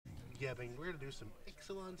gabbing, we're going to do some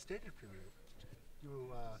Ixalan standard preview.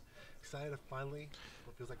 You excited to finally,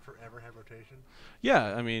 what feels like forever, have rotation?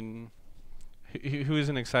 Yeah, I mean, who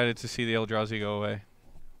isn't excited to see the Eldrazi go away?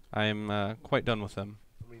 I am quite done with them.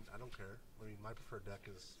 I mean, I don't care. I mean, my preferred deck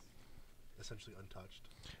is essentially untouched.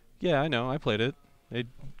 Yeah, I know. I played it. It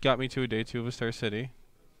got me to a day 2 of a Star City.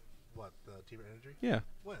 What, the Team Energy? Yeah.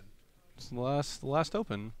 When? It's the last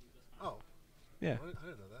open. Oh. Yeah. I didn't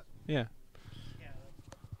know that. Yeah.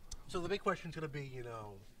 So the big question is going to be, you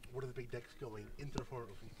know, what are the big decks going into the format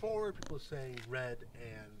moving forward? People are saying red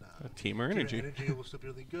and Team or Energy. will still be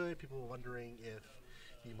really good. People are wondering if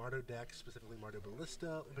the Mardo deck, specifically Mardo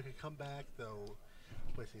Ballista, if it could come back, though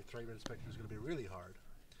placing Thraber Inspector is going to be really hard.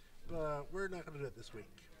 But we're not going to do it this week.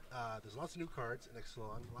 There's lots of new cards in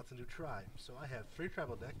Ixalan, lots of new tribes. So I have 3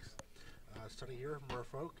 tribal decks, starting here,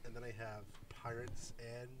 Merfolk, and then I have Pirates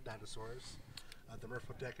and Dinosaurs. The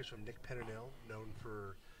Merfolk deck is from Nick Peternell, known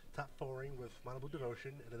for top 4ing with Mono Blue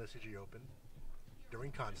Devotion and an SCG Open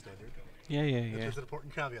during Con Standard. Yeah. That's an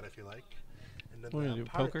important caveat, I feel like. And then What do the we do,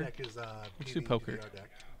 Pirate poker? deck is Let's do poker. deck.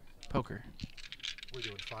 Poker. What are we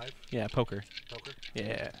doing, 5? Yeah, poker. Poker?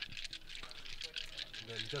 Yeah. And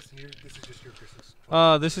then Justin, this is just your Christmas.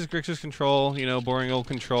 This is Grixis control. You know, boring old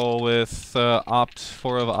control with opt,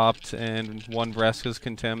 4 of opt, and 1 Vraska's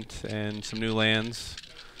Contempt, and some new lands.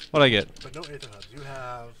 What'd I get? But no Aether Hubs. You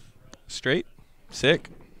have... Straight. Sick.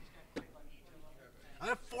 I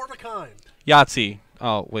have 4 of a kind. Yahtzee.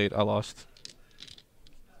 Oh, wait, I lost.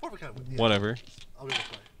 4 of a kind. Whatever. I'll be able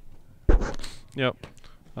to play. Yep.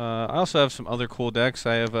 I also have some other cool decks.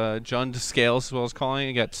 I have Jund Scales, as well as calling.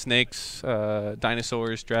 I got snakes,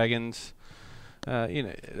 dinosaurs, dragons,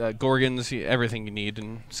 gorgons, everything you need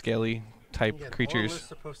in scaly type Again, creatures. All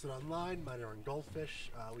lists are posted online. Mine are in Goldfish.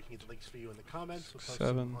 We can get the links for you in the comments. We'll post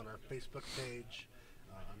 7. them on our Facebook page,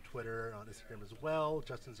 on Twitter, on Instagram as well.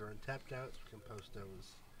 Justin's are untapped out, so we can post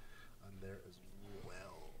those on there as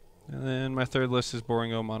well. And then my 3rd list is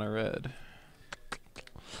Boringo Mono Red.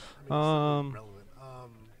 I mean, relevant.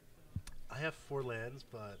 I have 4 lands,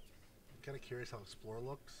 but I'm kind of curious how Explore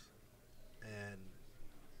looks. And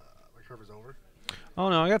my curve is over. Oh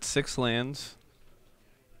no, I got 6 lands.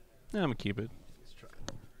 Yeah, I'm gonna keep it. Let's try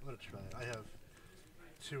it. I'm going to try it. I have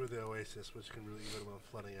 2 of the Oasis, which can really even when I'm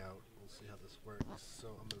flooding out. We'll see how this works. So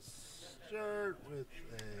I'm going to start with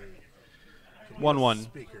a 1/1.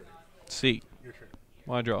 Speaker. See. Your turn.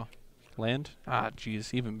 Wanna draw? Land? Ah,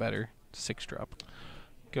 jeez, even better. 6 drop.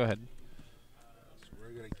 Go ahead. So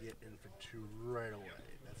we're going to get in for 2 right away.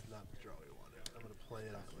 That's not the draw we wanted. I'm going to play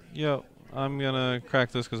it out. Yo, I'm gonna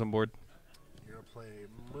crack this because I'm bored. You're going to play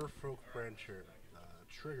Merfolk Brancher.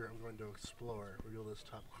 Trigger, I'm going to explore. Reveal this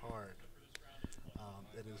top card.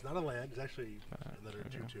 It is not a land. It's actually another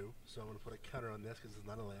 2/2. So I'm going to put a counter on this because it's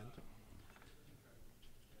not a land.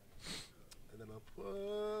 And then I'll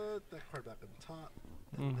put that card back on top.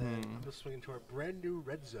 And then I'm going to swing into our brand new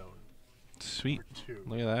red zone. Sweet. For 2.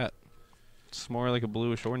 Look at that. It's more like a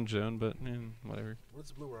bluish orange zone, but whatever. What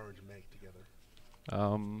does blue or orange make together?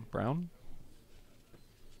 Brown?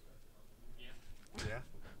 Yeah.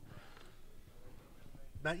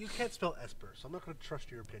 Matt, you can't spell Esper, so I'm not going to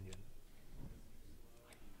trust your opinion.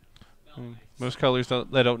 Most colors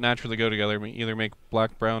that don't naturally go together either make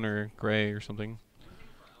black, brown, or gray or something.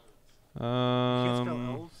 You can't spell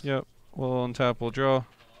elves? Yep. We'll untap, we'll draw.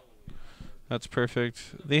 That's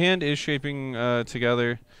perfect. The hand is shaping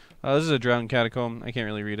together. This is a drowned catacomb. I can't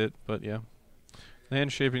really read it, but yeah. The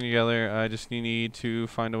hand's shaping together. I just need to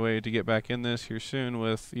find a way to get back in this here soon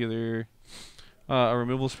with either a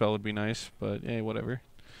removal spell would be nice, but hey, whatever.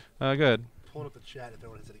 Go ahead. Pulling up the chat if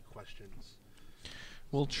anyone has any questions.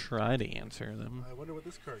 We'll try to answer them. I wonder what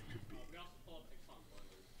this card could be.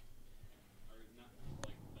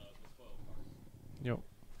 Yep.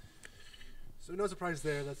 So no surprise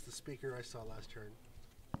there. That's the speaker I saw last turn.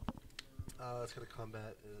 It's going to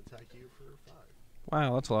combat and attack you for 5.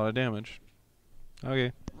 Wow, that's a lot of damage.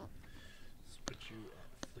 Okay. Let's put you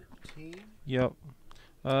at 13. Yep.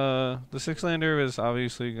 The 6-lander is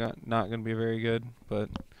obviously not going to be very good, but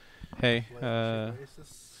hey. Play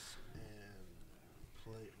Oasis and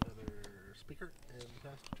play another speaker and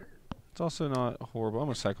pass the turn. It's also not horrible. I'm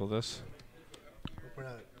going to cycle this. We're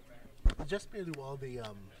not. Just me to do all the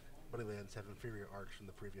money lands have inferior arcs from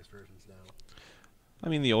the previous versions now. I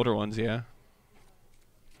mean, the older ones, yeah.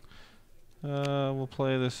 We'll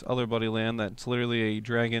play this other buddy land that's literally a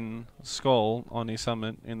dragon skull on a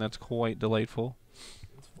summit, and that's quite delightful.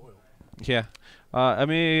 It's foil. Yeah. I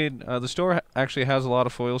mean, the store actually has a lot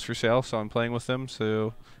of foils for sale, so I'm playing with them,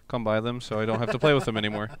 so come buy them so I don't have to play with them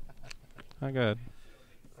anymore. Oh, go ahead.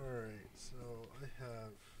 Alright, so I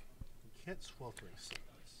have... You can't sweltering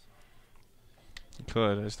summons. You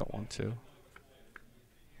could, I just don't want to. You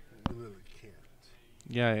literally can't.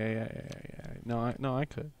 Yeah. No, I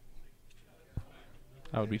could.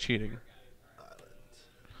 That would be cheating. Island.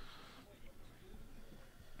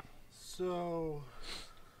 So...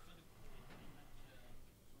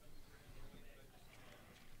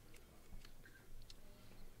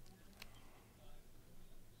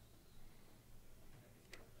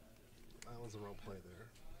 That was the wrong play there.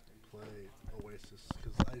 Play Oasis,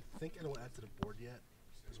 because I think I don't add to the board yet,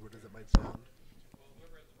 as weird as it might sound. I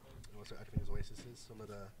want to start activating as Oasis is, so I'm going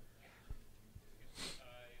to...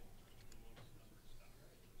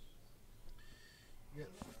 Get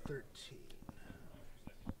 13.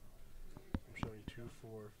 I'm showing 2,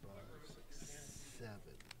 4, 5, 6, 7.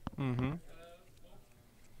 Mm-hmm.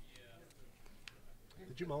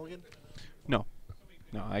 Did you mulligan? No,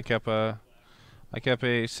 I kept a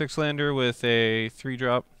 6-lander with a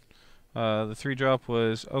 3-drop. The 3-drop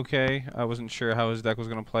was okay. I wasn't sure how his deck was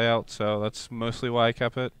going to play out, so that's mostly why I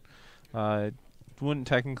kept it. It wouldn't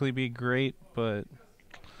technically be great, but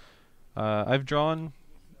I've drawn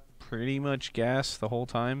pretty much gas the whole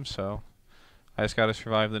time, so I just got to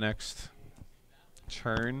survive the next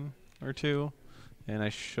turn or two, and I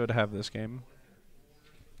should have this game.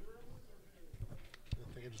 I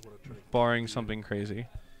think I just want to try to barring something crazy.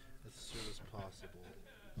 as soon as possible.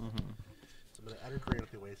 Mm-hmm. So I'm going to add a green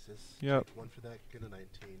with the Oasis. Yep. Take 1 for that, get a 19.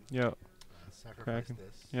 Yep. Sacrifice Cracking.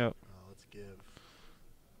 this. Yep. Let's give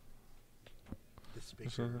this speaker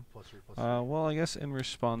So, plus 3, plus 3. well, I guess in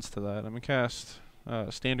response to that, I'm going to cast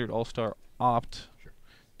Standard All-Star Opt. Sure.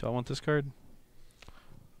 Do I want this card?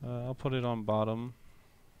 I'll put it on bottom.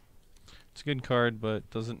 It's a good card, but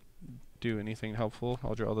doesn't do anything helpful.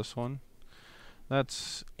 I'll draw this one.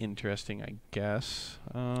 That's interesting, I guess.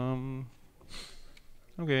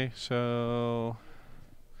 Okay, so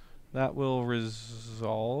that will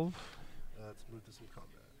resolve. Let's move to some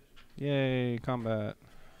combat. Yay, combat.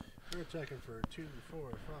 We're attacking for 2, 4, 5,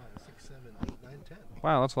 6, 7, 8, 9, 10.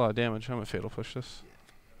 Wow, that's a lot of damage. I'm going to Fatal Push this.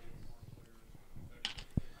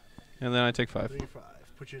 And then I take 5. 3, 5.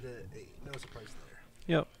 Put you to 8. No surprise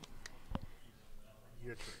there. Yep.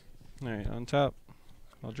 Your turn. Alright, on top,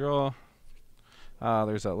 I'll draw.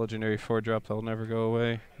 There's that legendary 4-drop that'll never go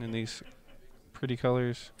away in these pretty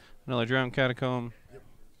colors. Another Drowned Catacomb. Yep.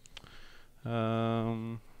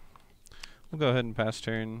 We'll go ahead and pass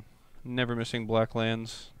turn. Never missing black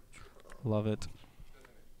lands. Love it. It's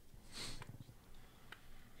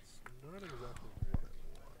not exactly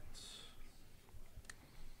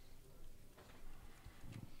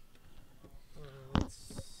what I want.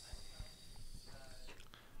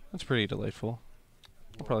 That's pretty delightful.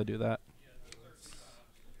 I'll probably do that.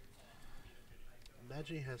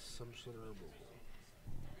 Imagine he has some sort of removal.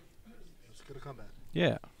 Let's go to combat.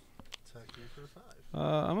 Yeah. Attack you for 5.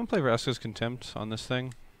 I'm going to play Vraska's Contempt on this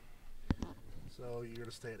thing. So you're going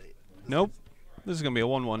to stay at 8. This Nope. is- This is going to be a I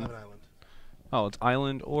 1-1. have an island. Oh, it's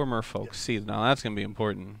Island or Merfolk. Yes. See, now that's going to be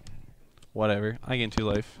important. Whatever. I gain 2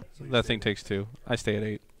 life. So you That stay thing at takes 2. I stay at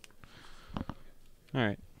 8.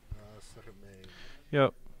 Alright. Second main.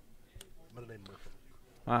 Yep. I'm going to name Murphy.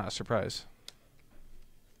 Surprise.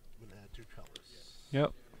 I'm going to add 2 colors.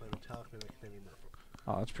 Yep. Play Metallic, maybe I can name you Murphy.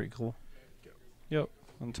 Oh, that's pretty cool. Go. Yep.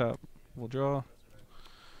 On top, we'll draw.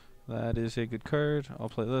 That is a good card. I'll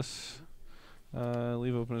play this.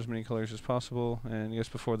 Leave open as many colors as possible. And I guess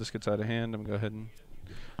before this gets out of hand, I'm going to go ahead and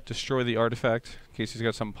destroy the artifact in case he's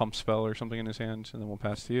got some pump spell or something in his hand. And then we'll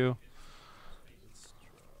pass to you. Let's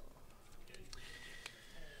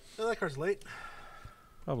draw. That card's late.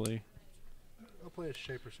 Probably. I'll play a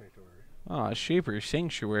Shaper Sanctuary. Shaper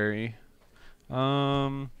Sanctuary.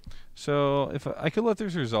 So if I could let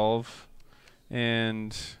this resolve,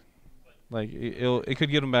 and like it could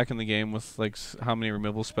get him back in the game with like how many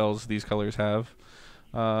removal spells these colors have.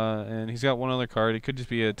 And he's got one other card. It could just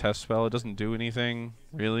be a test spell. It doesn't do anything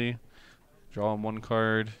really. Draw him 1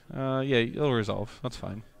 card. Yeah, it'll resolve. That's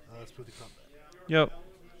fine. Let's move to combat. Yep.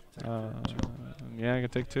 Attack for 2. Yeah, I can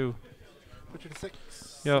take 2. Put you to 6.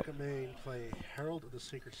 Yep. Second main, play Herald of the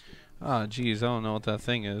Sacred Stone. Geez, I don't know what that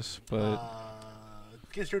thing is, but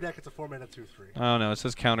Against your deck, it's a 4-mana 2/3. I don't know. It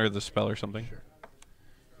says counter the spell or something. Sure.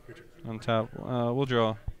 Your turn. On top, we'll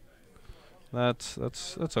draw. That's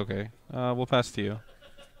okay. We'll pass to you.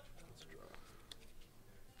 Let's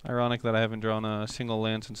draw. Ironic that I haven't drawn a single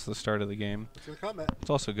land since the start of the game. Let's go to combat. It's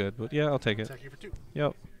also good, but yeah, I'll take it. Attack you for 2.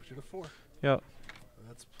 Yep. Put you to 4. Yep.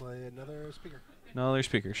 Let's play another speaker. Another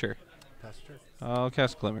speaker, sure. Pass your turn. I'll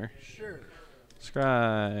cast Glimmer. Sure.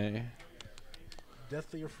 Scry.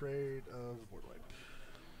 Deathly Afraid of Board Wipe.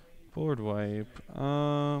 Board wipe.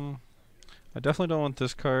 I definitely don't want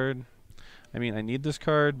this card. I mean, I need this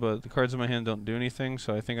card, but the cards in my hand don't do anything,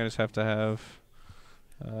 so I think I just have to have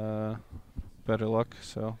better luck.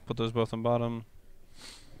 So put those both on bottom.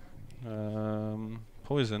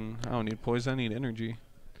 Poison. I don't need poison. I need energy.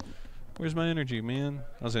 Where's my energy, man?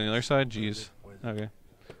 I was on the other side. Jeez. Okay.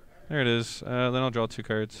 There it is. Then I'll draw 2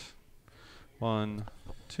 cards. 1,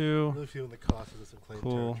 2. Really feeling the cost of this unclaimed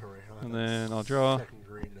Cool. territory. Huh? And That's then I'll draw. Second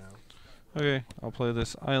green now. Okay, I'll play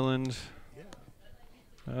this island. Yeah.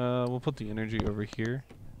 We'll put the energy over here.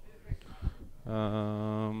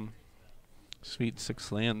 Sweet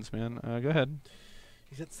 6 lands, man. Go ahead.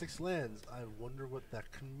 He's at 6 lands. I wonder what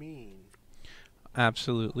that could mean.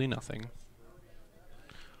 Absolutely nothing.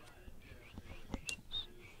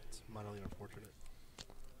 It's mildly unfortunate.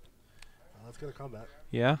 Let's go to combat.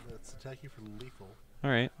 Yeah? Let's attack you for lethal.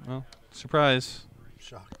 Alright, well, surprise.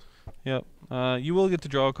 Shocked. Yep. You will get to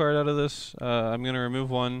draw a card out of this. I'm going to remove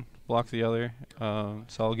 1, block the other. So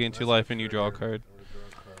I'll gain 2 life and you draw a card.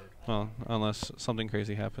 Well, unless something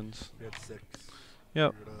crazy happens. We had 6.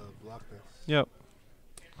 Yep. We're gonna block this. Yep.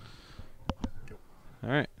 Go.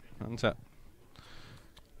 Alright, untap.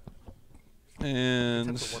 And...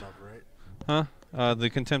 That's a 1-of, right? Huh? The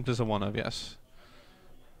contempt is a 1-of, yes.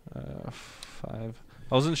 5.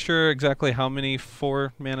 I wasn't sure exactly how many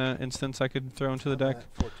 4 mana instants I could throw into the deck.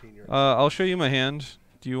 14 you're I'll show you my hand.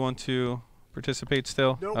 Do you want to participate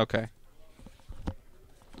still? Nope. Okay.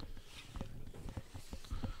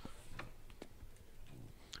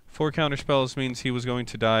 Four counter spells means he was going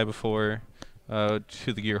to die before to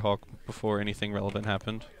the Gearhawk before anything relevant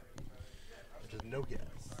happened. Which is no guess.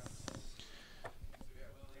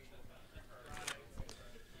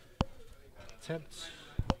 Attempt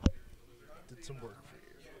did some work for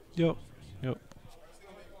you. Yep. Yep.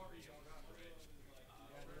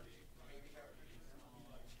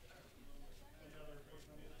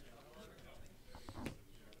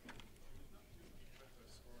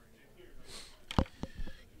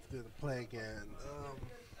 Do the play again.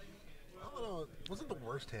 I don't know. It wasn't the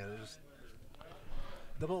worst hand. It just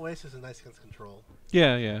Double Oasis is nice against control.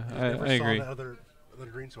 Yeah, yeah, Never I saw agree. that other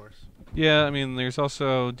green source. Yeah, I mean, there's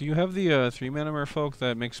also... Do you have the 3 mana merfolk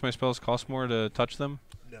that makes my spells cost more to touch them?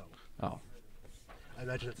 No. Oh. I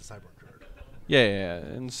imagine it's a sideboard card. Yeah, yeah, yeah.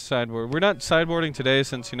 And sideboard. We're not sideboarding today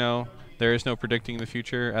since, you know, there is no predicting the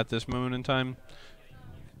future at this moment in time.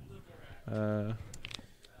 You have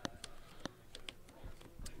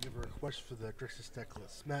a request for the Grixis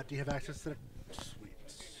decklist. Matt, do you have access to the... Sweet.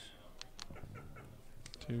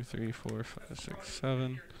 2, 3, 4, 5, 6,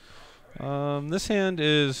 7. This hand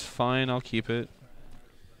is fine. I'll keep it.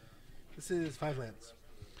 This is 5 lands.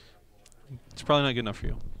 It's probably not good enough for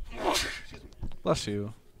you. Excuse me. Bless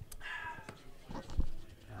you.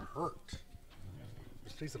 Hurt.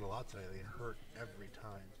 This plays it a lot today. They hurt every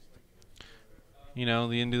time. You know,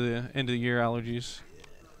 the end of the year allergies. Yeah.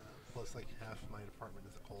 Plus, like half my apartment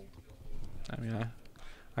is a cold. I mean,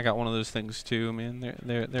 I got one of those things too, man.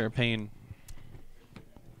 They're a pain.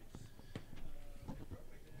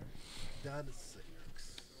 Down to 6.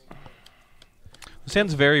 This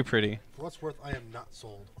hand's very pretty. For what's worth, I am not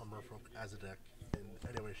sold on Merfolk as a deck in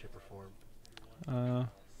any way, shape, or form.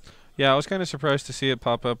 Yeah, I was kind of surprised to see it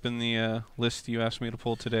pop up in the list you asked me to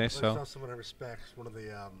pull today. I So saw someone I respect, one of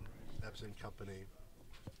the Epson Company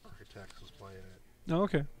architects was playing it. oh,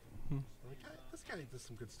 okay. I'm like, this guy does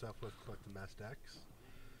some good stuff with collecting mass decks.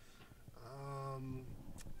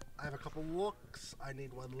 I have a couple looks. I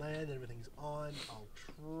need 1 land. Everything's on. I'll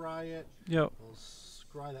try it. Yep. I'll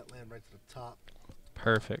scry that land right to the top.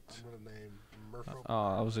 Perfect. I'm going to name Merfolk.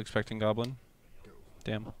 I was expecting Goblin. Go.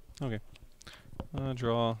 Damn. Okay.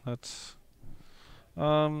 Draw. That's.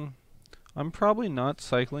 I'm probably not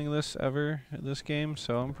cycling this ever in this game,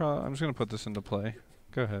 so I'm just gonna put this into play.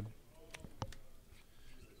 Go ahead.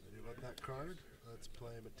 You want that card? Let's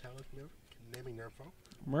play Metallic Note, naming Merfolk.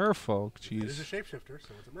 Merfolk, It is a jeez. shapeshifter,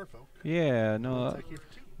 so it's a Merfolk. Yeah, I'll no, attack you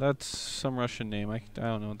for 2. that's some Russian name. I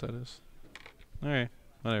don't know what that is. All right,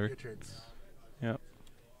 whatever. Your turns. Yep.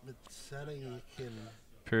 Metallic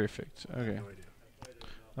Perfect. I have Okay. no idea.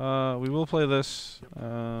 We will play this.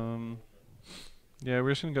 Yeah,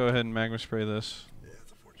 we're just gonna go ahead and magma spray this, Yeah,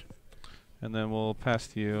 it's unfortunate. and then we'll pass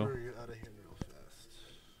to you. We're out of hand real fast.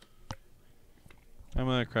 I'm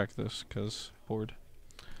gonna crack this because bored.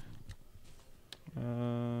 We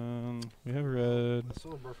have red. Let's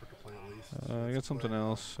throw a Merfolk to play at least. I got Let's something play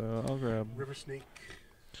else, so I'll grab. River Sneak.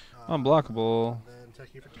 Unblockable. And then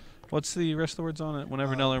attack you for 2. What's the rest of the words on it?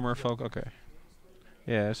 Whenever Neller Merfolk. Okay.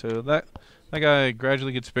 Yeah, so that guy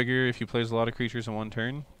gradually gets bigger if he plays a lot of creatures in 1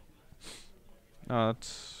 turn.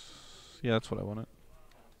 That's what I wanted.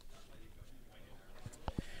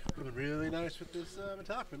 Would have been really nice with this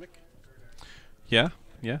Metallic Mimic. Yeah,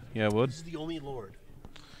 yeah, yeah, it would. This is the only Lord.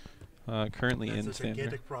 Currently That's in a standard.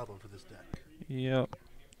 gigantic problem for this deck. Yep.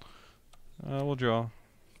 We'll draw.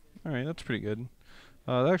 Alright, that's pretty good.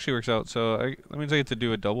 That actually works out. So that means I get to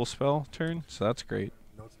do a double spell turn, so that's great.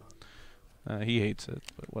 No, it's not. He hates it,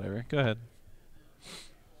 but whatever. Go ahead.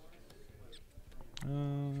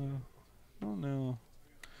 Oh no.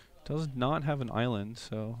 Does not have an island,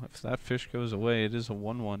 so if that fish goes away, it is a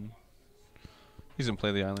 1/1. He's gonna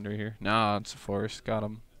play the island right here. Nah, it's a forest. Got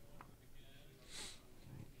him.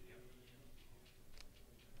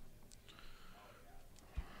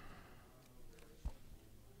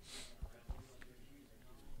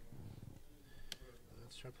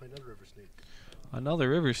 Let's try to play another River Sneak. Another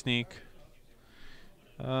river sneak.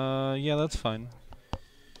 Yeah, that's fine.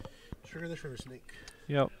 Trigger this River Sneak.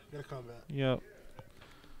 Yep. Go to combat. Yep.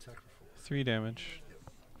 Attack for 4. 3 damage.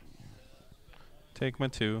 Yep. Take my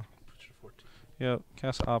 2. Put you to 14. Yep.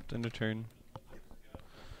 Cast Opt into turn.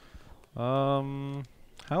 How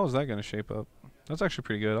is that gonna shape up? That's actually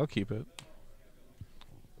pretty good. I'll keep it.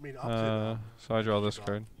 I mean, opposite. So I draw this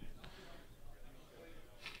card.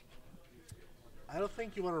 I don't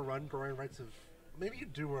think you want to run Growing Rights of... Maybe you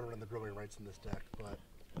do want to run the Growing Rights in this deck, but...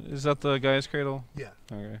 Is that the Gaia's Cradle? Yeah.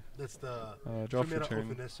 Okay. That's the... Draw for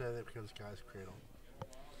turn. Openness, and it becomes Guy's Cradle.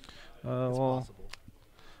 It's Well, possible.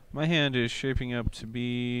 my hand is shaping up to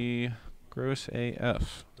be gross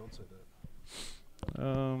AF. Don't say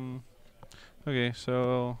that. Okay,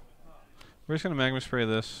 so we're just gonna magma spray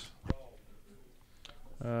this.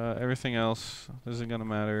 Everything else isn't gonna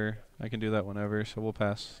matter. I can do that whenever, so we'll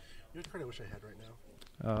pass. You know what card I wish I had right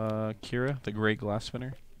now? Kira, the Great Glass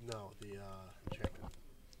Spinner. No, the enchantment.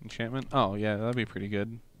 Enchantment? Oh, yeah, that'd be pretty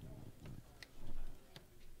good.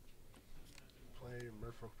 Play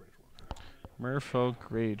Merfolk Bridgewater. Merfolk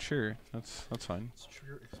Raid, sure. That's fine. Let's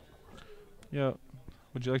trigger Explore. Yep.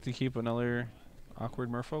 Would you like to keep another awkward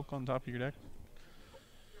Merfolk on top of your deck?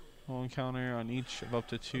 We'll encounter on each of up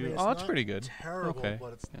to 2. I mean, Oh, that's pretty good. Terrible, Okay.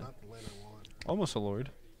 but it's Yeah. not the land I want. Almost a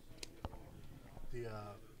Lord. The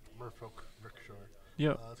Merfolk Rickshaw.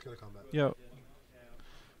 Yep. Let's go to combat. Yep.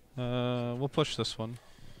 We'll push this one.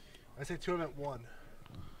 I say 2 of them at 1.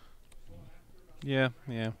 Yeah,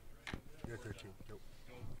 yeah. You're 13.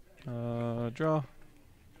 Nope. Draw.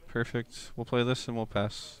 Perfect. We'll play this and we'll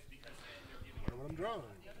pass. I know what I'm drawing.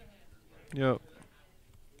 Yep.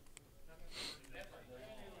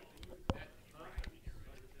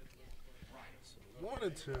 So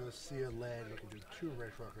wanted to see a land you can do 2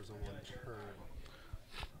 Red Rockers on 1 turn.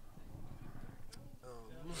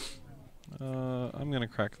 I'm gonna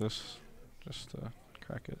crack this. Just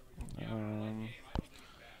crack it.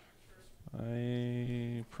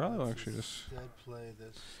 I probably will actually just... Instead play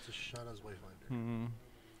this to Shana's Wayfinder.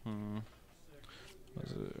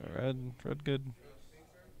 Was it red? Red good?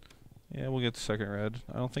 Yeah, we'll get the second red.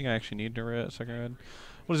 I don't think I actually need to second red.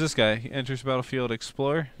 What is this guy? He enters battlefield,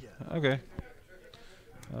 explore? Yeah. Okay.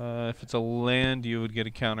 If it's a land, you would get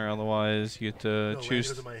a counter. Otherwise, you get to No, choose...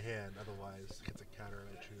 land goes in my hand. Otherwise, it gets a counter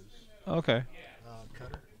and I choose. Okay.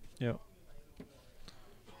 Cutter. Yep.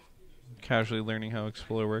 Casually learning how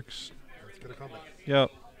explore works. Let's go to combat. Yep.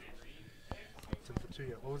 10 for 2,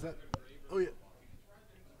 yeah. What was that? Oh, yeah.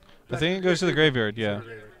 I think it goes to the graveyard, yeah.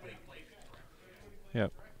 Graveyard.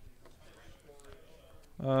 Yep.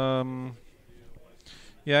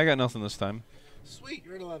 Yeah, I got nothing this time. Sweet,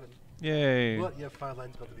 you're at 11. Yay. But you have 5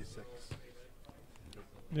 lands, about to be 6.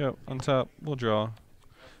 Yep, on top, we'll draw.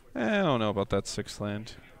 I don't know about that 6th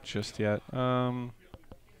land just yet. Missing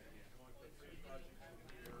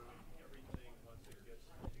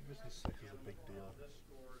 6 is a big deal.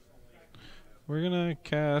 We're gonna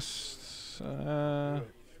cast...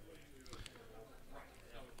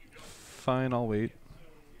 fine, I'll wait.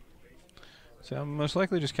 So I'm most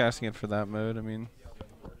likely just casting it for that mode, I mean...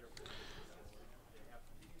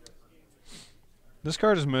 This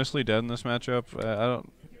card is mostly dead in this matchup. I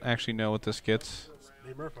don't actually know what this gets.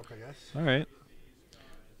 Hey, Merfolk, I guess. Alright.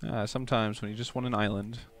 Sometimes when you just want an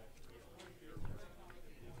island.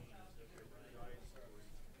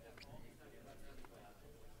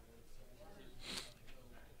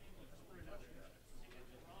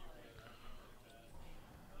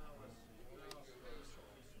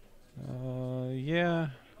 Yeah.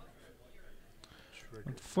 Trigger.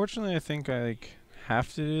 Unfortunately, I think I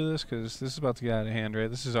have to do this because this is about to get out of hand, right?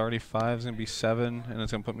 This is already 5, it's going to be 7, and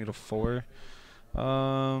it's going to put me to 4.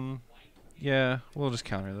 Yeah, we'll just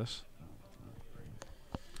counter this.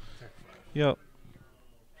 Yep.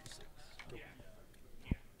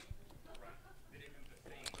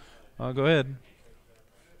 Go ahead.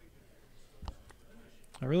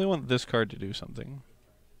 I really want this card to do something.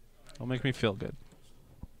 It'll make me feel good.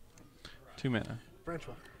 2 mana. Branch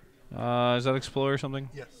walk. Is that Explorer or something?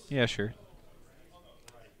 Yes. Yeah, sure.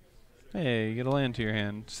 Hey, you get a land to your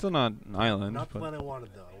hand. Still not an island. Not the but land I wanted,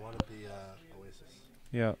 though. I wanted the Oasis.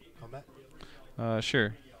 yeah. Combat?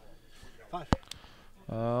 Sure. 5.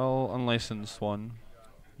 I'll unlicense one.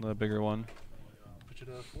 The bigger one. Put you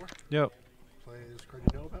to 4. Yep. Play this card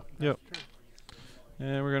you know about. Yep.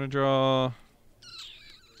 And we're going to draw...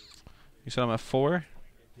 You said I'm at 4?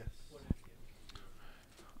 Yes.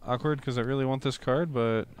 Awkward because I really want this card,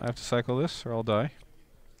 but I have to cycle this or I'll die.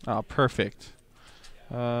 Ah, perfect.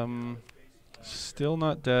 Still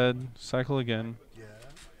not dead. Cycle again. Yeah.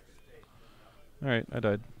 Alright, I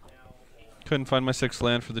died. Couldn't find my 6th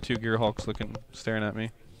land for the 2 Gearhulks staring at me.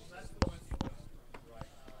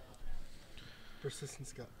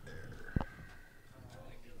 Persistence got there.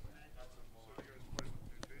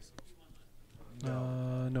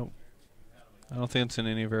 No. I don't think it's in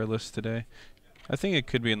any of our lists today. I think it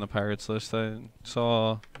could be in the Pirates list. I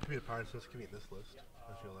saw... It could be the Pirates list. It could be in this list,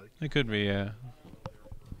 I feel like. It could be, yeah.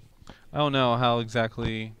 I don't know how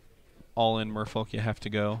exactly all-in Merfolk you have to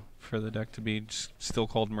go for the deck to be still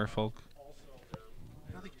called Merfolk.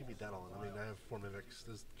 I don't think you can be that all in. I mean, I have 4 Mimics.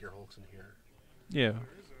 There's Gearhulks in here. Yeah.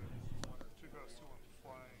 There is a 2-cost 2-1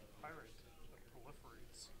 flying pirate that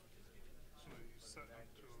proliferates. So you set him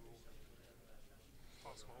to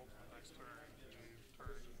possible hold for the next turn,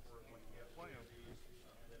 turn, or when you play him.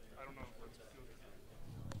 I don't know if that's good.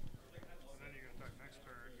 And then you can attack next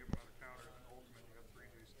turn, give him another counter, and then ultimate you got 3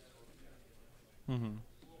 Jaces. Mm-hmm.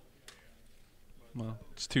 Well,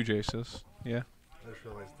 it's 2 Jaces. Yeah. I just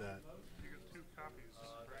realized that. You get 2 copies,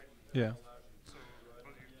 right? Yeah. So,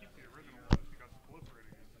 but you keep the original one if you got the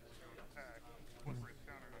proliferating it, you go to attack, proliferate the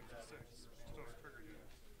counter, and 6. Still a trigger unit.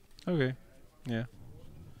 Okay. Yeah.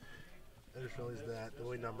 I just realized that the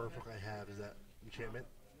only number of I have is that enchantment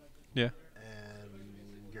Yeah. and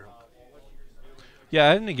Gearhulk. Yeah,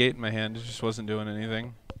 I had a negate in my hand. It just wasn't doing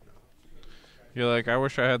anything. You're like, I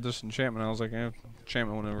wish I had this enchantment. I was like,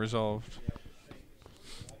 enchantment wouldn't have resolved.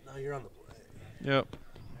 Now you're on the play. Yep.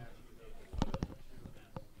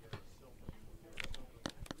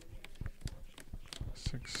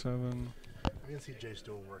 Six, 7. I can see Jace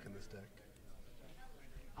doing work in this deck.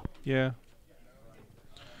 Yeah.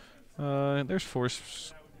 There's 4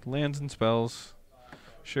 lands and spells.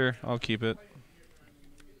 Sure, I'll keep it.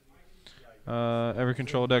 Every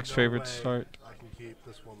control deck's No favorite way start. I can keep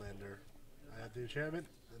this one lander. I have the enchantment,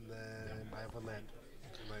 and then I have 1 land.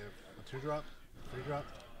 And I have a 2-drop, 3-drop,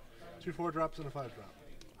 2 4-drops, and a 5-drop.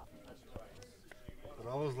 But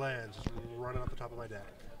all those lands just running off the top of my deck.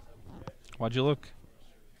 Why'd you look?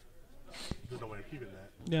 There's no way of keeping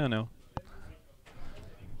that. Yeah, I know.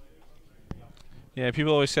 Yeah,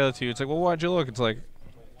 people always say that to you. It's like, well, why'd you look? It's like,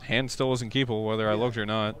 hand still wasn't keepable whether I looked or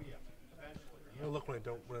not. I look when I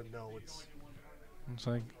know it's It's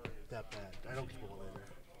like, that bad. I don't keep a lander.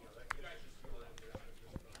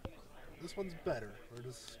 This one's better. We're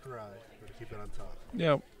just dry. We're to keep it on top.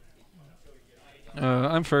 yep.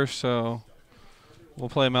 I'm first, so we'll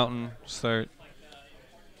play Mountain start.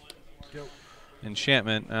 Go.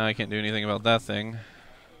 Enchantment. I can't do anything about that thing.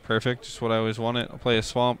 Perfect. Just what I always wanted. I'll play a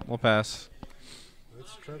Swamp. We'll pass.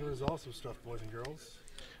 Let's try to resolve some stuff, boys and girls.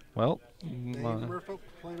 Well, Playing Merfolk,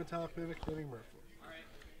 playing Metallic Mimic, playing Merfolk.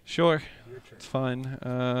 sure. Your turn. It's fine.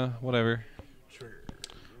 Whatever. Trigger.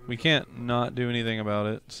 We can't not do anything about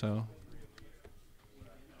it, so.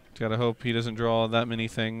 Gotta hope he doesn't draw that many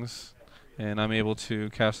things, and I'm able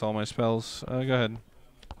to cast all my spells. Go ahead.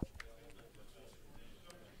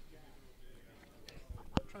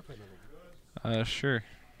 Try playing another one. Sure.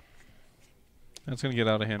 That's gonna get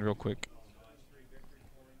out of hand real quick.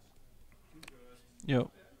 Yep.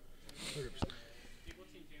 30%.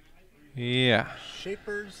 Yeah.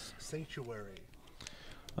 Shaper's Sanctuary.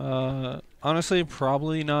 Honestly,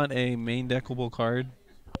 probably not a main deckable card.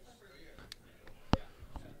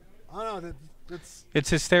 Oh no, that's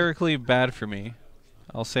It's hysterically bad for me.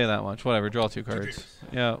 I'll say that much. Whatever, draw 2 cards.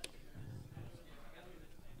 Yeah.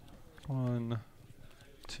 1,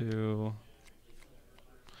 2.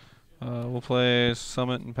 We'll play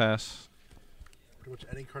Summit and pass. pretty much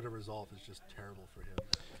any card to resolve is just terrible for him.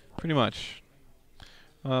 Pretty much.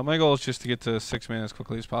 My goal is just to get to 6 mana as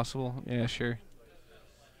quickly as possible. Yeah, sure.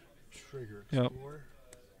 Trigger. Yep. Explore.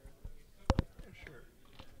 Yeah, sure.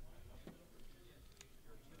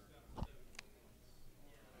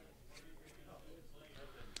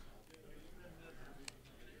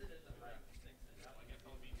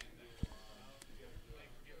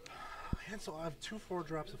 And so I have 2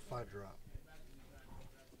 4-drops, a 5-drop.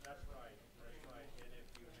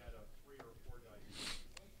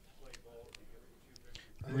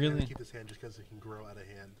 I think I'm Really? gonna keep this hand just because it can grow out of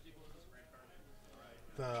hand.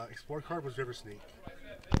 The Explore card was River Sneak.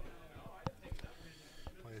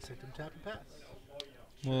 Play a Sanctum tap and pass.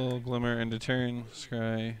 We'll Glimmer into turn.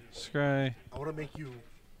 Scry. Scry. I want to make you.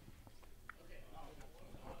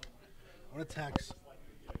 I want to tax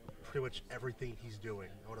pretty much everything he's doing.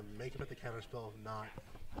 I want to make him at the counterspell, not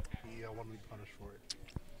he want to be punished for it.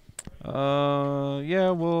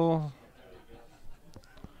 Yeah, well,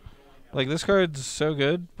 like this card's so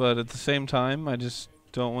good, but at the same time, I just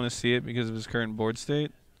don't want to see it because of his current board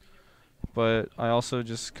state. But I also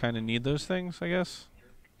just kind of need those things, I guess.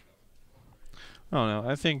 I don't know.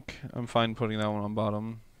 I think I'm fine putting that one on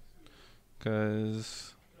bottom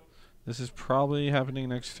because this is probably happening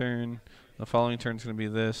next turn. The following turn is going to be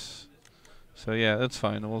this. So yeah, that's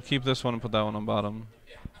fine. We'll keep this one and put that one on bottom.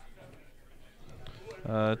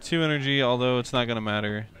 2 energy, although it's not going to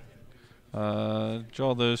matter.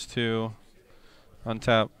 Draw those two.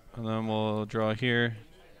 Untap, and then we'll draw here.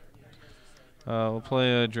 We'll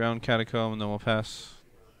play a Drowned Catacomb, and then we'll pass.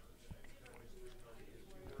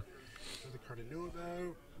 The card I knew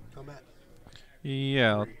about. Combat.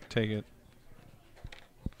 Yeah, I'll take it.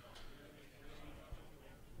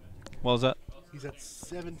 What was that? He's at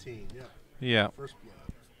 17. Yeah. Yeah. First blood.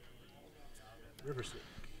 River Sneak.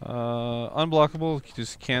 Unblockable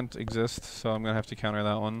just can't exist, so I'm going to have to counter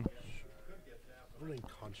that one. Running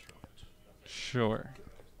Construct. Sure.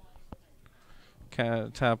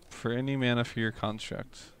 Tap for any mana for your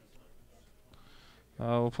construct.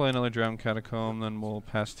 We'll play another Drowned Catacomb, then we'll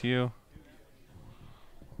pass to you.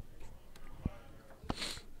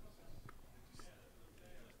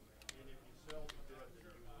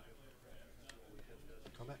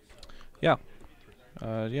 Combat. Yeah.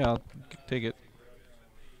 Yeah, I'll take it.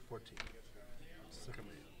 14. Second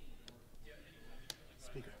man.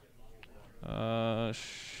 Speaker.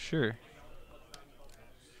 Sure.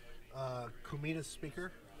 Kumina's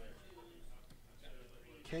Speaker.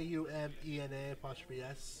 Kumena_S.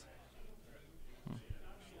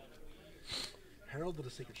 Herald of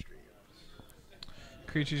the Secret Streams.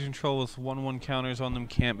 Creatures you control with 1/1 counters on them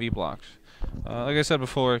can't be blocked. Like I said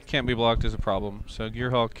before, can't be blocked is a problem. So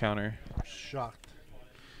Gearhulk counter. Shocked.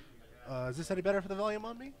 Is this any better for the volume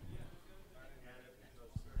on me?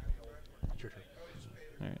 It's your turn.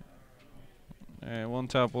 Alright, one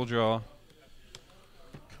tap, we'll draw.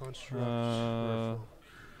 Construct.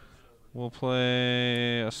 We'll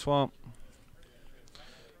play a swamp.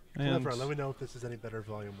 And Clever. Let me know if this is any better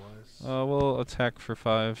volume-wise. we'll attack for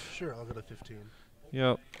 5. Sure, I'll go to 15.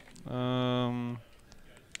 Yep.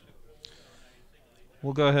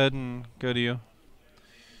 We'll go ahead and go to you.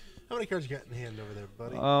 How many cards you got in hand over there,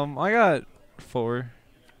 buddy? I got 4.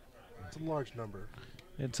 It's a large number.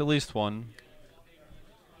 It's at least 1.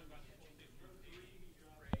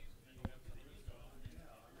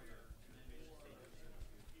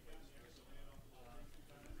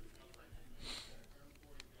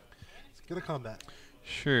 Let's get a combat.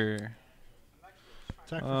 Sure.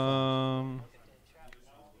 Attack for 5.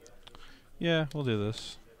 Yeah, we'll do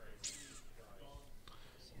this.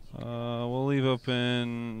 We'll leave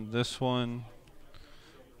open this one.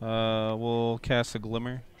 We'll cast a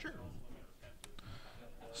Glimmer. Sure.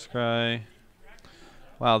 Scry.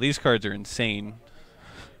 Wow, these cards are insane.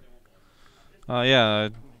 Yeah,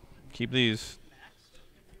 keep these.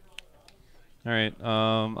 Alright,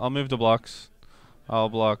 I'll move the blocks. I'll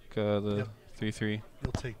block the 3/3.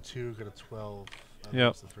 You'll take 2, go to 12.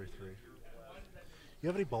 Yep. The 3/3. You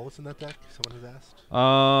have any bullets in that deck? Someone has asked.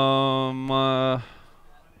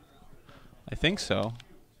 I think so.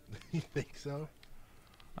 You think so?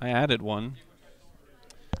 I added one.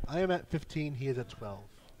 I am at 15. He is at 12.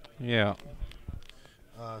 Yeah.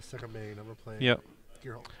 Second main. I'm playing. Yep.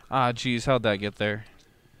 Gearhulk. Ah, geez, how'd that get there?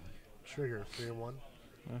 Trigger 3 and 1.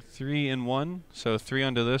 3 and 1. So 3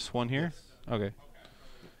 onto this, 1 here. Yes. Okay.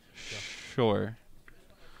 Yeah. Sure.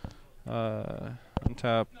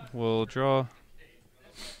 Untap. We'll draw.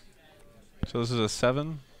 So this is a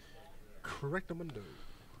 7. Correctamundo.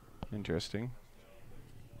 Interesting.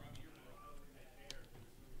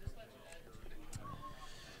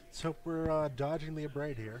 Let's hope we're dodging the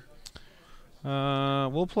Abrade here.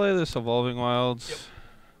 We'll play this Evolving Wilds.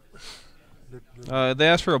 The They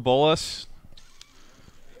asked for a bolus.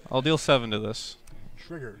 I'll deal 7 to this.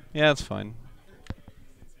 trigger. Yeah, that's fine.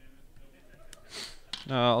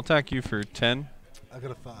 I'll attack you for 10. I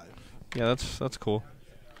got a 5. Yeah, that's cool.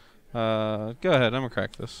 Go ahead. I'm gonna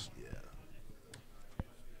crack this. Yeah.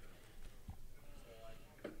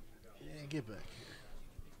 Yeah, get back here.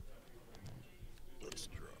 Let's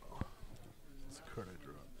draw. That's the card I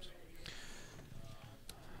dropped.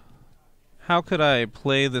 How could I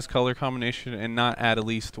play this color combination and not add at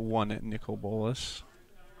least 1 nickel bolus?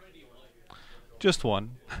 Just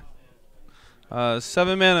one.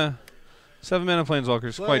 7 mana. 7 mana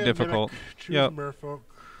Planeswalkers. Play Quite a difficult. Mimic, choose Yep. Merfolk.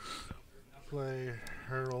 Play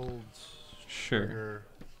Herald's Sure. Trigger.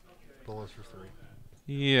 Bolus for 3.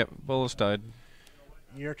 Yep. Bolus died.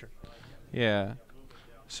 Your turn. Yeah.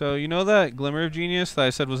 So you know that Glimmer of Genius that I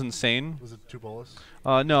said was insane? Was it 2 Bolus?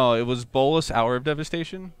 No, it was Bolus Hour of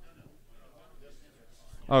Devastation.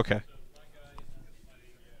 Okay.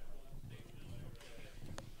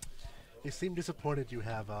 You seem disappointed you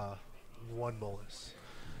have 1 Bolus.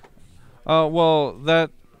 Well,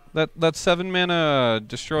 that 7 mana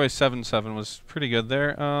destroy 7/7 was pretty good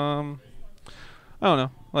there. I don't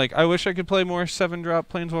know. Like, I wish I could play more 7-drop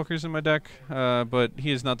Planeswalkers in my deck, but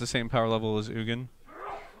he is not the same power level as Ugin.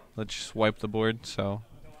 Let's just wipe the board, so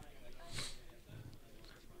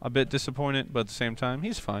a bit disappointed, but at the same time,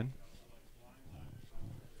 he's fine.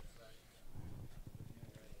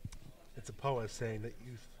 It's a poet saying that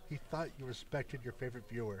he thought you respected your favorite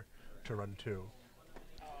viewer to run 2.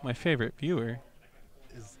 My favorite viewer.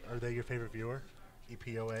 Are they your favorite viewer?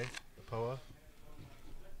 EPOA, the POA?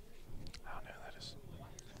 I don't know who that is.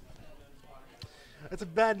 That's a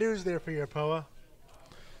bad news there for your POA.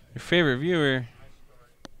 Your favorite viewer?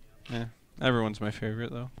 Yeah, everyone's my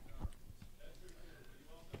favorite, though.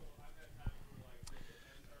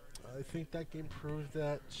 I think that game proved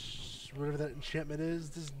that whatever that enchantment is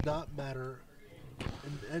does not matter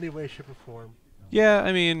in any way, shape, or form. Yeah,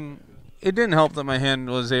 I mean, it didn't help that my hand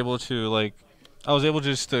was able to, like, I was able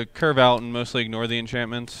just to curve out and mostly ignore the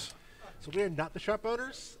enchantments. So we are not the shop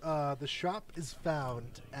owners. The shop is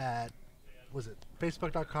found at, was it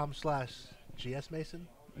facebook.com/GSMason?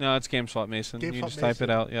 No, it's GameSwap Mason. You GameSwap just type it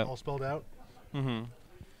out, yep. All spelled out. Mm-hmm.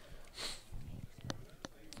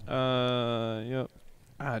 Yep.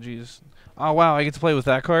 Ah, jeez. Oh, wow, I get to play with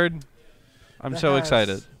that card? I'm That so has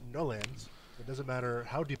excited. No lands. It doesn't matter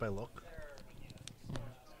how deep I look.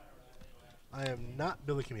 I am not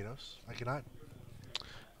Billy Caminos. I cannot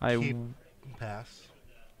keep and pass.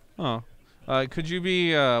 Oh. Could you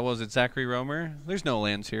be, what was it, Zachary Romer? There's no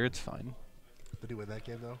lands here. It's fine. Did he win that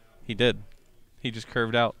game, though? He did. He just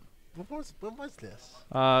curved out. When was this?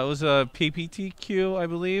 It was a PPTQ, I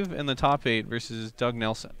believe, in the top 8 versus Doug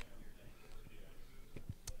Nelson.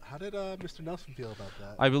 How did Mr. Nelson feel about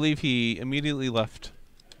that? I believe he immediately left.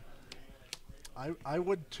 I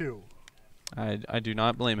would, too. I do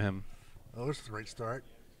not blame him. Oh, this is a great start.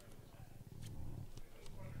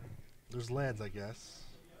 There's lands, I guess.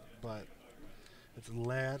 But it's a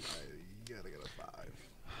land. You gotta get a 5.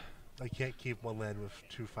 I can't keep one land with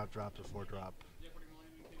 2 5-drops or 4-drop.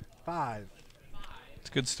 5. It's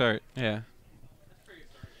a good start, yeah.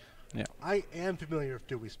 Yeah. I am familiar with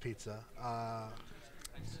Dewey's Pizza. I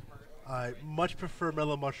much prefer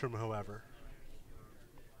Mellow Mushroom, however.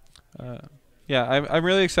 Yeah, I'm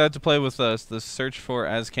really excited to play with the search for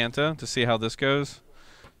Azcanta to see how this goes.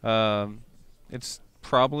 It's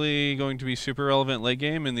probably going to be super relevant late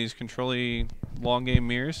game in these control-y long game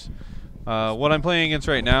mirrors. What I'm playing against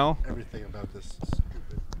right now. Everything about this is stupid.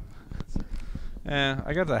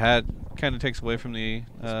 I got the hat. Kind of takes away from the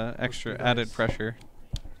extra added nice. pressure.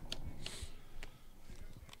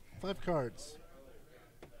 5 cards.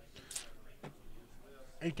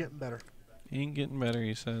 Ain't getting better. Ain't getting better,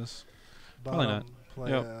 he says. Bottom,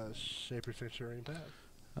 Probably not. play Yep. Shaper Centurion Path.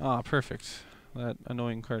 Ah, perfect. That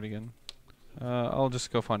annoying card again. I'll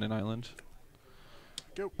just go find an island.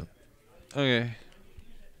 Go. Okay.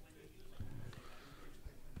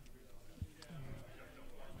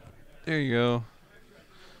 There you go.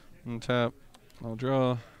 Untap. I'll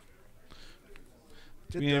draw. It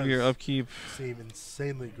Beginning of your does upkeep. seem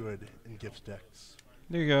insanely good in gifts decks.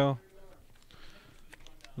 There you go.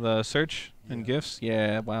 The search and Yeah. gifts.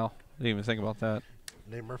 Yeah, wow. Didn't even think about that.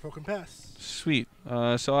 Name Merfolk and pass. Sweet.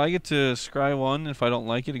 So I get to scry 1. If I don't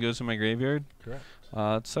like it, it goes in my graveyard. Correct.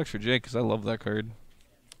 It sucks for Jake because I love that card.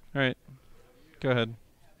 All right. Go ahead.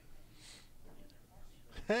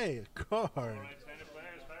 Hey, a card.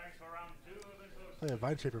 Play a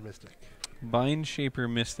Vine Shaper Mystic. Bind Shaper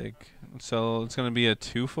Mystic. So it's going to be a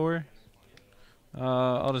 2/4.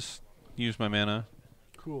 I'll just use my mana.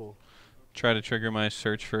 Cool. Try to trigger my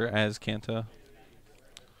search for Azcanta.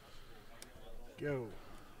 Go.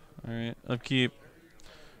 Alright, upkeep.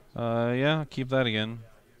 Yeah, keep that again.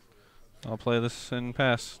 I'll play this and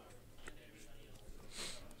pass.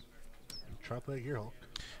 Try to play Gearhulk.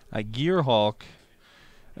 A Gearhulk.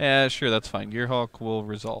 Yeah, sure, that's fine. Gearhulk will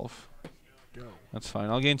resolve. Go. That's fine.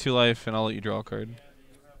 I'll gain 2 life and I'll let you draw a card.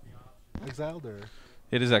 Exiled or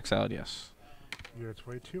It is exiled, yes. you're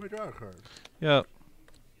 22, I draw a card. Yep.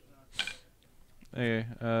 Okay,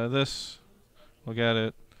 this. We'll get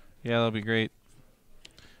it. Yeah, that'll be great.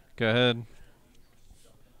 Go ahead.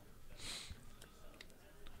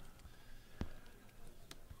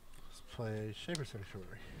 Play Shaper Sanctuary.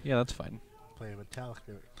 Yeah, that's fine. Play Metallic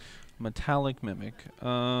Mimic. Metallic Mimic.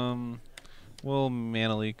 We'll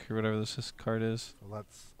Mana Leak or whatever this card is. Well,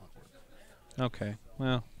 that's awkward. Okay.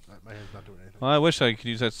 Well. My hand's not doing anything. Well, I wish I could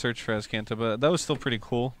use that search for Azcanta, but that was still pretty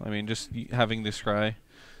cool. I mean, just having the scry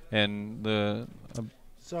and the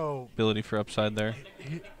ability for upside there.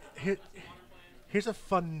 Here's a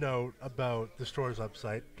fun note about the store's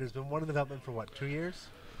website. There's been one in development for what, 2 years?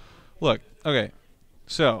 Look, okay,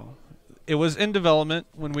 so it was in development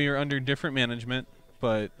when we were under different management,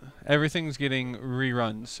 but everything's getting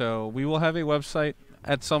rerun. So we will have a website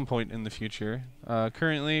at some point in the future.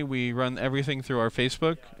 Currently, we run everything through our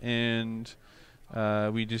Facebook, and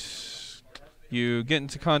you get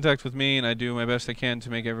into contact with me, and I do my best I can to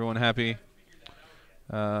make everyone happy.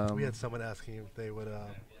 We had someone asking if they would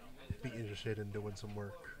be interested in doing some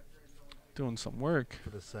work. Doing some work for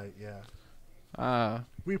the site, yeah.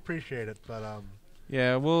 We appreciate it, but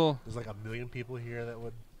yeah, there's like 1 million people here that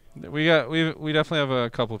would. We definitely have a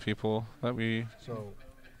couple people that we. So.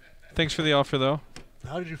 Thanks for the offer, though.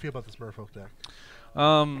 How did you feel about this Merfolk deck?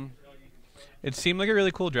 It seemed like a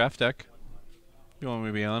really cool draft deck. If you want me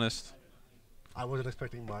to be honest. I wasn't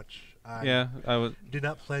expecting much. I did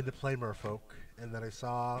not plan to play Merfolk, and then I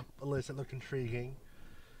saw a list that looked intriguing.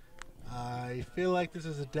 I feel like this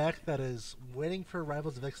is a deck that is waiting for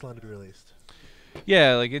Rivals of Ixalan to be released.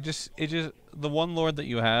 Yeah, like it just the one lord that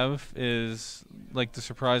you have is like the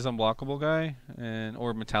surprise unblockable guy,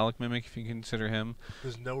 or Metallic Mimic if you consider him.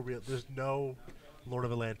 There's no Lord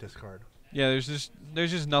of Atlantis card. Yeah, there's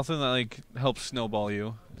just nothing that like helps snowball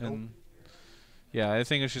you. Nope. And yeah, I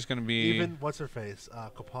think it's just gonna be even what's her face,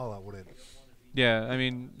 Kopala wouldn't. Yeah, I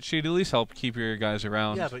mean she'd at least help keep your guys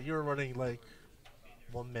around. Yeah, but you're running like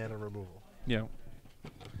 1 mana removal. Yeah.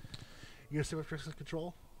 You gonna stick with Trix's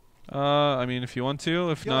Control? I mean, if you want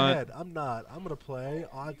to, if Go not, ahead. I'm not. I'm gonna play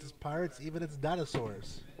Odd as Pirates, even as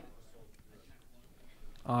Dinosaurs.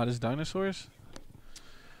 Odd as Dinosaurs.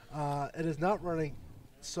 It is not running.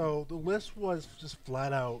 So the list was just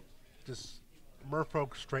flat out, just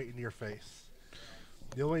Merfolk straight into your face.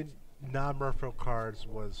 The only non-Merfolk cards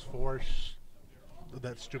was 4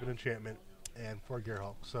 that stupid enchantment and 4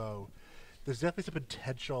 Gearhulk. So there's definitely some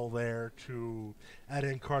potential there to add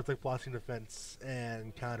in cards like Blocking Defense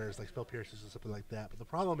and counters like Spell Pierces and something like that. But the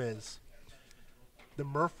problem is the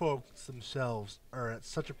Merfolks themselves are at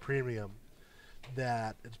such a premium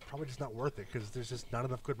that it's probably just not worth it because there's just not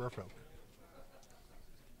enough good Merfolk.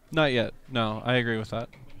 Not yet. No, I agree with that.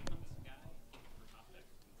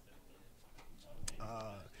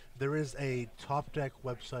 There is a top deck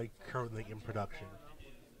website currently in production.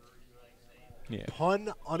 Yeah.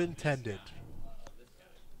 Pun unintended.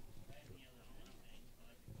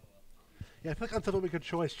 Yeah, I feel like on top of a good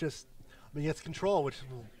choice. I mean, it's Control, which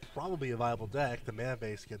will probably be a viable deck. The mana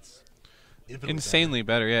base gets insanely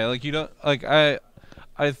better. Yeah, like you don't like I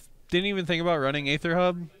didn't even think about running Aether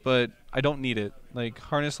Hub, but I don't need it. Like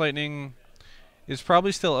Harness Lightning is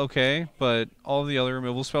probably still okay, but all the other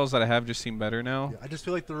removal spells that I have just seem better now. Yeah, I just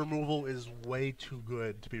feel like the removal is way too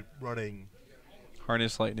good to be running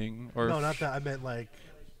Harness Lightning or no, not that. I meant like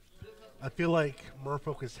I feel like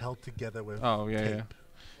Merfolk is held together with tape.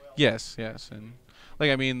 Yes, and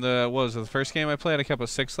like I mean the first game I played I kept a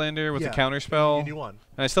 6-lander with a counter spell and you won.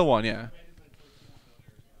 And I still won, yeah.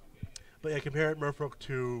 But yeah, compare it Merfolk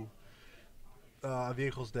to a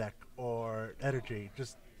vehicles deck or energy.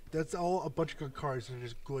 Just that's all a bunch of good cards that are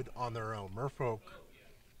just good on their own. Merfolk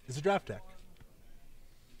is a draft deck.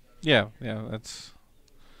 Yeah, that's.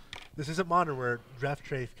 This isn't Modern where Draft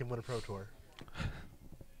Trafe can win a Pro Tour.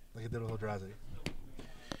 Like it did with Eldrazi.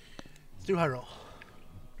 Let's do high roll.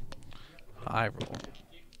 High roll.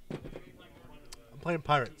 I'm playing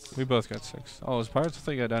Pirates. We both got 6. Oh, it was Pirates? I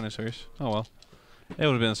thought you got Dinosaurs. Oh, well. It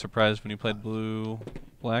would have been a surprise when you played blue,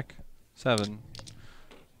 black. 7.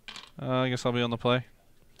 I guess I'll be on the play.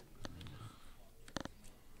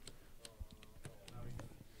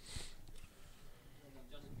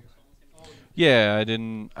 Yeah, I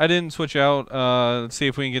didn't switch out. Let's see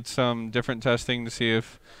if we can get some different testing to see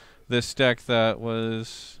if this deck that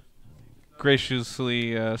was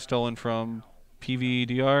graciously stolen from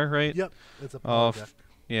PVDR, right? Yep, it's a power deck.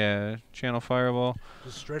 Yeah, Channel Fireball.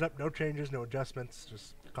 Just straight up, no changes, no adjustments,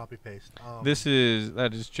 just copy paste. That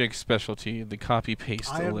is Jake's specialty, the copy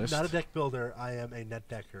paste I am list. not a deck builder. I am a net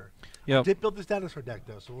decker. Yep. I did build this dinosaur deck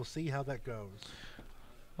though, so we'll see how that goes.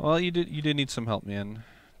 Well, you did need some help, man.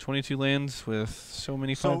 22 lands with so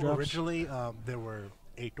many 5 drops. So originally there were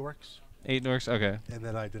 8 dorks. 8 dorks, okay. And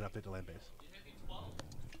then I did update the land base.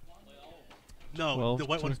 No, 12, the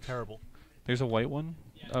white one's terrible. There's a white one?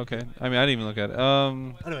 Okay. I mean, I didn't even look at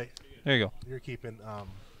it. Anyway. There you go. You're keeping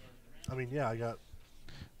I mean, yeah, I got.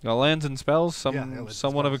 Got lands and spells, Yeah, lands and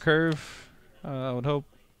somewhat of a spells. curve, I would hope.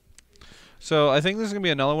 So I think this is going to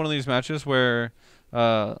be another one of these matches where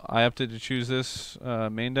I opted to choose this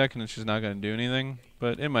main deck, and it's just not going to do anything.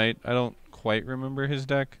 But it might. I don't quite remember his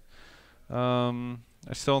deck.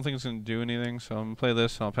 I still don't think it's going to do anything, so I'm going to play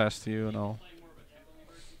this, and I'll pass to you, and I'll...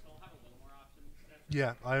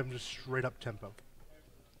 Yeah, I am just straight up tempo.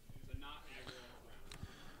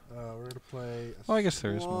 We're going to play a Oh, I guess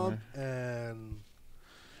there is more. And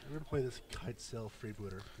we're going to play this kite sail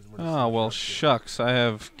freebooter. Oh, well, shucks. I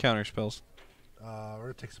have counter spells. We're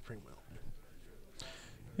going to take Supreme Will.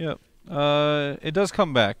 Yep. It does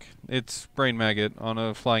come back. It's Brain Maggot on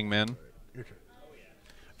a Flying Man. Your turn.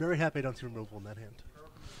 Very happy I don't see removal in that hand.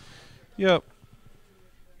 Yep.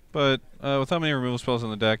 But with how many removal spells in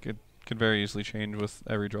the deck, it could very easily change with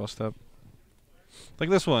every draw step. Like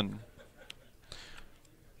this one.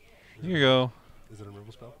 Here you go. Is it a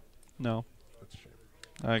removal spell? No. That's a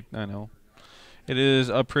shame. I know. It is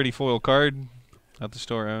a pretty foil card that the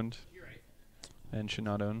store owned and should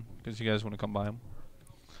not own because you guys want to come buy them.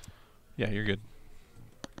 Yeah, you're good.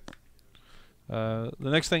 The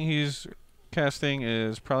next thing he's casting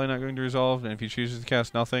is probably not going to resolve, and if he chooses to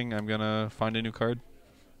cast nothing, I'm going to find a new card.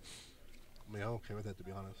 I mean, I'm okay with that, to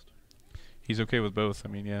be honest. He's okay with both. I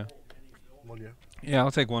mean, yeah. One, yeah. Yeah, I'll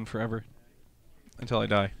take one forever until I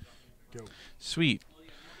die. Go. Sweet.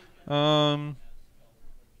 Like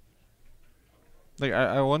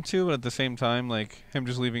I want to, but at the same time, like him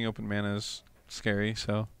just leaving open mana is scary.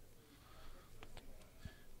 So.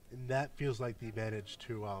 And that feels like the advantage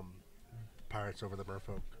to Pirates over the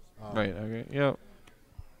Merfolk. Right. Okay. Yep.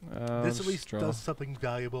 This at least does something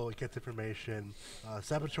valuable. It gets information.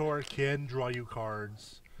 Saboteur can draw you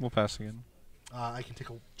cards. We'll pass again. I can take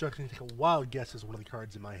a wild guess as one of the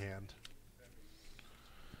cards in my hand.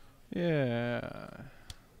 Yeah.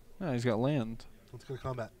 No, he's got land. Let's go to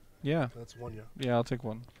combat. Yeah. That's one, yeah. Yeah, I'll take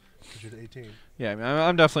one. Because you're at 18. Yeah, I mean,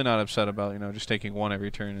 I'm definitely not upset about just taking one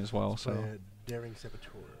every turn as well. Let's So. play a Daring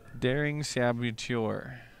Saboteur. Daring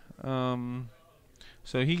Saboteur.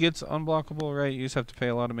 So he gets unblockable, right? You just have to pay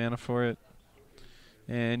a lot of mana for it,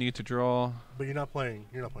 and you get to draw. But you're not playing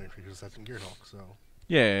creatures. That's in Gearhulk, so.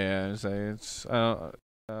 Yeah.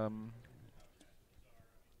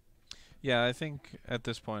 Yeah, I think at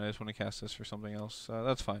this point I just want to cast this for something else.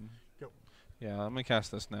 That's fine. Go. Yeah, I'm gonna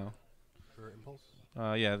cast this now. For Impulse?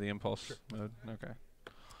 Yeah, the impulse Sure. mode. Okay.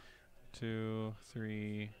 2,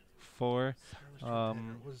 3, 4.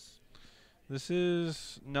 This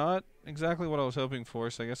is not exactly what I was hoping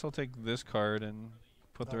for, so I guess I'll take this card and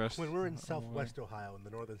put the rest. When we're in away. Southwest Ohio, in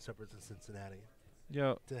the northern suburbs of Cincinnati,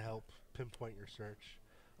 Yep. to help pinpoint your search,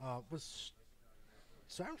 was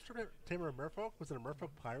Siren Storm Tamer a Merfolk? Was it a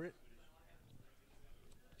Merfolk pirate?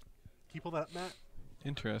 Can you pull that up, Matt?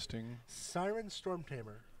 Interesting. Siren Storm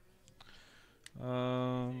Tamer.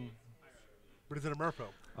 But is it a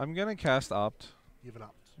Merfolk? I'm gonna cast Opt. You have an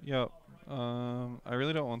opt. Yep. I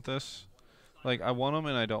really don't want this. Like, I want them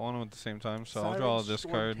and I don't want them at the same time, so I'll draw this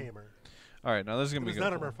Storm card. Tamer. All right, now this is gonna But be it's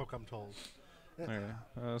good. not a Merfolk, I'm told. Okay,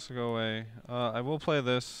 this will go away. I will play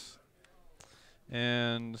this.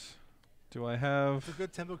 And do I It's have? a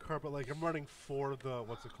good tempo card, but like I'm running for the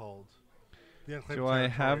what's it called? The Unclaimed Do I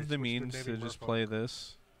have Territories, the which means they're to naming just Merfolk. play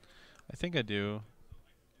this? I think I do.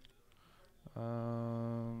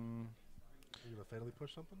 Are you gonna fatally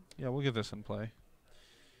push something? Yeah, we'll get this in play.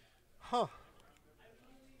 Huh.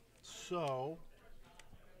 So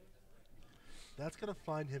that's gonna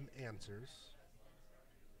find him answers.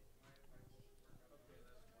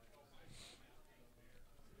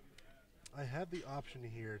 I have the option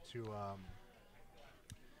here to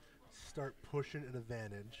start pushing an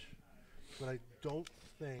advantage, but I don't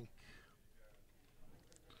think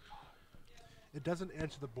it doesn't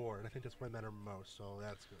answer the board. I think that's where I matter most, so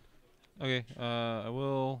that's good. Okay, I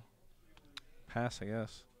will pass, I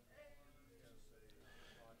guess.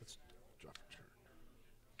 Let's drop a turn.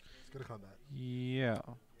 Let's go to combat. Yeah.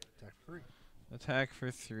 Attack 3. Attack for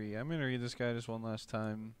 3. I'm going to read this guy just one last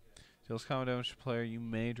time. Deals common damage to player. You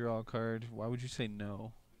may draw a card. Why would you say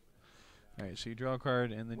no? Alright, so you draw a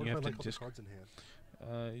card, and then What you if have I to like all the discard. cards in hand?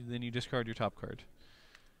 Then you discard your top card.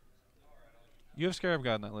 You have Scarab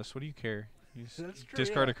God on that list. What do you care? You That's true,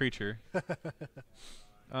 discard yeah. a creature.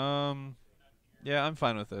 Yeah, I'm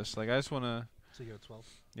fine with this. Like, I just want to. So you go 12.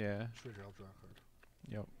 Yeah. Trigger, I'll draw a card.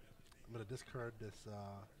 Yep. I'm going to discard this.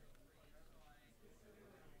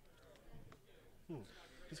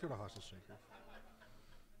 Discard a Hostile Shaker.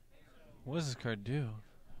 What does this card do?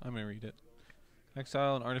 I'm going to read it.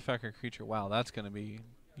 Exile an artifact or creature. Wow, that's going to be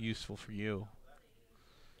useful for you.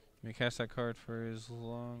 You may cast that card for as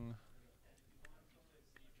long.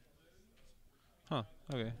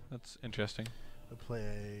 Okay, that's interesting. I'll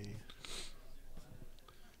play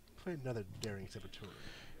another Daring Saboteur.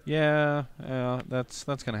 Yeah, that's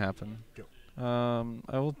gonna happen. Go.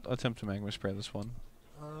 I will attempt to Magma Spray this one.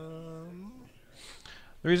 Um,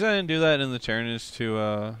 The reason I didn't do that in the turn is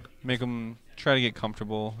to make them try to get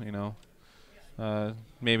comfortable, you know.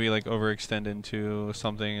 Maybe like overextend into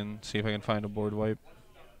something and see if I can find a board wipe.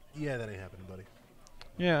 yeah, that ain't happening, buddy.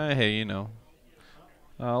 Yeah, hey, you know.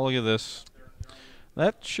 Look at this.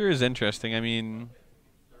 That sure is interesting. I mean,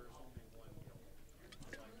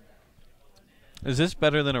 is this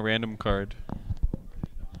better than a random card?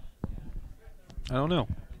 I don't know.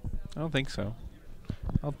 I don't think so.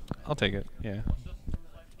 I'll take it. Yeah.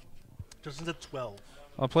 Justin's at 12.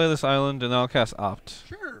 I'll play this island and I'll cast Opt.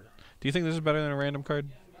 Sure. Do you think this is better than a random card?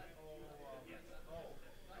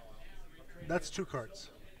 That's 2 cards.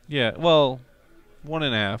 Yeah. Well,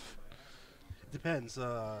 1.5. Depends.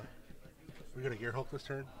 We're gonna Gear Hulk this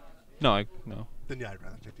turn. No. Then yeah, I'd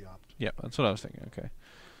rather take the Opt. Yeah, that's what I was thinking. Okay.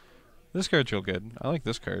 This card's real good. I like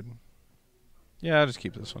this card. Yeah, I'll just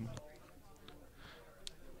keep this one.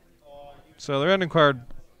 So the random card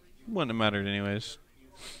wouldn't have mattered anyways.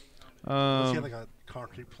 Unless you had like a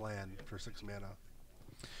concrete plan for 6 mana.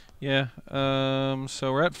 Yeah.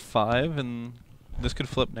 So we're at 5, and this could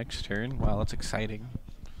flip next turn. Wow, that's exciting.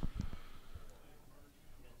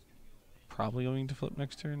 Probably going to flip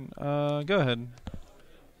next turn. Go ahead.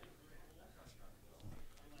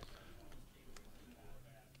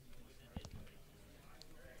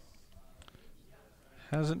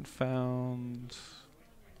 Hasn't found.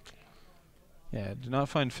 Yeah, did not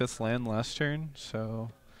find 5th land last turn, so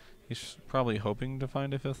he's probably hoping to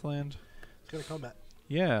find a 5th land. It's gonna combat.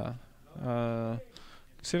 Yeah.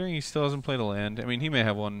 Considering he still hasn't played a land, I mean, he may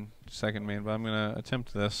have one second main, but I'm going to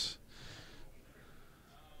attempt this.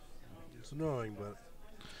 It's annoying, but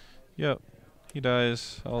Yep. He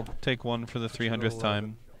dies. I'll take one for the 300th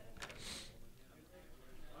time.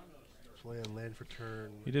 play a land for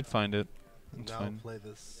turn. He did find it. And That's now fine. play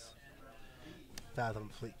this Fathom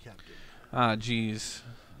Fleet Captain. Ah, jeez.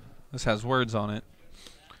 This has words on it.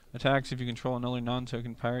 Attacks if you control another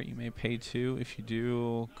non-token pirate, you may pay 2. If you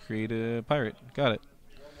do, create a pirate. Got it.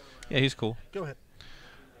 Yeah, he's cool. Go ahead.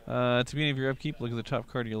 At the beginning of your upkeep, look at the top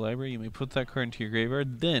card of your library. You may put that card into your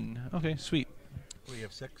graveyard. Then, okay, sweet. Well, you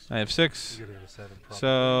have 6. I have 6. You're gonna go to 7. Probably.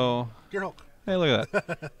 So, Gear Hulk. hey, look at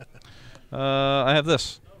that. I have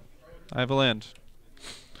this. I have a land.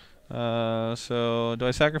 So, do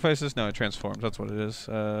I sacrifice this? No, it transforms. That's what it is.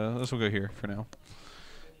 This will go here for now.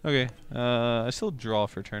 Okay. I still draw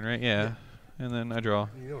for turn, right? Yeah. And then I draw.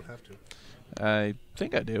 You don't have to. I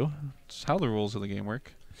think I do. It's how the rules of the game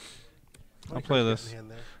work. How I'll many play cards this. you got in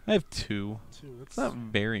hand there? I have 2. 2. That's It's not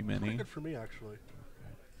very pretty many. good for me, actually.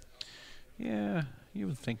 Yeah, you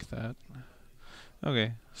would think that.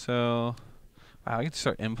 Okay, so wow, I get to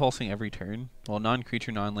start impulsing every turn. Well,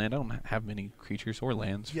 non-creature, non-land. I don't have many creatures or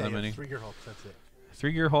lands for Yeah, that you many. have 3 Gear Hulks. That's it.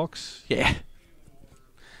 3 Gear Hawks? Yeah.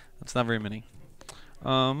 That's not very many.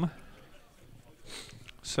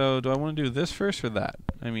 So do I want to do this first or that?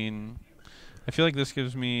 I mean, I feel like this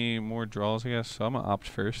gives me more draws, I guess, so I'm going to opt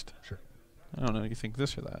first. Sure. I don't know, you think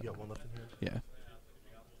this or that? You got 1 left in hand?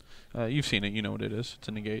 Yeah. You've seen it, you know what it is. It's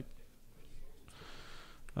a negate.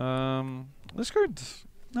 This card's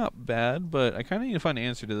not bad, but I kind of need to find an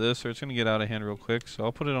answer to this, or it's going to get out of hand real quick, so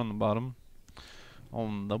I'll put it on the bottom.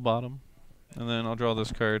 On the bottom. And then I'll draw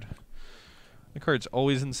this card. The card's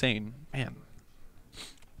always insane. Man.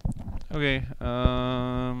 Okay,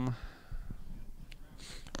 wow,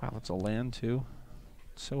 that's a land, too.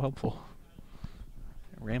 It's so helpful.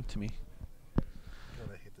 Ramp to me. God,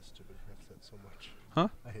 I hate this stupid headset so much. Huh?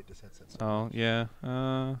 I hate this headset so Oh, much. yeah.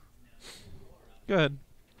 Go ahead.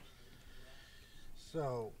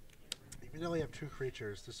 So, even though we have 2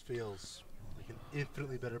 creatures, this feels like an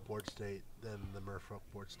infinitely better board state than the Merfolk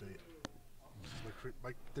board state.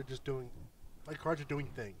 Like they're just doing, my cards are doing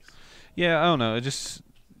things. Yeah, I don't know. It just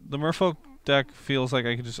the Merfolk deck feels like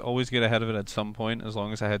I could just always get ahead of it at some point as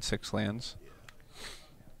long as I had 6 lands.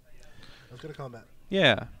 I was gonna combat.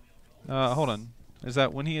 Yeah. Hold on. Is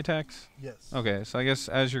that when he attacks? Yes. Okay, so I guess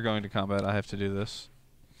as you're going to combat, I have to do this.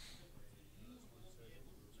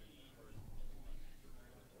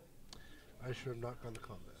 I should have not gone to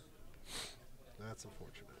combat. That's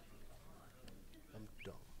unfortunate. I'm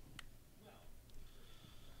dumb.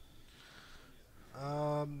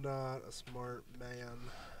 I'm not a smart man.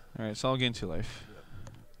 Alright, so I'll gain 2 life.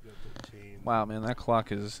 You got 13. Wow, man, that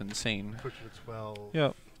clock is insane. Put you to 12.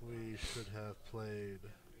 Yep. We should have played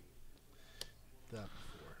that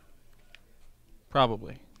before.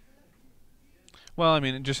 Probably. Well, I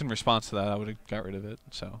mean, just in response to that, I would have got rid of it,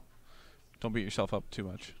 so. Don't beat yourself up too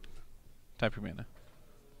much. Tap your mana.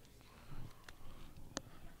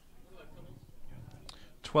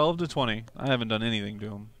 12 to 20. I haven't done anything to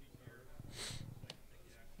him.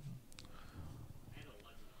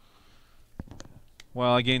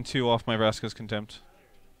 Well, I gained 2 off my Vraska's Contempt.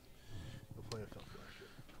 We'll play a Fell Flash.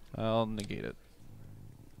 I'll negate it.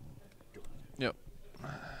 Yep.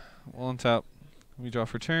 We'll untap. We draw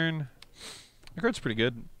for turn. The card's pretty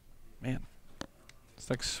good. Man. This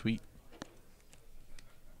deck's sweet.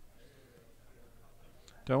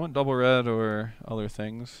 Do I want double red or other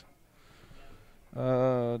things?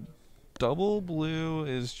 Double blue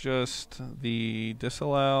is just the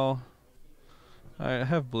disallow. I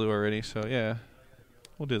have blue already, so yeah.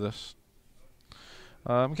 We'll do this.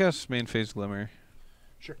 Cast main phase Glimmer.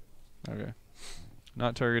 Sure. Okay.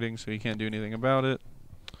 Not targeting, so you can't do anything about it.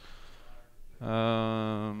 What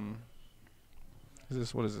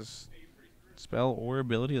is this? Spell or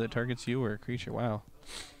ability that targets you or a creature. Wow.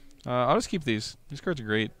 I'll just keep these. These cards are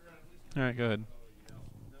great. Alright, go ahead.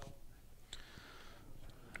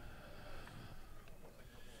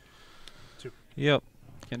 Two. Yep.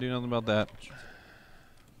 Can't do nothing about that.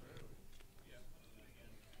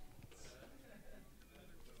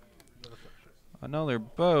 Another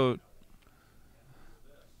boat.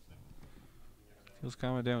 Deals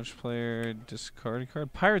combat damage player. Discard a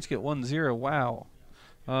card. Pirates get 1/0. Wow.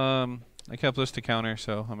 I kept this to counter,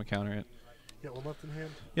 so I'm gonna counter it. Yeah, one left in hand.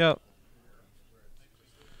 Yep.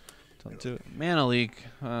 Don't do it. Mana leak.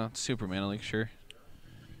 Super mana leak, sure.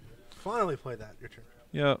 Finally play that. Your turn.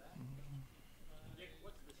 Yep.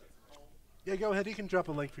 Yeah, go ahead. You can drop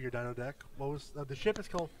a link for your Dino deck. What was the ship is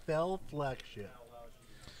called Fell Flagship.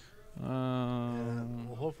 And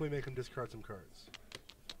we'll hopefully make him discard some cards.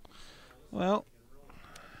 Well.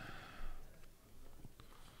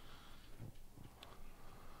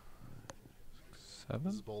 This is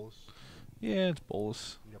 7? Bolus. Yeah, it's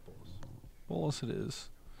Bolus. Yeah, Bolus. Bolus it is.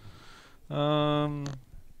 Trying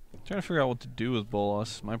to figure out what to do with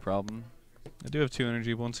Bolus. My problem. I do have 2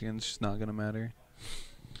 energy, but once again, it's just not going to matter.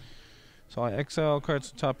 So I exile cards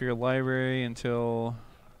to the top of your library until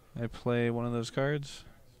I play one of those cards.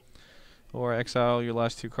 Or exile your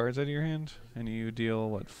last 2 cards out of your hand, and you deal,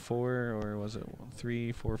 what, 4, or was it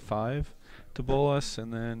 3, 4, 5 to Bolus,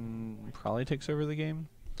 and then probably takes over the game.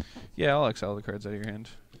 Yeah, I'll exile the cards out of your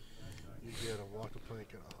hand. You get a walk the plank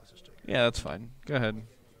and I'll just take it. Yeah, that's fine. Go ahead.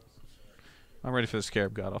 I'm ready for the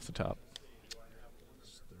Scarab God off the top.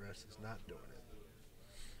 The rest is not doing it.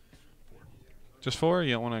 4. Just 4?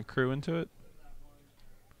 You don't want to crew into it?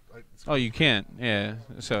 It's Oh, you can't. Yeah.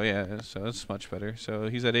 So that's much better. So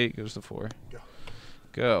he's at 8, goes to 4. Go.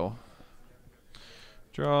 Go.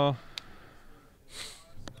 Draw.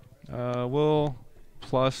 We'll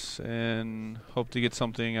plus and hope to get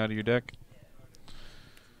something out of your deck.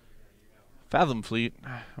 Fathom Fleet.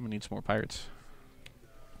 I'm gonna need some more pirates.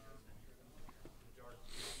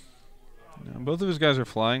 Both of his guys are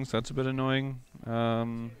flying, so that's a bit annoying.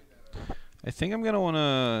 I think I'm going to want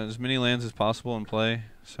as many lands as possible in play,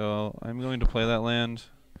 so I'm going to play that land.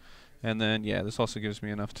 And then, yeah, this also gives me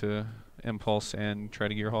enough to impulse and try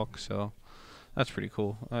to Gearhulk, so that's pretty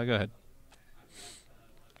cool. Go ahead.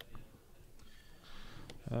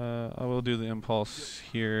 I will do the impulse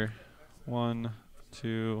here. 1,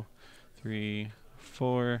 2, 3,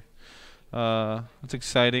 4. That's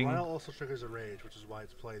exciting. Ryle also triggers a rage, which is why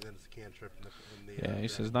it's played. Then it's a cantrip. Yeah, he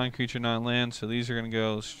says non-creature, non-land, so these are going to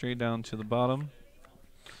go straight down to the bottom.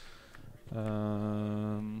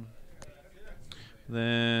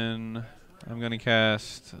 Then I'm going to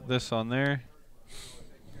cast this on there.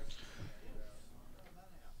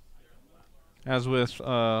 As with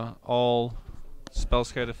all spell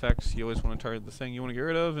scat effects, you always want to target the thing you want to get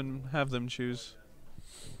rid of and have them choose.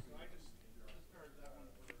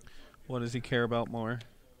 What does he care about more?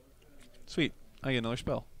 Sweet, I get another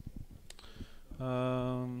spell.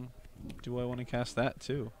 Do I want to cast that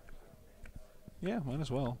too? Yeah, might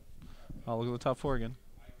as well. I'll look at the top 4 again.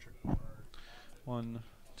 1,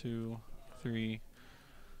 2, 3,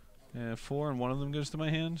 and 4, and one of them goes to my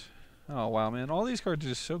hand. Oh wow, man! All these cards are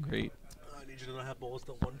just so great. I need you to not have Bolus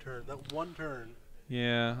that one turn. That one turn.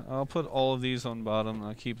 Yeah, I'll put all of these on bottom.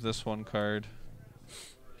 I'll keep this one card.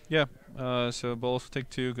 Yeah. So Bolus will take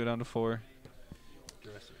 2, go down to 4.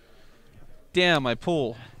 Damn, I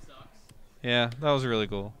pull. Yeah, that was really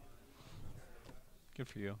cool. Good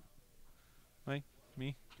for you. Mike?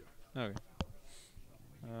 Me? Okay.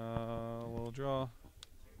 We'll draw.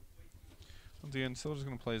 Once again, still just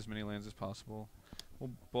going to play as many lands as possible.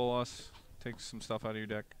 We'll Bolus, take some stuff out of your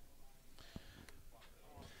deck.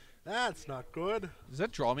 That's not good. Does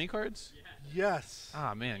that draw me cards? Yes.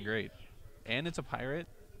 Ah, man, great. And it's a pirate?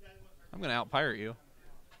 I'm going to out-pirate you.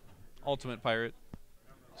 Ultimate pirate.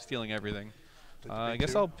 Stealing everything. Did you I pay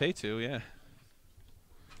guess 2? I'll pay 2, yeah.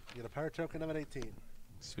 You get a pirate token of an 18.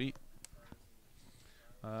 Sweet.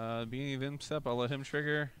 Beginning of end step, I'll let him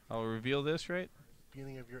trigger. I'll reveal this, right?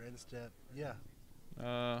 Beginning of your end step. Yeah.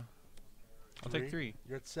 I'll take 3.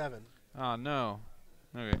 You're at 7. Ah, no.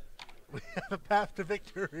 Okay. We have a path to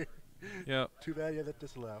victory. Yep. Too bad you have that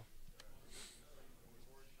disallow.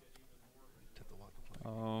 Tip the walk to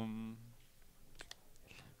play.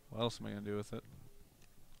 What else am I gonna do with it?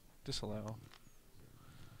 Disallow.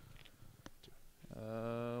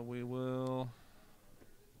 We will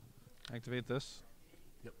activate this.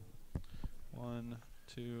 Yep. 1,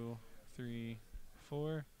 2, 3,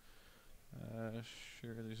 4.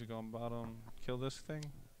 Sure, these are going bottom. Kill this thing.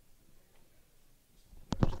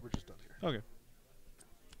 We're just done here. Okay.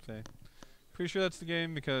 Okay. Pretty sure that's the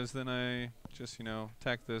game because then I just,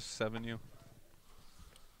 attack this 7U.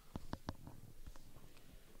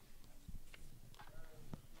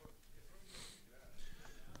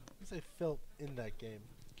 I felt in that game.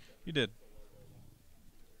 You did.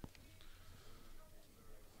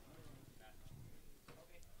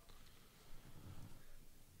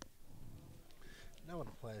 Now on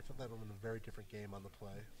the play, I felt that would have been a very different game on the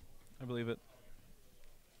play. I believe it.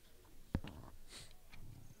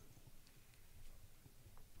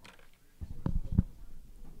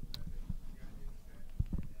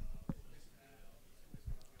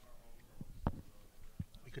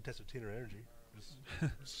 We could test with Teen Energy.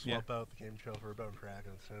 Just Yeah. swap out the game trail for a bone track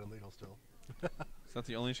and it's illegal still. Is that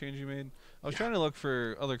the only change you made? I was trying to look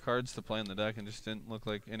for other cards to play in the deck and just didn't look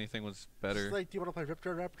like anything was better. It's like, do you want to play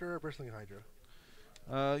Raptor or Bristling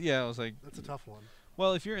Hydra? Yeah, I was like... That's a tough one.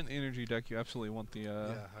 Well, if you're in the energy deck, you absolutely want the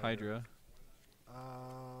Hydra.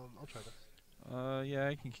 I'll try this. Yeah,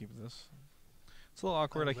 I can keep this. It's a little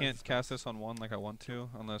awkward. I can't that's cast this on 1 like I want to,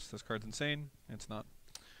 unless this card's insane. It's not.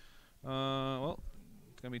 Well,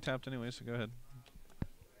 it's going to be tapped anyway, so go ahead.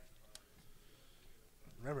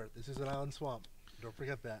 Remember, this is an island swamp. Don't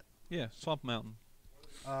forget that. Yeah, Swamp Mountain.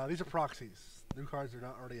 These are proxies. New cards are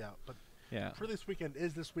not already out, but Yeah. for this weekend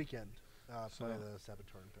is this weekend. So- Play the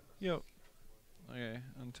Saboteur and Pass. Yep. Okay,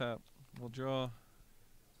 untap. We'll draw.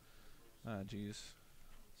 Ah, jeez.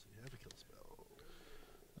 So you have a kill spell.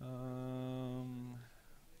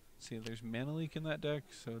 See, there's mana leak in that deck,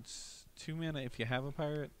 so it's 2 mana if you have a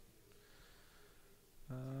pirate.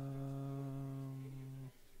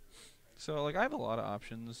 So, like, I have a lot of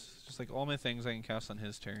options. Just, like, all my things I can cast on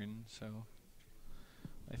his turn, so...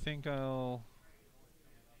 I think I'll...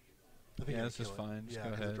 I think Yeah, I this is kill it. fine. Just Yeah, go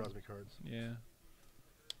 'cause ahead. it draws me cards. Yeah.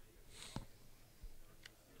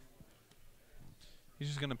 He's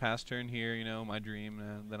just gonna pass turn here, my dream,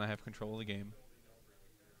 and then I have control of the game.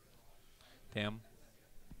 Damn.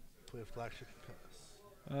 Play a flagship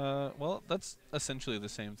pass. Well, that's essentially the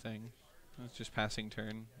same thing. It's just passing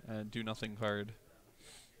turn, do nothing card.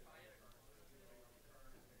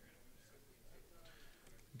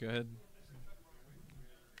 Go ahead.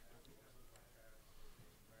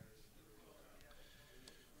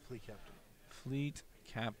 Fleet Captain. Fleet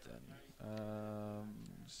Captain.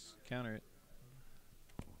 Just counter it.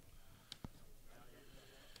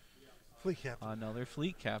 Fleet Captain. Another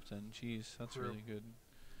Fleet Captain. Jeez, that's True. really good.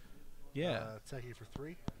 Yeah. Attack you for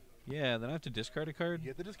 3. Yeah, then I have to discard a card? You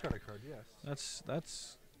get the discard a card, yes. That's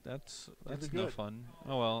Really no good. fun.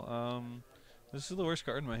 Oh well, this is the worst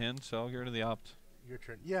card in my hand, so I'll get rid of the opt. Your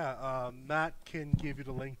turn. Yeah, Matt can give you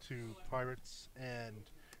the link to Pirates and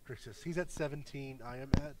Drixus. He's at 17. I am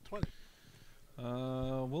at 20.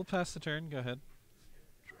 We'll pass the turn. Go ahead.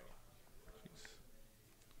 Jeez.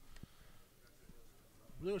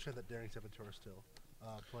 Really wish I had that Daring Saboteur still.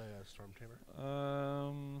 Play a Storm Tamer.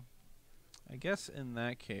 I guess in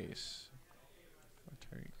that case, a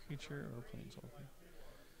target creature or planeswalker.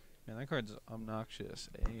 Man, that card's obnoxious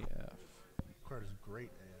AF. Card is great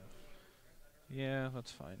AF. Yeah,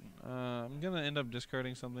 that's fine. I'm gonna end up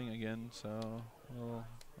discarding something again, so we'll.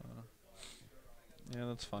 Yeah,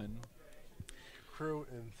 that's fine. Crew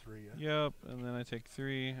in 3. Yeah? Yep, and then I take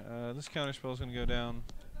 3. This counterspell is gonna go down.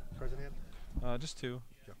 Cards in hand? Just 2.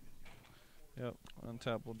 Yep. Yep.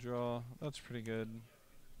 Untap, we'll draw. That's pretty good.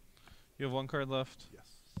 You have 1 card left.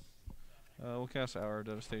 Yes. We'll cast Hour of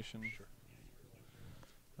Devastation. Sure.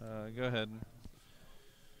 Go ahead.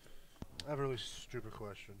 I have a really stupid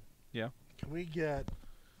question. Yeah. Can we get...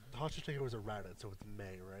 The Hostage Taker was errated, so it's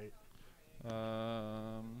May, right?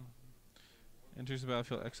 Enters the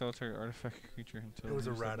battlefield, exile target artifact creature until It was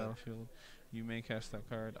it leaves the errata. battlefield. You may cast that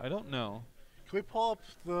card. I don't know. Can we pull up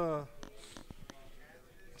the...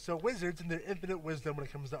 So Wizards, in their infinite wisdom when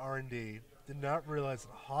it comes to R&D, did not realize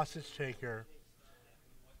that Hostage Taker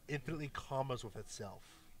infinitely commas with itself.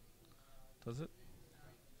 Does it?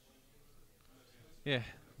 Yeah,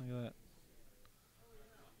 look at that.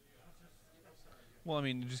 Well, I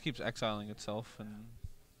mean, it just keeps exiling itself, and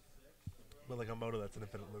But like a moto, that's an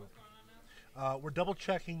infinite loop. We're double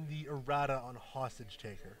checking the errata on hostage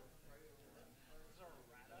taker.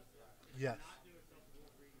 Yes.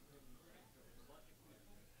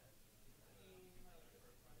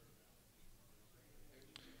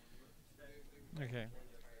 okay.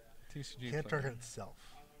 TCG Can't player. target itself.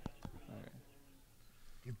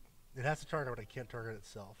 Okay. It has to target, but it can't target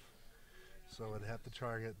itself. So it'd have to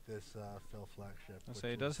target this fell flagship. I which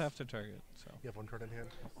say it does is- have to target. So You have one card in hand?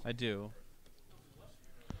 I do.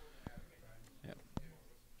 Yep.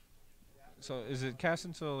 So is it cast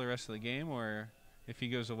until the rest of the game, or if he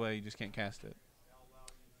goes away, you just can't cast it?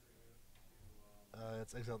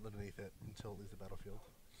 It's exiled underneath it until it leaves the battlefield.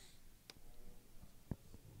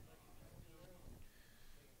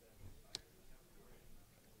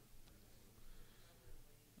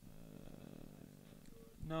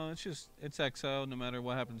 No, it's exile no matter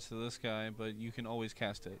what happens to this guy, but you can always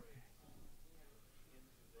cast it.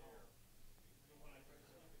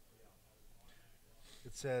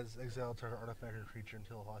 It says exile target artifact or creature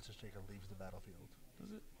until a hostage taker leaves the battlefield.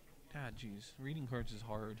 Does it? Ah, jeez. Reading cards is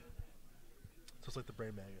hard. So it's like the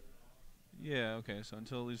brain maggot. Yeah, okay, so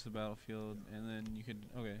until it leaves the battlefield, and then you could...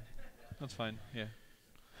 Okay, that's fine, yeah.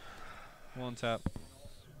 One tap.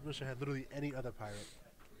 Wish I had literally any other pirate.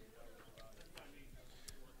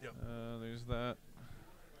 Yep. There's that.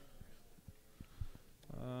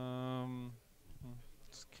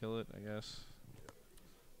 Let's kill it, I guess.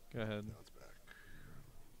 Go ahead. Now it's back.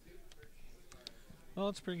 Well,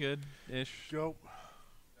 it's pretty good-ish. Go.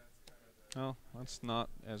 Oh, that's not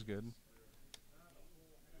as good.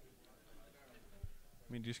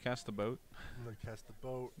 I mean, just cast the boat. I'm gonna cast the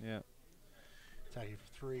boat. Yeah. Attacking for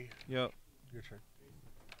 3. Yep. Your turn.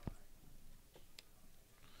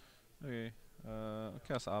 Okay.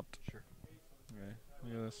 Cast opt. Sure. Okay.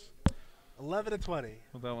 Look at this. 11 and 20.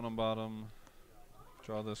 Put that one on bottom.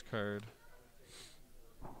 Draw this card.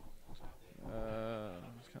 Can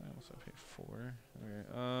I also pay 4?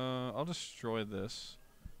 Okay. I'll destroy this.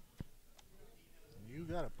 You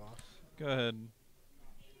got it, boss. Go ahead.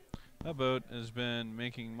 That boat has been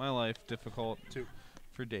making my life difficult 2.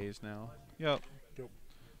 for days now. Yep. Go.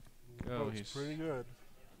 Go, Boat's he's pretty good.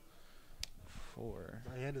 4.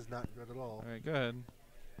 My hand is not good at all. Alright, go ahead.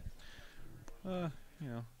 You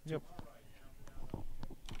know. Yep.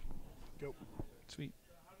 Go. Sweet.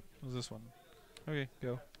 What's this one? Okay,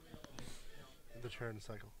 go. The turn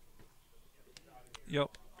cycle.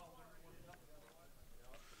 Yep.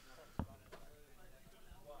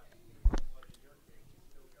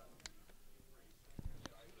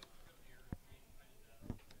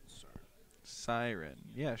 Sorry. Siren.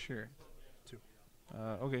 Yeah, sure. 2.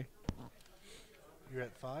 Okay. You're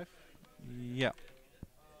at 5. Yeah.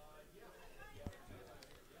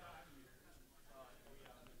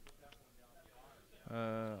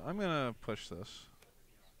 I'm gonna push this.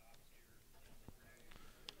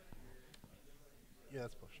 Yeah,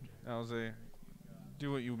 that's pushed. I'll say,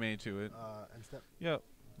 do what you may to it. End step. Yep.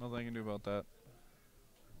 Nothing I can do about that.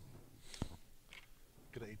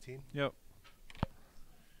 Good at 18. Yep.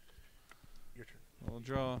 Your turn. We'll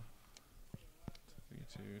draw. 3,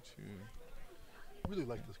 2, 2. Really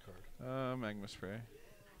like this card. Magma spray.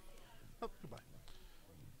 Oh, goodbye.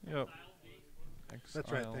 Yep.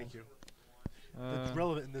 That's right, Exile. thank you. That's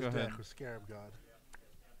relevant in go this deck ahead. with Scarab God.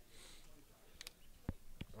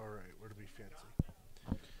 Alright, where to be fancy?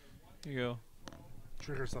 Here you go.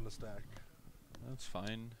 Triggers on the stack. That's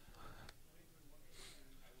fine.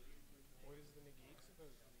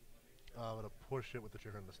 I'm gonna push it with the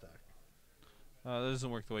trigger on the stack. That doesn't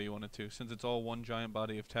work the way you want it to. Since it's all one giant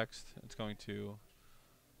body of text, it's going to...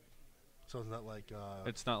 So it's not like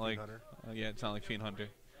It's not like... Fiend Hunter? yeah, it's not like Fiend Hunter.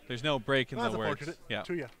 There's no break in Oh, the that's words. unfortunate. Yeah.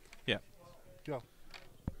 2, yeah. Yeah. Go.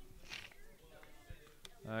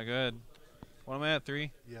 Go ahead. What am I at?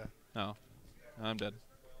 3? Yeah. No. I'm dead.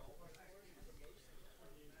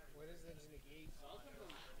 What is the negate?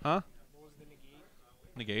 Huh? What was the negate?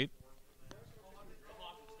 Negate?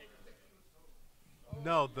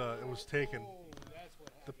 No, it was taken. Oh, that's what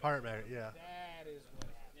happened. The pirate maggot, yeah. That is what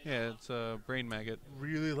happened. Yeah, it's a brain maggot.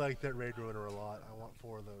 Really like that raid ruiner a lot. I want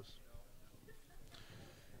 4 of those.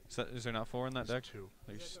 Is there not 4 in that There's deck? 2.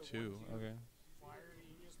 There's 2. Okay. Fire that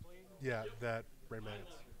you just played? Yeah, that raid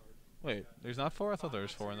maggots. Wait, there's not 4? I thought there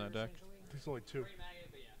was 4 in that deck. There's only 2.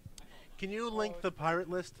 Can you link the pirate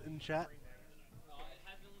list in chat?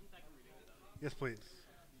 Yes, please.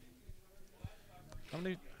 How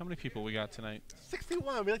many people we got tonight?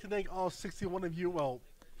 61. We'd like to thank all 61 of you. Well,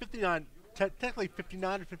 59, technically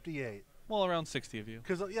 59 or 58. Well, around 60 of you.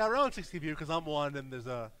 Because yeah, around 60 of you. Because I'm one, and there's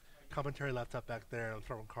a commentary laptop back there. And I'm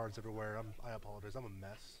throwing cards everywhere. I apologize. I'm a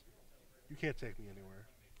mess. You can't take me anywhere.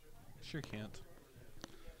 Sure can't.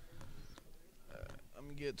 I'm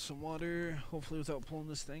gonna get some water, hopefully without pulling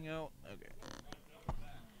this thing out. Okay.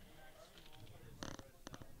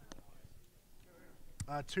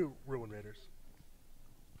 2 Ruin Raiders.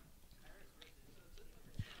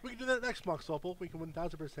 We can do that next, Mox Opal. We can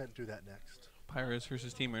 1000% do that next. Pirates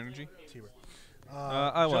versus Team Energy.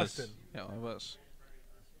 I was. Yeah, I was.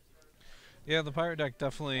 Yeah, the pirate deck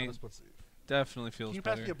definitely feels Can you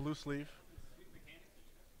better. pass me a blue sleeve?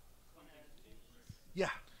 Yeah.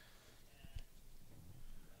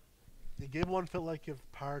 The game one felt like if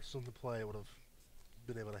Pirates was on the play, would have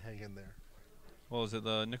been able to hang in there. What was it,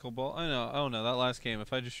 the nickel ball? I know. Oh no, that last game.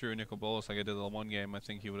 If I just drew a nickel bolus like I did the one game, I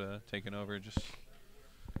think he would have taken over. Just.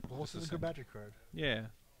 Bolus is a good magic card. Yeah.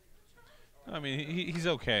 I mean, he's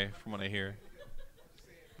okay from what I hear.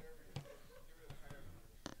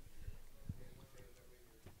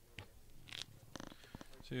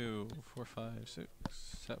 Two, 4, 5, 6,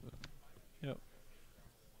 7. Yep.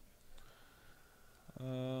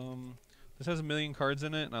 This has 1 million cards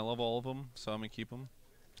in it, and I love all of them, so I'm gonna keep them.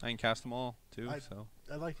 I can cast them all too.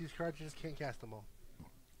 I like these cards. You just can't cast them all.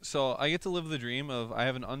 So I get to live the dream of I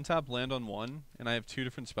have an untapped land on 1, and I have 2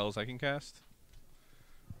 different spells I can cast.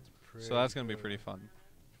 So that's gonna be pretty fun.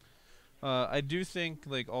 I do think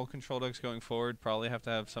like all control decks going forward probably have to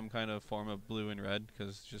have some kind of form of blue and red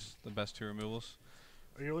because it's just the best 2 removals.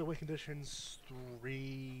 Are your only win conditions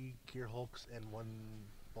 3 Gear Hulks and 1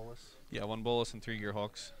 Bolus? Yeah, 1 bolus and 3 Gear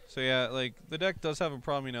Hawks. So yeah, like the deck does have a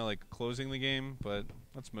problem, you know, like closing the game, but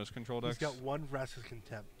that's most control decks. He's got 1 Vraska's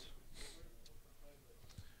Contempt.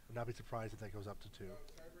 Would not be surprised if that goes up to 2.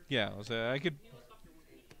 Yeah, I could.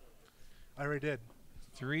 I already did.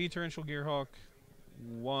 3 Torrential Gearhawk,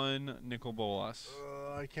 1 Nicol Bolas.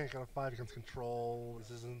 I can't get a 5 against control.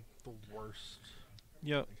 This isn't the worst.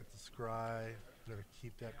 Yep. I get the Scry. I'm gonna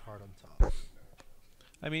keep that card on top.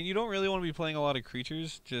 I mean, you don't really want to be playing a lot of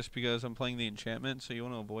creatures just because I'm playing the enchantment, so you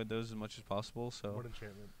want to avoid those as much as possible. So. What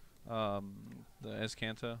enchantment? The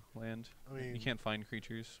Azcanta land. I mean, you can't find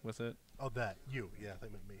creatures with it. Oh, that. You. Yeah, they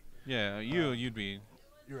meant me. Yeah, you'd be.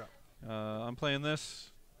 You're up. I'm playing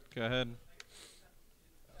this. Go ahead.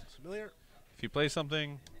 Familiar? If you play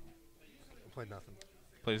something, I'll play nothing.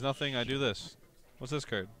 plays nothing, I do this. What's this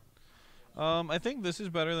card? I think this is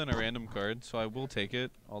better than a random card, so I will take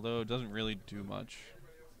it, although it doesn't really do much.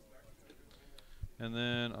 And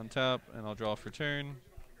then untap, and I'll draw for turn.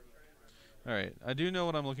 Alright, I do know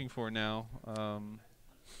what I'm looking for now.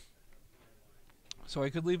 So I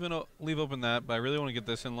could leave open that, but I really want to get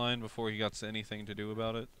this in line before he got anything to do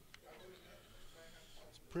about it.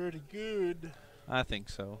 It's pretty good. I think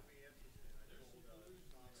so.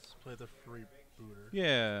 Let's play the freebooter.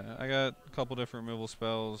 Yeah, I got a couple different removal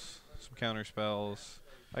spells, some counter spells.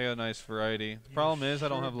 I got a nice variety. The problem is I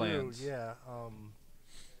don't have lands. Yeah.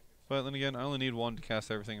 But then again, I only need 1 to cast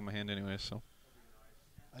everything in my hand anyway, so.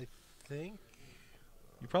 I think.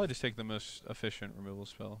 You probably just take the most efficient removal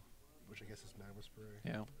spell. Which I guess is Magma Spray.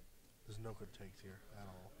 Yeah. There's no good takes here at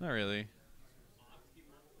all. Not really.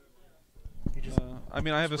 He just I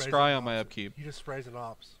mean, I have a sprays scry an on my ops. upkeep. He just sprays an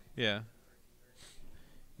ops. Yeah.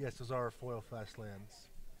 Yes, those are foil fast lands.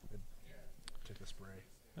 Take a spray.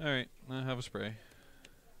 Alright, I have a spray.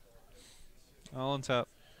 I'll untap.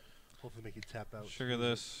 Hopefully make you tap out. Sugar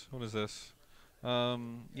this. What is this?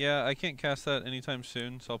 Yeah, I can't cast that anytime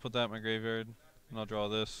soon, so I'll put that in my graveyard, and I'll draw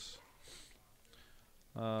this.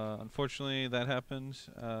 Unfortunately, that happened.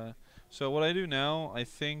 So what I do now, I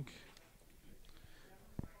think...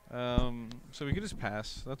 so we could just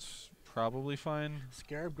pass. That's probably fine.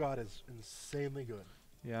 Scarab God is insanely good.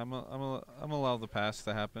 Yeah, I'm allow the pass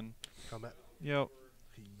to happen. Combat. Yep.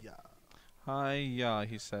 Yeah. Hi, yeah,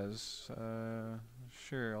 he says.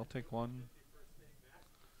 Sure, I'll take 1.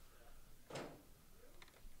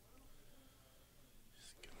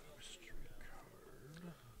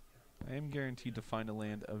 I am guaranteed to find a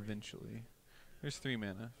land eventually. There's 3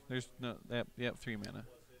 mana. There's no, yep, 3 mana.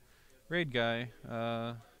 Raid guy,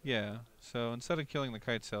 yeah. So instead of killing the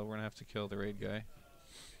kite sail, we're gonna have to kill the raid guy.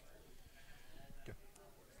 Okay.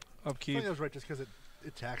 I Upkeep. think that was right just because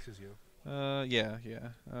it taxes you. Yeah.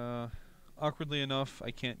 Awkwardly enough, I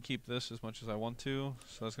can't keep this as much as I want to,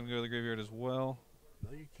 so that's gonna go to the graveyard as well.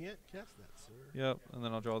 No, you can't cast that, sir. Yep, and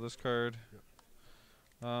then I'll draw this card. Yep.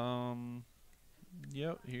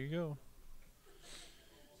 Yep, here you go.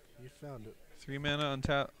 You found it. 3 mana,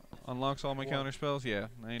 untap, unlocks all my 1. counter spells. Yeah,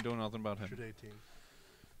 I ain't doing nothing about him. Shoot 18.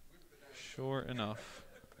 Sure enough.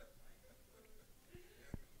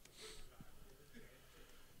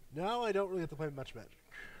 No, I don't really have to play much Magic.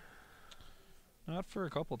 Not for a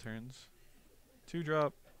couple turns.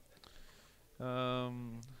 2-drop. I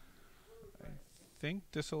think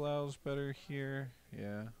disallows better here.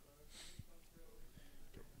 Yeah.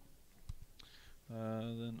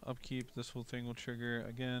 Then upkeep. This whole thing will trigger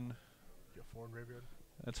again. You got 4 in graveyard.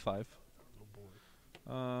 That's 5. Oh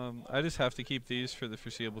boy. I just have to keep these for the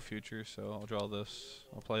foreseeable future, so I'll draw this.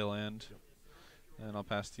 I'll play a land, and I'll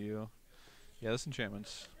pass to you. Yeah, this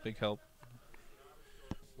enchantment's big help.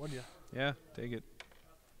 1 ya. Yeah, take it.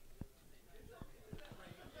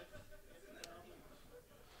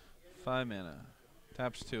 5 mana.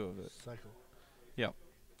 Taps 2 of it. Cycle. Yep.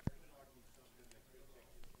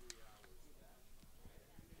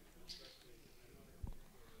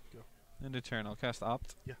 Go. End of turn. I'll cast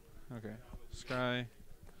Opt. Yeah. Okay. Scry.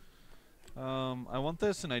 I want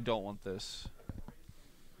this and I don't want this.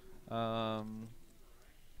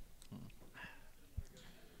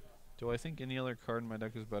 Do I think any other card in my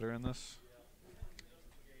deck is better in this?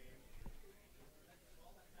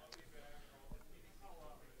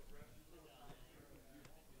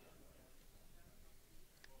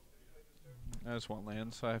 I just want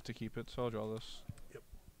land, so I have to keep it, so I'll draw this. Yep.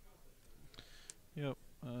 Yep.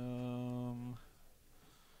 I'm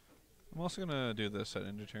also gonna do this at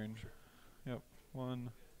end of turn. Sure. Yep.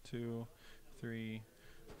 1, 2, 3,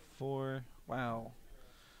 4. Wow.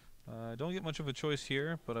 I don't get much of a choice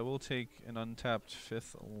here, but I will take an untapped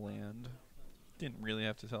 5th land. Didn't really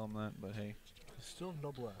have to tell him that, but hey. You still have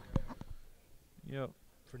no black. Yep.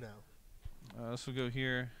 For now. This will go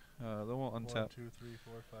here. Then we'll 1, untap. 2, 3,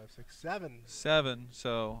 4, 5, 6, 7. 7.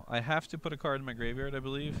 So I have to put a card in my graveyard, I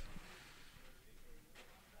believe.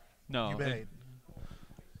 No. You may.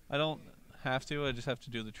 I don't have to. I just have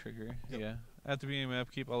to do the trigger. Yep. Yeah. At the beginning of my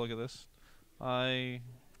upkeep, I'll look at this. I,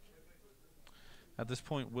 at this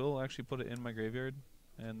point, will actually put it in my graveyard,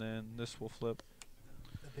 and then this will flip.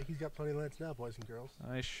 I think he's got plenty of lands now, boys and girls.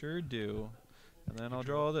 I sure do. And then I'll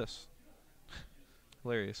draw this.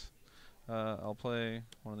 Hilarious. I'll play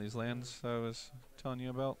one of these lands I was telling you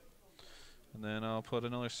about. And then I'll put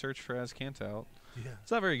another Search for Azcanta out. Yeah.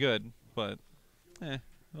 It's not very good, but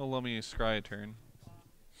it'll let me scry a turn.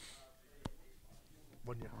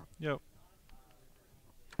 1 ya. Yep.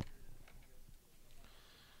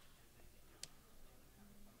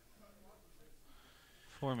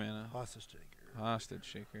 Four mana. Hostage taker. Hostage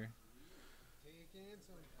shaker. Taking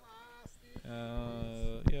some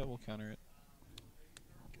hostage. Yeah, we'll counter it.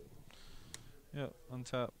 Yep,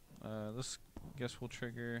 untap. This guess will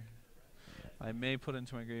trigger. I may put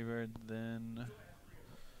into my graveyard, then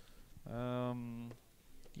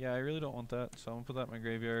yeah, I really don't want that, so I'm gonna put that in my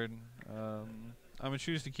graveyard. I'm gonna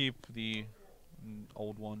choose to keep the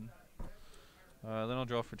old one. Then I'll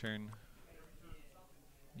draw for turn.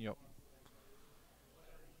 Yep.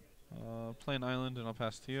 Play an island and I'll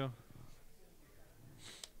pass to you.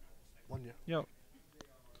 1 ya. Yep.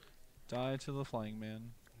 Die to the flying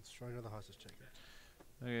man. Destroy another hostage taker.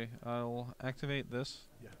 Okay, I'll activate this.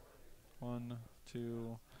 Yeah. 1,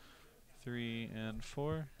 2, 3, and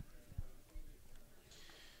 4.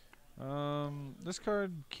 This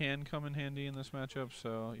card can come in handy in this matchup,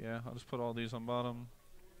 so yeah, I'll just put all these on bottom.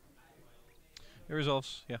 It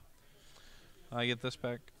resolves, yeah. I get this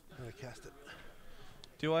back. I'm gonna cast it.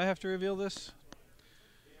 Do I have to reveal this?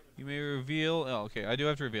 You may reveal. Oh, okay, I do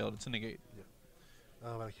have to reveal it. It's a negate.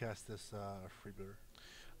 I'm gonna cast this freebooter.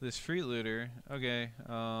 This free looter. Okay.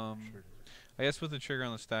 Sure. I guess with the trigger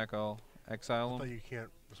on the stack, I'll exile I thought him. you can't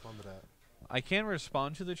respond to that. I can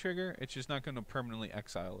respond to the trigger. It's just not going to permanently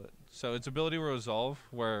exile it. So its ability will resolve,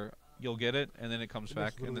 where you'll get it, and then it comes It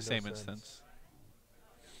makes back in the literally same no sense. instance.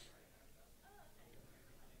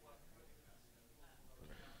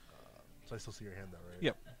 So I still see your hand though, right?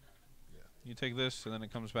 Yep. Yeah. You take this, and then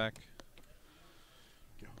it comes back.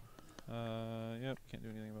 Go. Yep. Can't do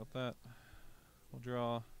anything about that. We'll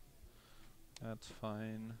draw. That's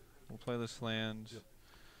fine. We'll play this land. Yep.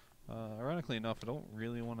 Ironically enough, I don't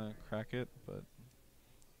really want to crack it, but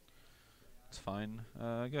it's fine.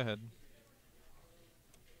 Go ahead.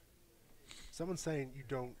 Someone's saying you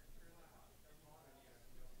don't.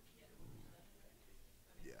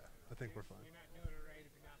 Yeah, I think we're fine. You're not doing it right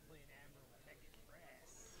if you're not playing Admiral Protected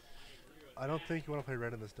Press. I don't think you want to play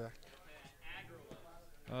red in this deck.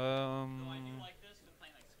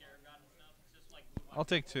 I'll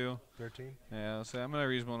take 2. 13. Yeah, so I'm at a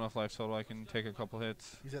reasonable enough life total. I can take a couple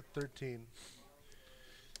hits. He's at 13.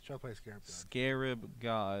 Try to play Scarab God. Scarab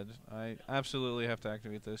God. I absolutely have to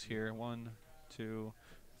activate this here. 1, 2,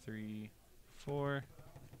 3, 4.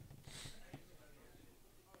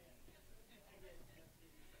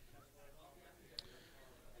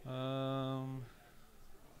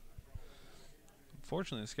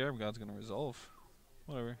 Unfortunately, the Scarab God's gonna resolve.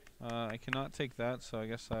 Whatever. I cannot take that, so I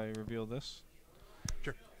guess I reveal this.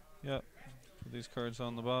 Sure. Yep. Put these cards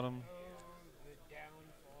on the bottom. Oh, the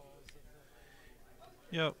downfalls of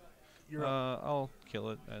the Yep. You're up. I'll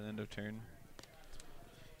kill it at the end of turn.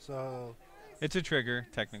 So It's a trigger,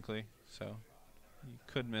 technically, so you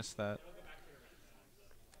could miss that.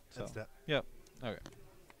 So, that's that. yep. Okay.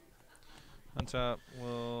 On top,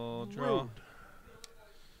 we'll draw. Rude.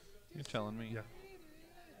 You're telling me. Yeah.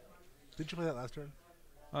 Didn't you play that last turn?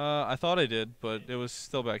 I thought I did, but it was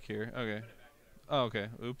still back here. Okay. Oh, okay.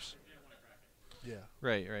 Oops. Yeah.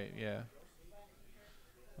 Right, yeah.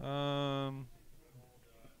 Go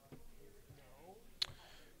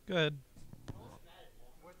ahead.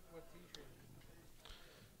 what feature?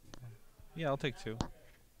 Yeah, I'll take 2. What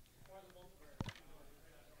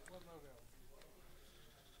logo?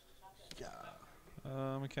 Yeah.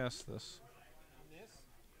 I'm gonna cast this. On this?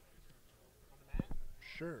 On the map?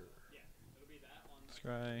 Sure.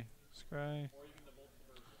 Scry. Why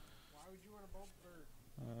would you want a bolt bird?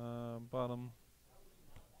 Bottom.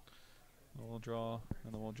 And we'll draw,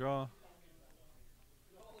 and then we'll draw.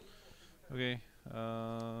 Okay.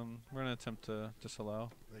 We're gonna attempt to disallow.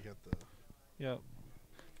 I got the Yep.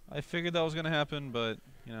 I figured that was gonna happen, but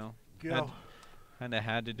you know, go. kinda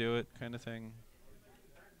had to do it, kind of thing.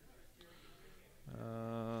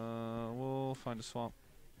 We'll find a swamp.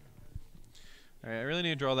 Alright, I really need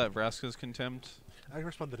to draw that Vraska's Contempt. I can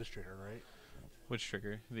respond to this trigger, right? Which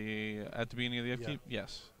trigger? The at the beginning of the upkeep?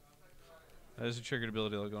 Yes. That is a triggered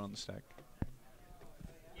ability that'll go on the stack.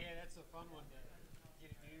 Yeah, that's a fun one to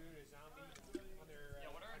get a dude, a zombie on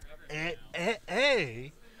their.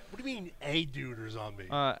 A? What do you mean a dude or zombie?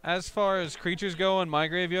 As far as creatures go in my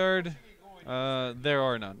graveyard, there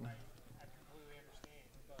are none. I completely understand,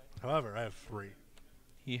 but However, I have 3.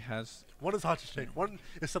 He has. One is hostage take. One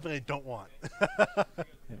is something I don't want.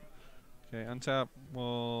 Okay, untap.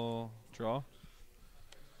 We'll draw.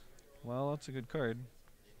 Well, that's a good card.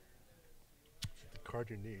 The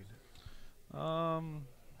card you need. 5,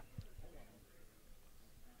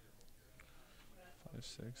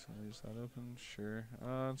 6. I'll leave that open. Sure.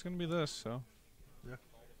 It's gonna be this. So. Yeah.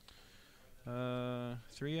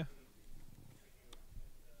 3. Yeah.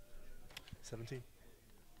 17.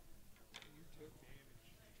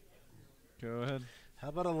 Go ahead. How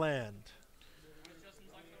about a land?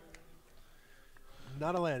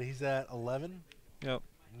 Not a land. He's at 11. Yep.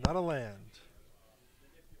 Not a land.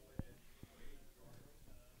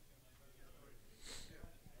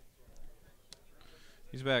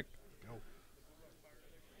 He's back. Go.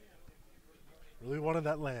 Really wanted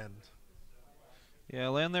that land. Yeah,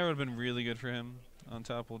 land there would have been really good for him. On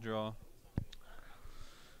top, we'll draw.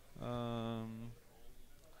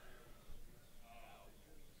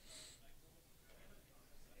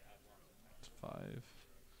 5.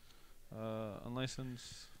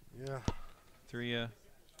 Unlicensed. Yeah. 3.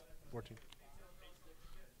 14.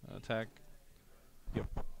 Attack. Yep.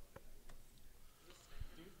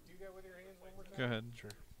 do that with your hands one more time. Go ahead.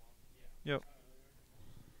 Sure. Yep.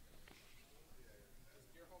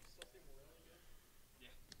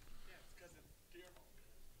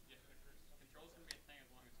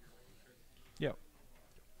 Yep.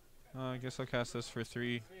 I guess I'll cast this for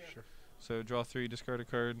 3. Sure. So draw 3, discard a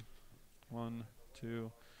card. 1,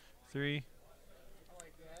 2, 3. I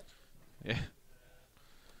like that. Yeah.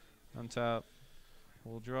 Untap.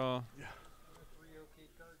 We'll draw. Yeah. 3 okay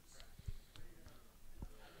cards.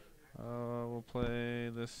 We'll play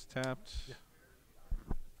this tapped. Yeah.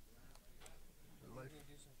 We Life. need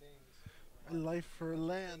to do some things. A life for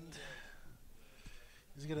land.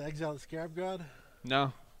 Is he gonna exile the Scarab God?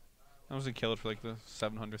 No. I was gonna kill it for like the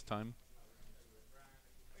 700th time.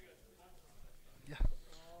 Yeah.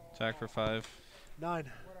 Attack for 5.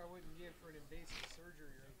 9. What I wouldn't give for an invasive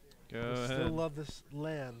surgery right there. Go I ahead. still love this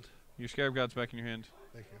land. Your Scarab God's back in your hand.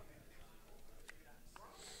 Thank you.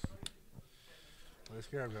 Play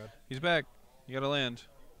Scarab God. He's back. You gotta land.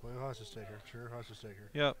 Play hostage taker. Sure, hostage taker.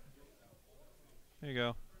 Yep. There you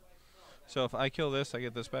go. So if I kill this, I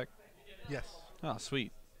get this back. Yes. Ah,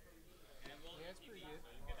 sweet. Yeah, that's pretty good.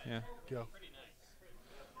 Yeah. Go.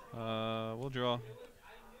 We'll draw.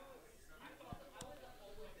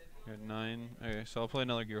 You're at 9. Okay, so I'll play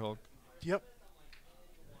another Gear Hulk. Yep.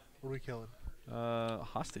 What are we killing?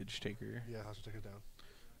 Hostage taker. Yeah, hostage taker down.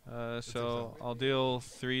 So I'll deal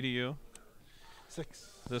 3 to you. 6.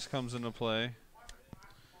 This comes into play.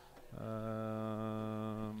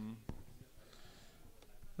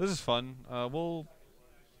 This is fun.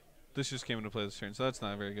 This just came into play this turn, so that's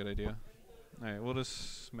not a very good idea. Alright, we'll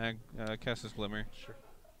just cast this Glimmer. Sure.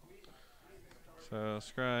 So,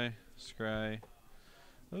 scry,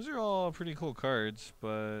 Those are all pretty cool cards,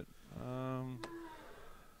 but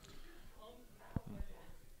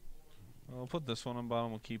we'll put this one on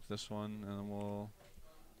bottom. We'll keep this one, and then we'll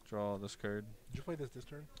draw this card. Did you play this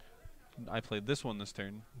turn? I played this one this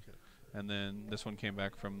turn, Okay. and then this one came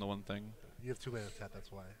back from the one thing. You have 2 lands tapped,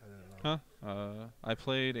 that's why. I didn't know. Huh? I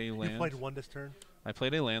played a land. You played 1 this turn? I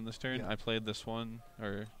played a land this turn. Yeah. I played this one,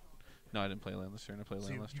 or no, I didn't play land this turn. I played So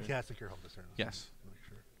land you last turn. cast a Cure Home this turn? Yes. Make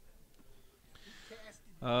sure.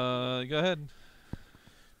 Go ahead.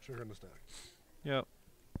 Sugar in the stack. Yep.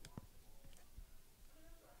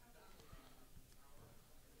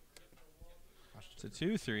 It's a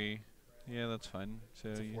 2/3. Yeah, that's fine. So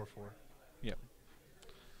It's a you- 4/4. Yep.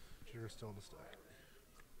 Sugar's still in the stack.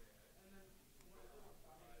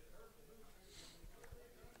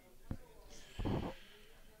 I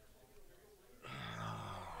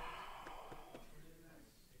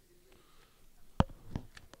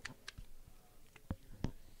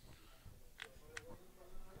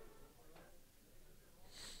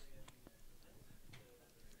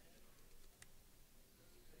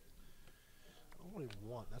don't really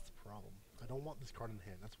want, that's the problem. I don't want this card in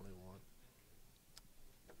hand, that's what I want.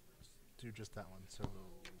 Do just that one. So,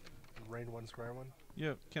 rain 1, scry 1.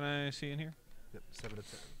 Yep. Can I see in here? Yep, 7 to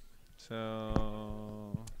 10.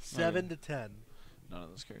 So 7 to 10. none of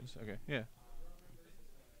those cards. Okay. Yeah.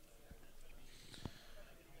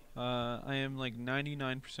 I am like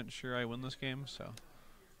 99% sure I win this game. So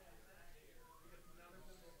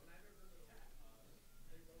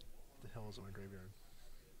The hell is in my graveyard?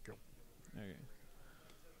 Go. okay.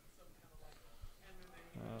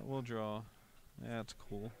 We'll draw. That's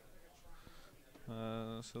cool.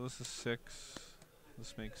 So this is 6.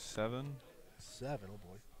 This makes 7. 7, oh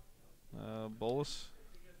boy. Bolus.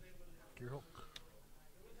 Gear Hulk.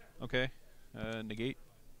 Okay. Negate.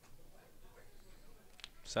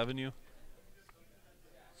 7 you.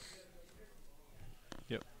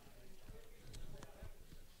 Yep.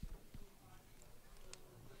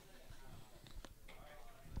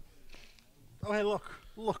 Oh, hey, look.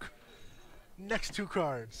 Look. Next 2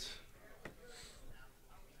 cards.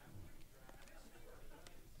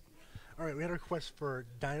 Alright, we had a request for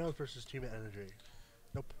Dinos versus Team Energy.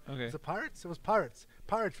 Nope. Okay. Is it Pirates? It was Pirates.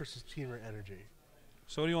 Pirates versus Team Energy.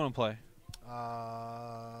 So what do you want to play?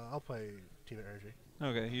 I'll play Team Energy.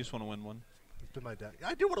 Okay, you just want to win one. It's been my deck.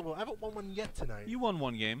 I do want to win. I haven't won one yet tonight. You won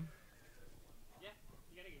one game. Yeah,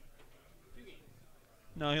 you gotta get 2 games.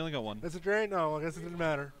 No, he only got one. Is it drain? No, I guess it didn't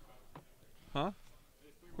matter. Huh?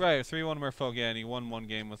 Right, 3-1 Merfolk, yeah, and he won one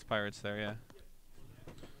game with Pirates there, yeah.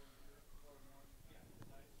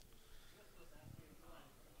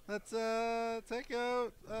 Let's take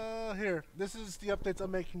out here. This is the updates I'm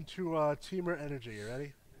making to Teamer Energy. You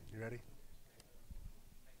ready? You ready?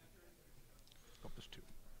 Oh, there's 2.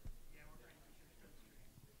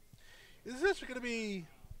 Is this going to be?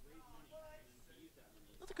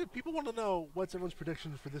 That's good. People want to know what's everyone's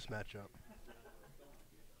predictions for this matchup.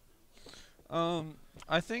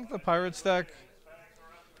 I think the Pirates deck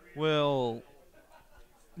will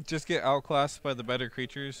just get outclassed by the better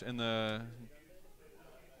creatures in the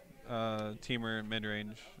Teamer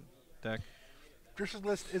mid-range deck. Drish's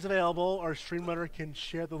list is available. Our streamrunner can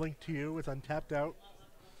share the link to you. It's untapped out.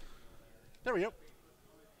 There we go.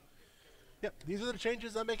 Yep, these are the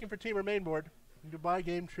changes I'm making for Teamer mainboard. Goodbye,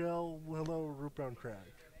 Game Trail. Hello, Root Brown Crag.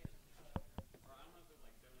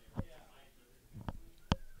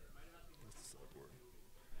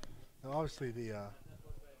 Now, obviously, the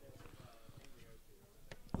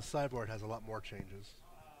sideboard has a lot more changes.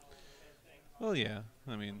 Well, yeah.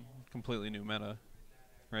 I mean, completely new meta,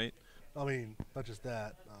 right? I mean, not just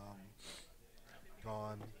that.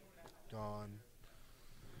 Gone.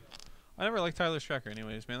 I never liked Tyler Strecker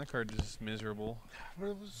anyways, man. That card is just miserable. But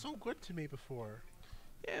it was so good to me before.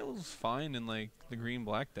 Yeah, it was fine in, like, the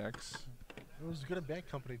green-black decks. It was good in Bad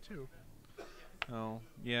Company, too. Oh,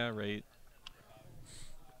 yeah, right.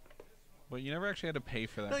 But you never actually had to pay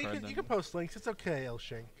for that No, card then. you can post links. It's okay, El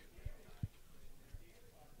Shank.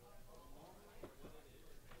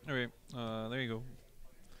 Alright, there you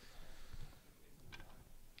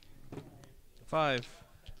go. 5.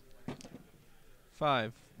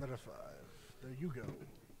 Not a 5. There you go.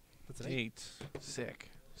 That's an 8. 8.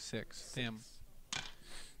 Sick. 6. Damn.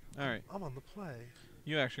 Alright. I'm on the play.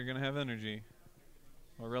 You actually are going to have energy.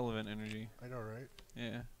 Or relevant energy. I know, right?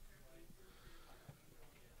 Yeah.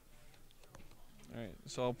 Alright,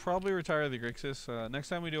 so I'll probably retire the Grixis. Next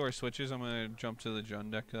time we do our switches, I'm going to jump to the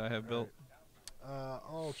Jund deck that I have built.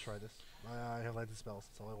 I'll try this. I have light spells.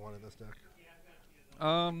 That's all I want in this deck.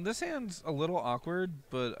 This hand's a little awkward,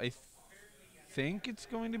 but I think it's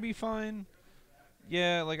going to be fine.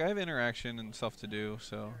 Yeah, like I have interaction and stuff to do,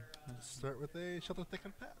 so. Start with a Shelter Thick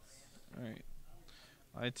and Pass. Alright.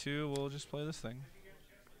 I too will just play this thing.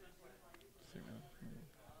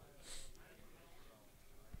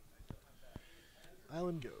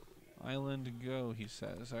 Island go. Island go, he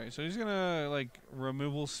says. Alright, so he's gonna, like,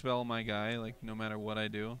 removal spell my guy, like, no matter what I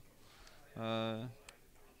do.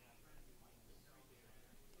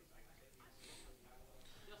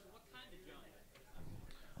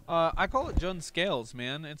 I call it Jund Scales,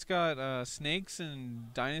 man. It's got snakes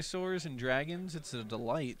and dinosaurs and dragons. It's a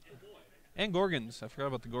delight. And Gorgons. I forgot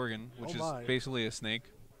about the Gorgon, which is basically a snake.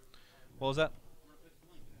 What was that?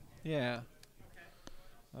 Yeah.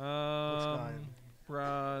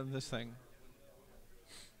 This thing.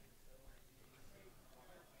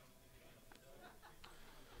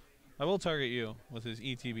 I will target you with his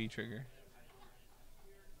ETB trigger.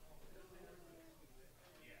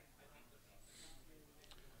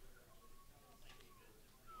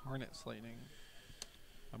 Harness Lightning.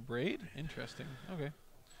 A braid? Interesting. Okay.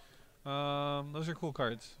 Those are cool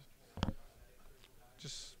cards.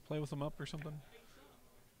 Just play with them up or something.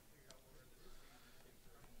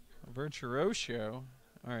 Virtuoso.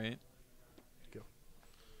 Alright. Go.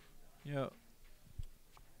 Yep.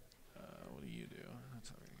 What do you do? That's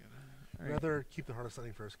already good. All right. Rather keep the Harness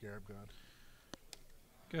Lightning for a Scarab God.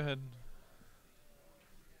 Go ahead.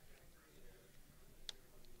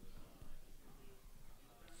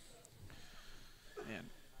 Man.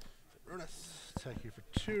 Ernest, attack you for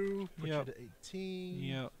 2. Put you to 18.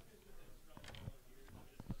 Yep.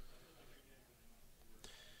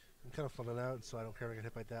 I'm kind of funning out, so I don't care if I get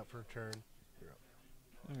hit by that for a turn. You're up.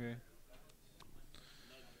 Okay.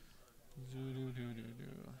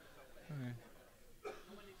 Okay.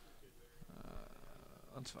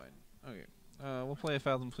 That's fine. Okay. We'll play a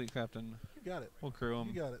Fathom Fleet Captain. You got it. We'll crew him.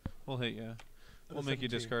 You got it. We'll hit ya. We'll make you 17.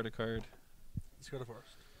 discard a card. Discard a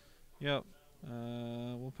forest. Yep.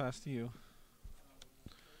 We'll pass to you.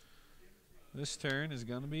 This turn is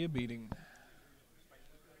gonna be a beating.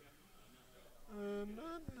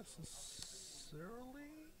 Not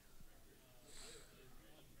necessarily.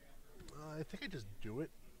 I think I just do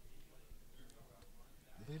it.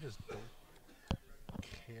 I think I just don't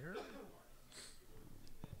care.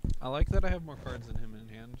 I like that I have more cards than him in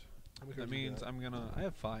hand. That means means I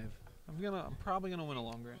have 5. I'm probably gonna win a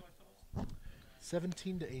long run.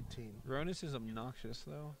 17 to 18. Ronus is obnoxious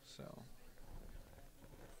though, so.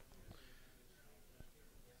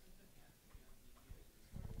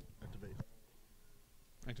 Activate.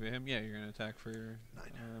 Activate him? Yeah, you're gonna attack for 9.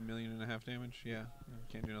 1.5 million damage. Yeah,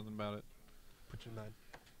 can't do nothing about it. Put you 9.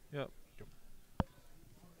 Yep.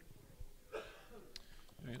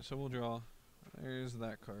 Alright, so we'll draw. There's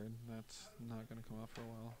that card. That's not gonna come out for a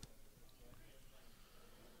while.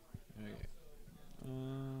 Okay.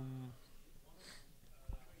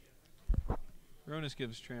 Ronus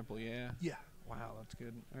gives trample, yeah. Yeah. Wow, that's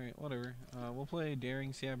good. Alright, whatever. We'll play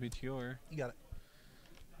Daring Saboteur. You got it.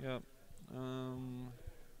 Yep.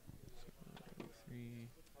 3.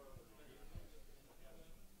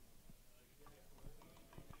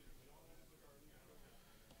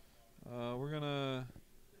 We're gonna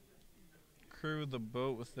crew the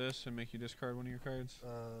boat with this and make you discard one of your cards.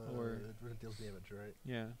 Or it deals damage, right?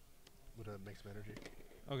 yeah. Would it make some energy?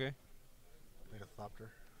 Okay. Like a Thopter.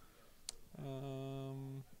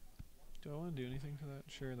 Do I want to do anything to that?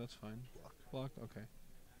 Sure, that's fine. Block. Block? Okay.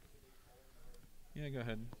 Yeah, go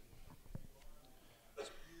ahead.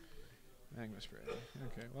 Magma Spray.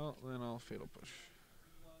 Okay, well, then I'll Fatal Push.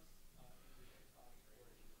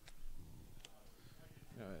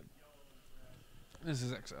 Go ahead. This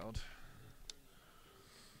is exiled.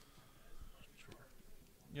 Sure.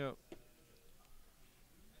 Yep.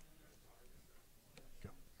 Go.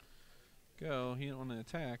 Go. He didn't want to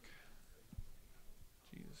attack.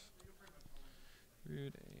 Jeez.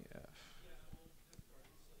 Rude AF.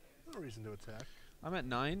 No reason to attack. I'm at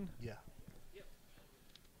 9. Yeah.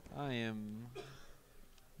 I am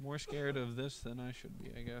more scared of this than I should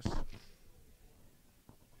be, I guess.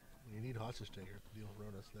 You need Hostage Taker to deal with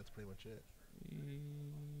Ronus, and that's pretty much it.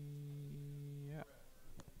 Yeah.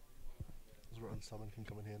 This is where Unsummon can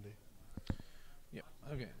come in handy. Yep.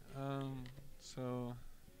 Okay. So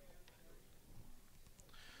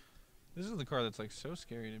this is the card that's like so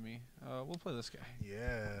scary to me. We'll play this guy.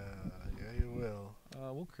 Yeah. Yeah, you will.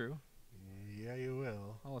 We'll crew. Yeah, you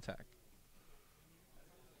will. I'll attack.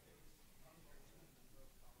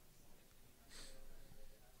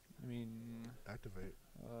 I mean, Activate.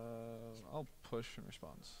 I'll push in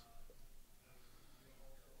response.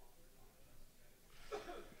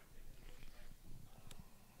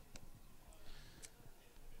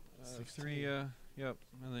 Three Yep,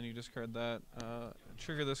 and then you discard that.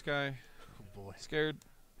 Trigger this guy. Oh boy. Scared.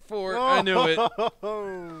 4. I knew it. Oh!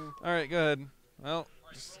 All right, go ahead. Well,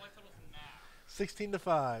 16 to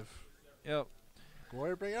 5. yep.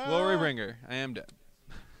 Glorybringer. Glorybringer. I am dead.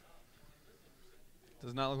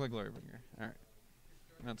 Does not look like Glorybringer. All right,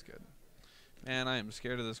 that's good. Man, I am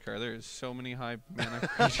scared of this card. There is so many high mana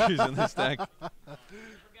creatures in this deck.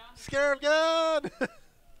 Scarab God.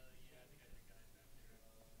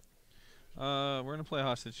 We're gonna play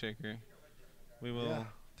Hostage Shaker. We will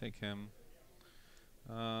take him.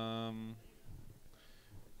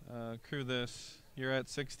 Crew this. You're at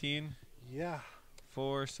 16. Yeah.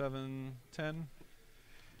 4, 7, 10.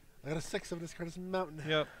 I got a 6 of this card. Is mountain.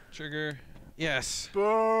 Yep. Trigger. Yes.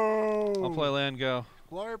 Boom. I'll play land. Go.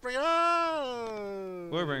 Glorybringer.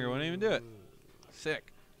 Glorybringer wouldn't even do it.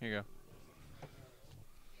 Sick. Here you go.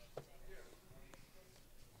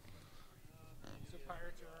 So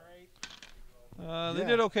pirates are alright. They Yeah.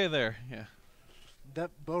 did okay there. Yeah.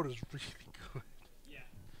 That boat is really good.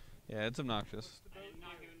 Yeah, it's obnoxious.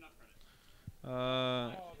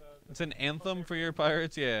 Oh, It's an anthem for your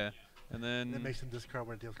pirates. Yeah. And then. That makes him discard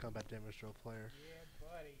when it deals combat damage to a player. yeah,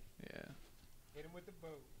 buddy. Yeah. Hit him with the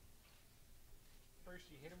boat. First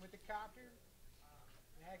you hit him with the copter.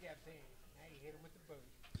 Now you got things. Now you hit him with the boat.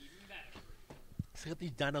 So got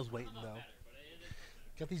these dinos waiting though.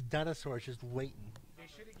 Got these dinosaurs just waiting. They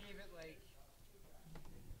should have gave it like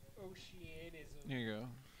oceanism. Here you go.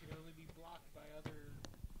 Can only be blocked by other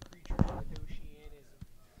creatures with oceanism.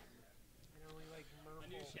 And only like merfolk.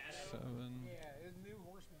 7. Yeah, it was new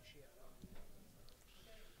horsemanship.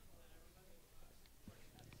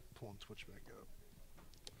 Pulling Twitch back up.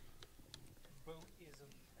 Boatism.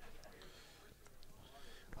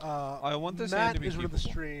 I want this Matt hand to be is running the keepable.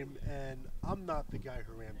 stream, and I'm not the guy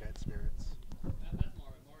who ran Bad Spirits.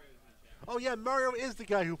 Oh yeah, Mario is the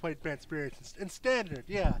guy who played Bad Spirits in Standard.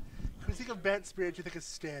 Yeah, when you think of Bad Spirits, you think of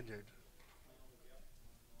Standard.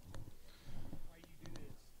 Why you do this?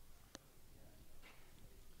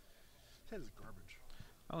 That is garbage.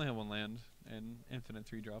 I only have 1 land and infinite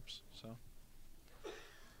 3 drops, so.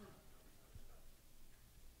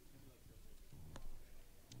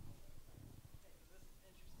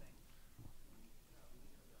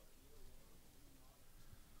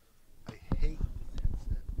 I hate the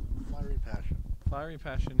headset. Fiery Passion. Fiery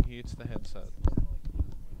Passion heats the headset.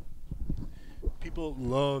 People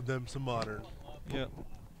love them some modern. Yep.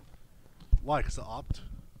 Why? Because of Opt?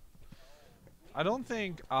 I don't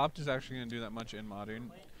think Opt is actually going to do that much in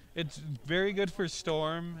Modern. It's very good for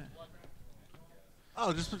Storm.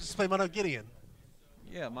 Oh, just play Mono Gideon.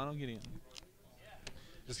 Yeah, Mono Gideon.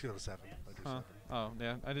 Just go to 7. I do Huh. Oh,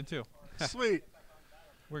 yeah, I did too. 7. Sweet.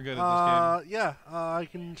 We're good at this game. Yeah, I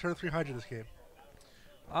can turn 3 Hydra this game.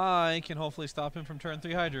 I can hopefully stop him from turn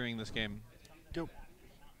 3 Hydraing this game. Go.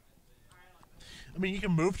 I mean, you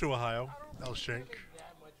can move to Ohio. That'll shank.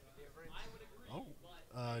 That much of a difference.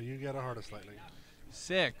 Oh. You got a Hardest Lightning.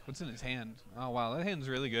 Sick. What's in his hand? Oh, wow, that hand's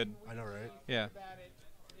really good. I know, right? Yeah. About it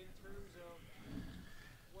in terms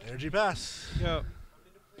of Energy Pass. Yep. come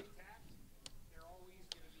into play tapped, they're always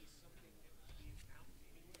going to be something that would be a mountain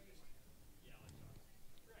anyways.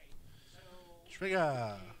 Right. So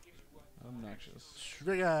Trigger. gives you what? Obnoxious.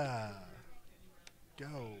 Trigger.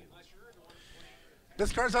 Go.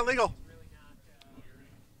 This card's not legal.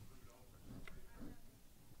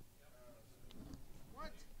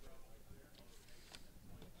 What?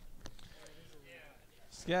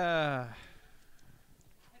 Yeah.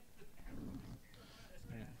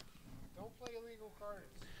 Don't play illegal cards.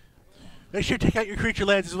 Make sure to take out your creature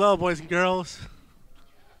lands as well, boys and girls.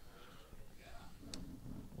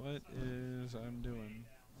 What is I'm doing?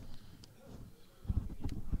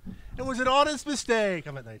 It was an honest mistake.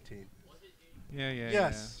 I'm at 19. Yeah, yeah,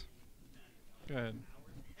 Yes. yeah.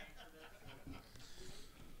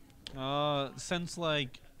 Go ahead. Since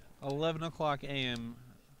like 11 o'clock a.m.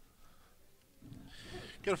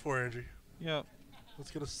 Get a 4 energy. Yep.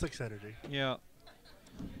 Let's get a 6 energy. Yeah.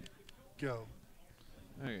 Go.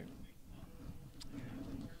 Okay.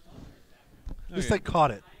 At least I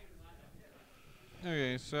caught it.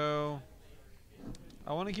 Okay, so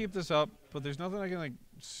I want to keep this up, but there's nothing I can like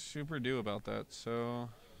super do about that. So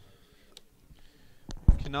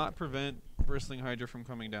cannot prevent Bristling Hydra from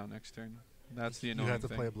coming down next turn. That's the annoying You have to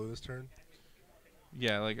thing. play a blue this turn.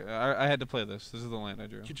 Yeah, like I had to play this. This is the land I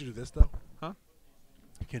drew. Can't you do this though? Huh?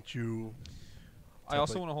 Can't you? I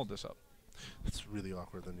also like- want to hold this up. It's really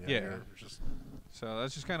awkward then. Yeah. you're just So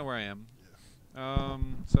that's just kind of where I am.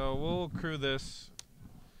 So we'll crew this.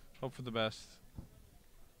 Hope for the best.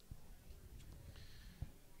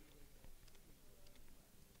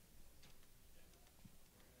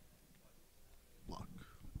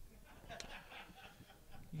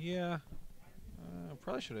 Yeah.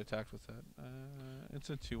 Probably should have attacked with that. It's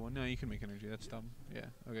a 2-1. No, you can make energy. That's dumb. Yeah,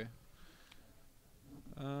 okay.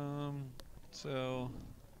 So...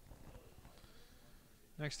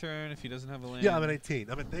 Next turn, if he doesn't have a land... Yeah, I'm at 18.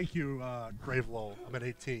 Thank you, Grave Lol. I'm at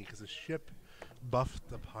 18 because the ship buffed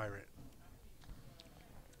the pirate.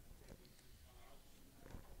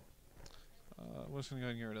 We're just going to go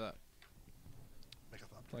ahead and get rid of that. Make a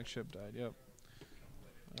thought. Flagship died, yep.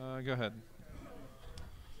 Go ahead.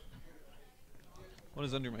 What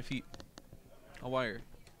is under my feet? A wire.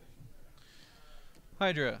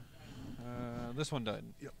 Hydra. This one died.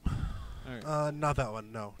 Yep. Alright. Not that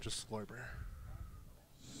one. No, just Sloiber.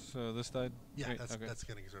 So this died? Yeah, Great, that's okay. that's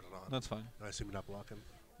getting exerted on. That's fine. I assume you're not blocking.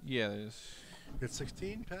 Yeah, it is. It's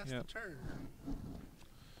 16 past Yep. the turn.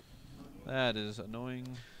 That is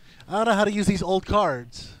annoying. I don't know how to use these old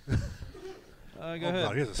cards. Go Oh ahead.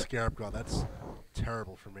 god, here's a Scarab God. That's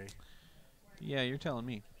terrible for me. Yeah, you're telling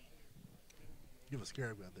me. You have a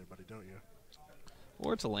Scarab God there, buddy, don't you?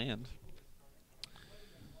 Or it's a land.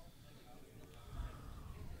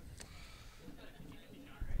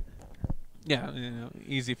 Yeah, you know,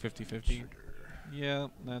 easy 50-50. Yeah,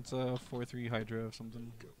 that's a 4-3 Hydra of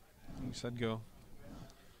something. Go. You said go.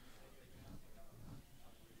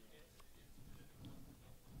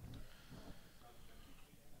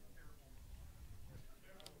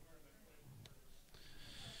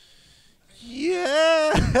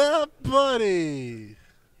 Yeah, buddy.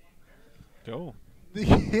 Go.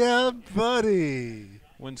 Yeah, buddy.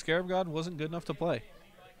 When Scarab God wasn't good enough to play.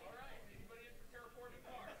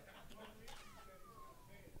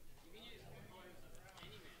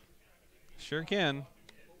 Sure can.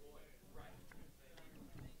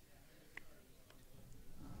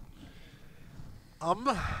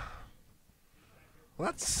 Well,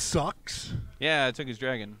 that sucks. Yeah, I took his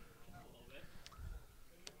dragon.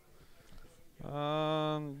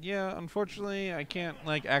 Yeah, unfortunately, I can't,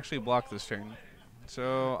 like, actually block this turn.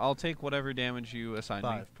 So, I'll take whatever damage you assign me.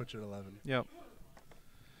 5. Put you at 11. Yep.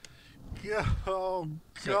 Yeah, oh,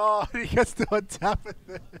 God. He gets to untap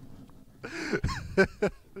with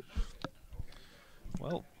it.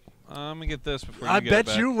 Well, I'm going to get this before I you get it bet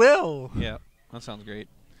back. you will. Yeah, that sounds great.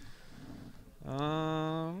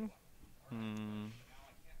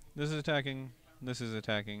 This is attacking. This is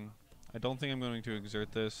attacking. I don't think I'm going to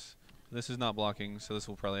exert this. This is not blocking, so this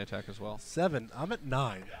will probably attack as well. 7. I'm at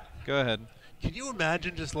 9. Go ahead. Can you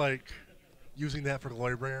imagine just, like, using that for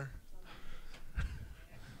Glorybringer?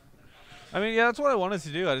 I mean, yeah, that's what I wanted to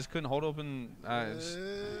do. I just couldn't hold open. Man,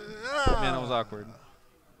 that was awkward.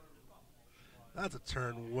 That's a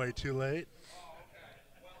turn way too late.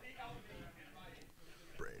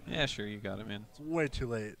 Brain. Yeah, sure, you got it, man. It's way too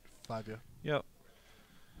late. 5 you. Yep.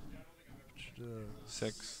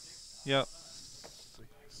 6. Yep.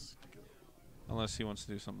 6. Go. Unless he wants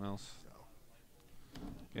to do something else.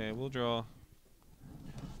 Okay, we'll draw.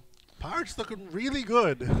 Pirate's looking really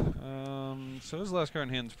good. So his last card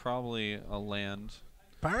in hand's probably a land.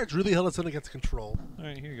 Pirate's really held us in against control. All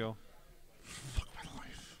right, here you go. Fuck my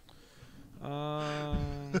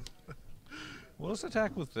life. We'll just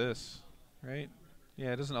attack with this, right?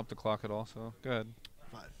 Yeah, it doesn't up the clock at all, so go ahead.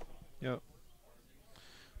 5. Yep.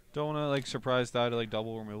 Don't want to, like, surprise die to, like,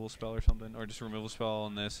 double removal spell or something, or just removal spell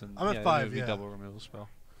on this, and I'm at yeah, 5, it would be yeah. double removal spell.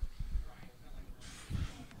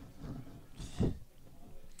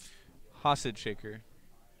 Hostage Shaker.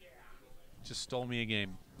 Just stole me a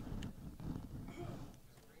game.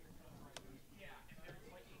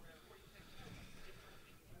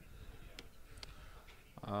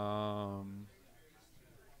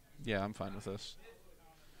 Yeah, I'm fine with this.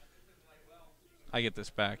 I get this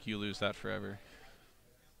back. You lose that forever.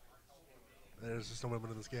 There's just no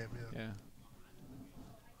women in this game, yeah.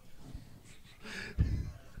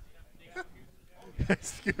 Yeah.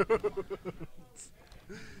 Excuse.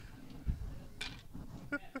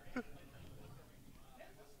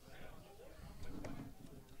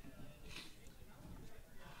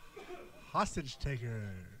 Hostage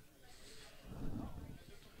taker.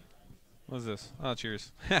 What is this? Oh, it's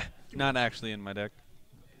yours. Not actually in my deck.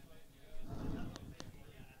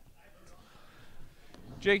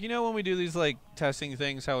 Jake, you know when we do these, like, testing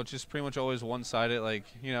things, how it's just pretty much always one-sided? Like,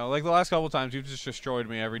 you know, like the last couple times, you've just destroyed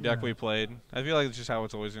me every deck we played. I feel like it's just how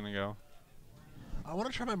it's always going to go. I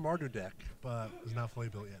want to try my Mardu deck, but it's not fully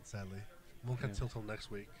built yet, sadly. Won't get till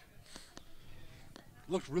next week.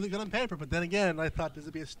 Looked really good on paper, but then again, I thought this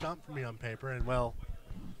would be a stomp for me on paper, and well...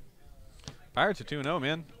 Pirates are 2-0,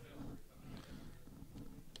 man.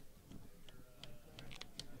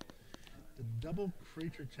 The double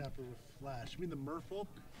creature chapter with flash. You mean the merfolk?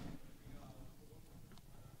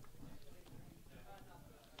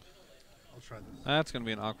 I'll try this. That's going to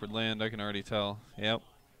be an awkward land, I can already tell. Yep.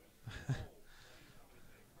 Why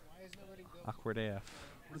is nobody building? Awkward AF.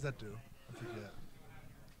 What does that do? I forget.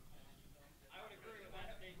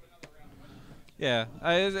 Yeah,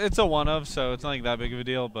 it's a one of, so it's not like that big of a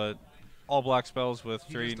deal, but all black spells with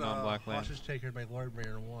He 3 just, non-black lands. Hostage Taker by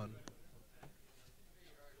Lordbringer 1.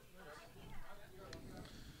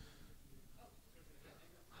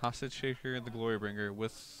 Hostage Shaker and the Glorybringer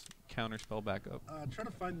with counterspell backup. Try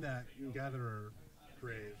to find that Gatherer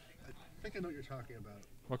Grave. I think I know what you're talking about.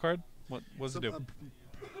 What card? What does it do?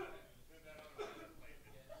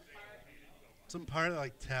 Some part that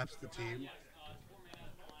like taps the team.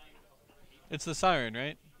 It's the Siren,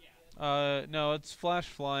 right? No, it's flash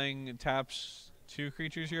flying. It taps 2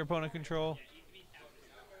 creatures your opponent control.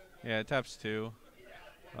 Yeah, it taps 2.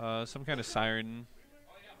 Some kind of Siren.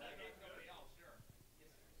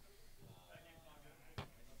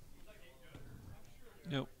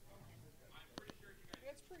 Nope.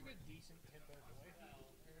 That's pretty good, decent tempo play.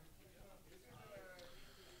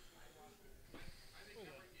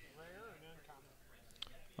 Rare or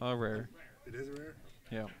uncommon? Rare. It is rare.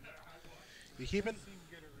 Yeah. You keeping? Seems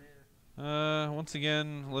good at rare. Once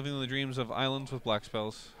again, living the dreams of islands with black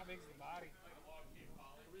spells. How big's the body?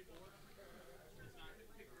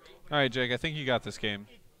 All right, Jake, I think you got this game.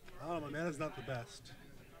 Oh, my mana's not the best.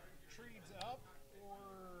 Trees up or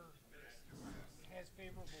has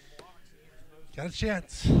favorable blocks against most? Got a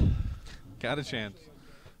chance. Got a chance.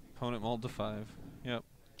 Opponent mulled to 5. Yep.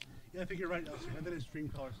 Yeah, I think you're right, Elsie. And then it's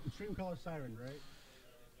Streamcaller Siren, right?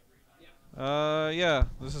 Yeah,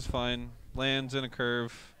 this is fine. Lands in a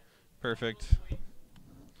curve. Perfect.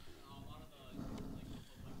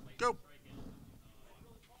 Go.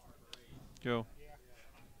 Go.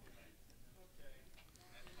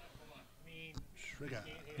 I mean, Trigger. can't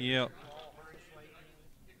hit Yep. ball, harness lightning,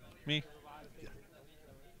 Me. a lot of things.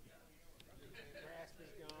 Grasp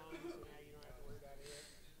is gone, so now you don't have to worry about it.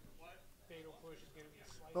 Fatal push is going to be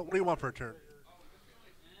slightly. Well, what do you want for a turn?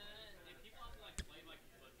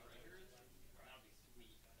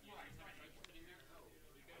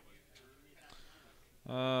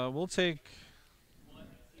 We'll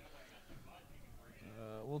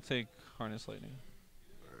take Harness Lightning.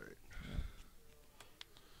 Alright.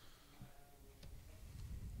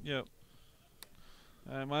 Yep.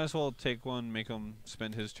 I might as well take one, make him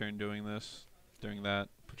spend his turn doing this, doing that.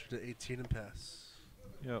 Put you to 18 and pass.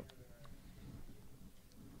 Yep.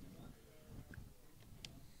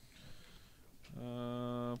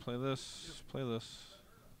 Play this. Play this.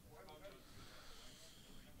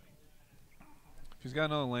 If he's got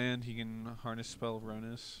another land, he can harness spell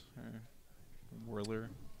Ronus or Whirler.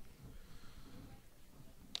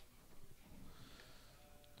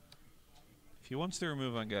 If he wants to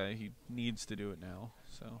remove one guy, he needs to do it now.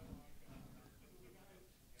 So,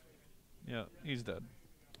 yeah, he's dead.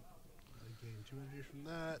 I gain 2 energy from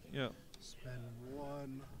that. Yeah, Spend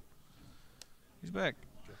 1. he's back.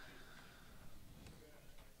 Okay.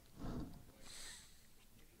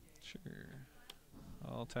 Sure.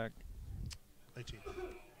 I'll attack. 18.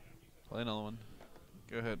 Play another one.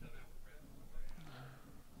 Go ahead.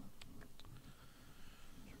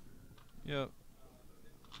 Yep.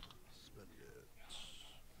 Spend it.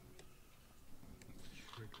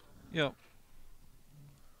 Trigger. Yep.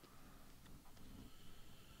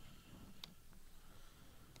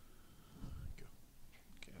 Go.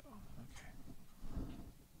 Go. Okay.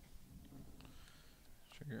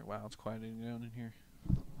 Trigger. Wow, it's quieting down in here.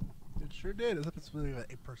 It sure did. As if it's really an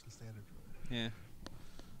 8-person standard. Yeah.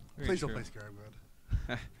 Very Please don't true. play Scarab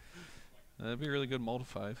Mode. That'd be a really good mull to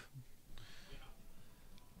 5.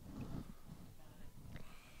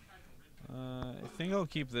 I think I'll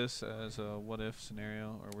keep this as a what if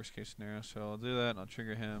scenario or worst case scenario. So I'll do that and I'll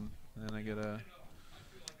trigger him. And then I get a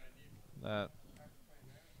that.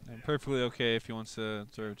 And perfectly okay if he wants to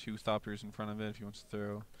throw 2 Thopters in front of it. If he wants to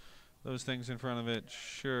throw those things in front of it,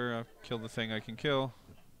 sure, I'll kill the thing I can kill.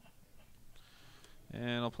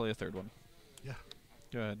 And I'll play a 3rd one. Yeah.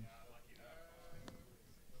 Go ahead.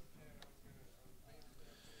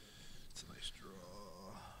 It's a nice draw.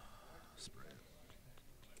 Spray.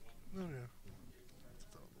 Oh, yeah. It's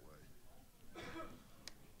out of the way.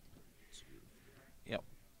 Yep.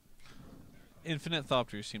 Infinite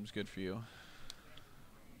Thopter seems good for you.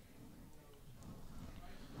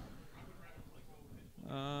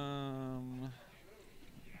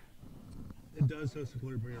 It does host the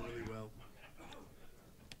Glorybringer really well.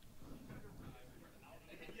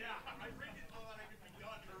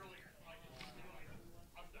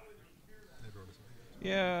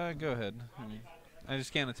 Yeah, go ahead. I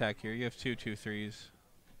just can't attack here. You have 2 2/3s.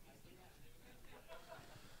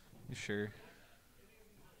 You sure?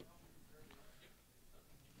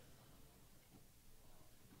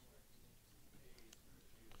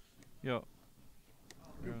 Yo.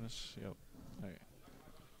 Uranus. Yep. Okay.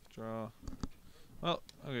 Draw. Well,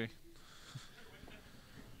 okay.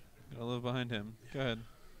 Gotta live behind him. Go ahead.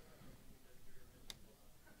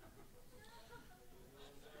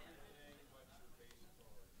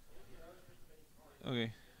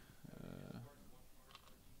 Okay.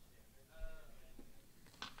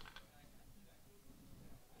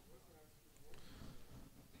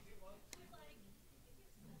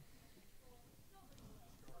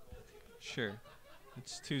 Sure.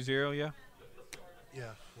 It's 2-0, yeah?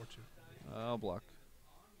 Yeah, 4-2. I'll block.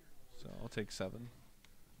 So I'll take 7.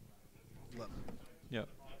 11. Yep.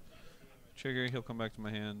 Trigger, he'll come back to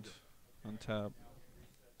my hand. Untap.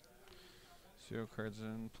 0 cards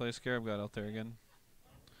in. Play Scarab God out there again.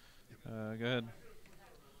 Go ahead.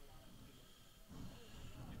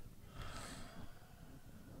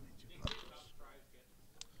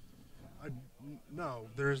 No,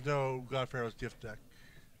 there is no God Pharaoh's gift deck.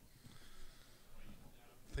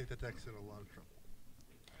 I think that deck's in a lot of trouble.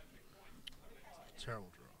 Terrible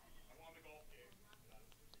draw.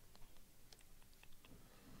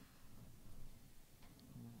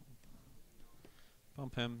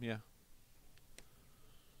 Bump him, yeah.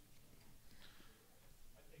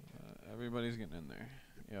 Everybody's getting in there.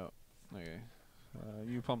 Yep. Okay.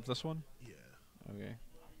 You pump this one? Yeah. Okay.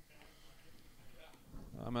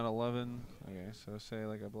 I'm at 11. Okay, so say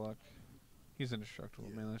like I block. He's indestructible.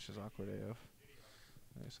 Yeah. Man, that's just awkward AF.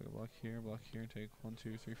 Okay, so block here, take 1,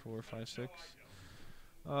 2, 3, 4, 5, 6.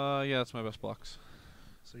 Yeah, that's my best blocks.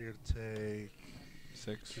 So you're gonna take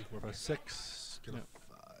 6. 2, 4, 5, 6. Get Yep. a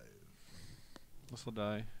 5. This will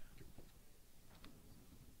die.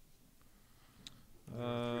 There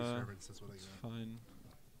are 3 servants, that's what I It's got. fine.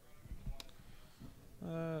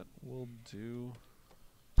 That will do.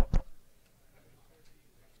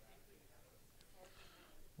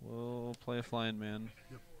 We'll play a flying man.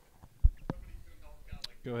 Yep.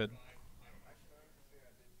 Go ahead.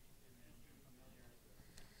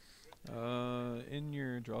 In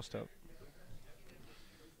your draw step.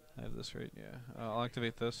 I have this right, yeah. I'll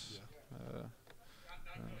activate this. Yeah.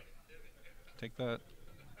 Take that.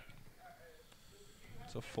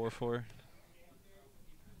 It's a 4-4.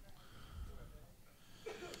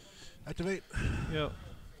 Activate. Yep.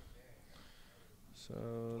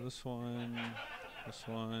 So this one.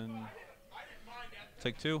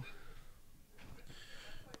 Take 2.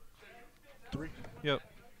 3. Yep.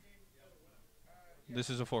 This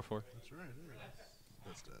is a 4-4. That's right. Yeah.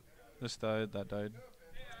 That's dead. This died, that died.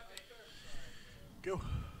 Go.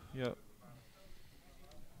 Yep.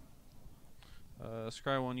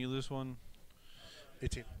 Scry 1, you lose 1.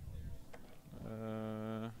 18.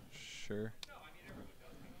 Sure.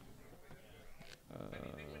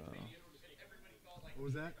 What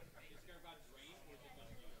was that?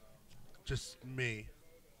 Just me.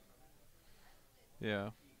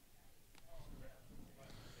 Yeah.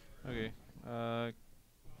 Okay.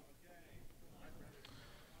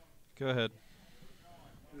 Go ahead.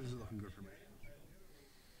 This is looking good for me.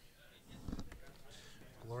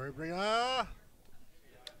 Glory bringer.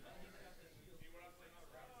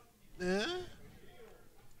 Eh?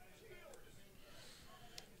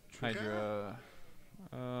 Hydra.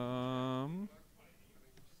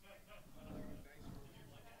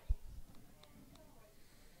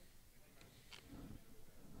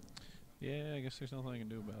 Yeah, I guess there's nothing I can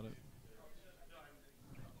do about it.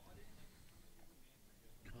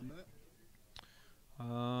 Combat?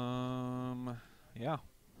 Yeah.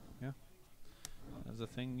 That's the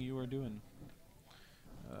thing you are doing.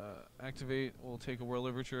 Activate, we'll take a World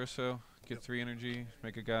Overture or so, get Yep. 3 energy,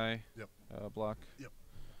 make a guy, Yep. block. Yep.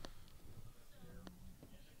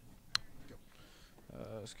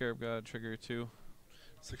 Scarab God, trigger 2.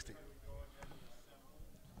 16.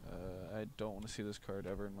 I don't want to see this card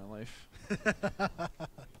ever in my life.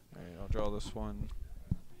 Alright, I'll draw this one.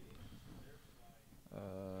 I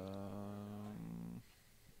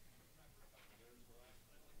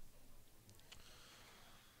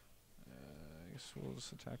guess we'll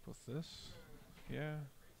just attack with this. Yeah.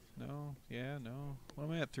 No. Yeah. No. What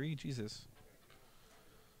am I at? 3? Jesus.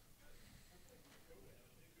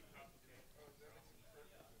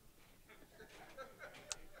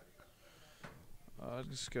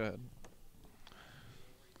 Just go ahead.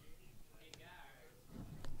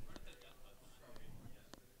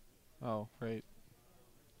 Oh, right.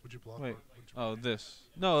 Would you block? Wait. Would you Oh, this.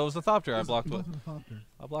 No, it was the Thopter I blocked with. What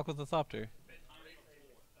I blocked with the Thopter.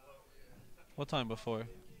 What time before?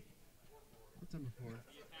 time before? Two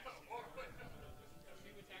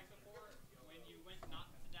attacks before when you went not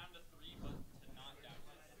down to 3, but to not down to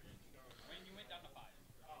 3. When you went down to 5.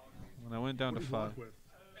 When I went down to 5. With?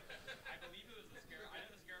 I believe it was the Scarab. I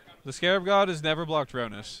know the Scarab got The Scarab God has never blocked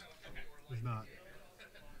Ronus. He's not.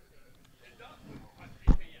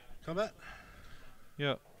 Combat?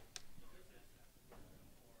 Yep.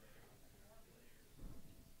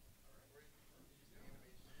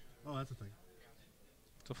 Oh, that's a thing.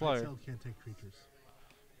 It's a flyer. Cell can't take creatures.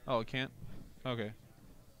 Oh, it can't? Okay.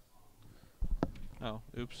 Oh,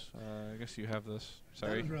 oops. I guess you have this.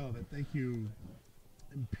 Sorry. That is relevant. Thank you,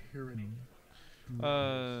 Imperium.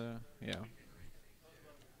 Yeah.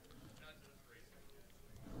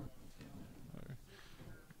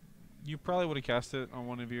 You probably would have cast it on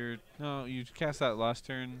one of your... No, you cast that last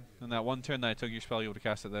turn, and that one turn that I took your spell, you would have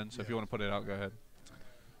cast it then. So if you want to put it out, go ahead.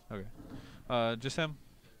 Okay. Just him?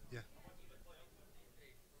 Yeah.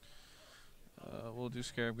 We'll do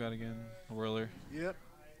Scarab God again. Whirler. Yep.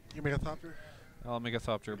 You make a Thopter? I'll make a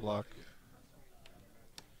Thopter block.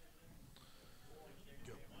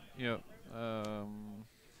 Go. Yep.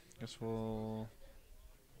 Guess we'll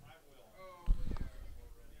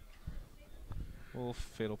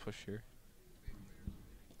Fatal Push here.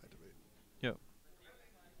 Activate. Yep.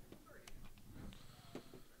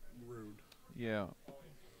 Rude. Yeah.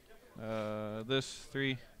 This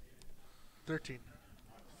 3. 13.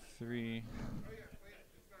 3.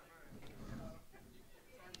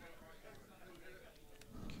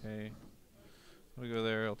 Okay. I'll go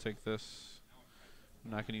there. I'll take this.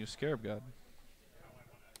 I'm not going to use Scarab God.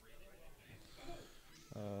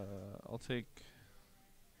 I'll take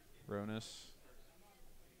Ronus.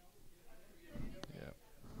 Yep.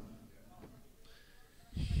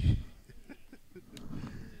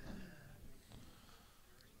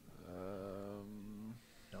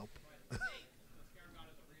 Nope.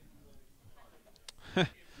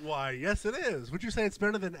 Why, yes it is. Would you say it's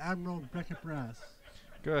better than Admiral Beckett Brass?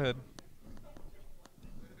 Go ahead.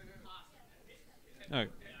 Alright.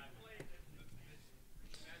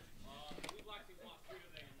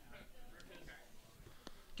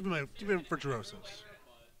 Give me for Gerosos.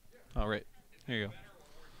 Alright. Here you go.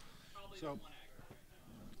 So,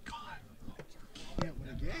 God, can't win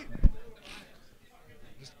a game.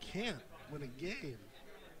 Just can't win a game.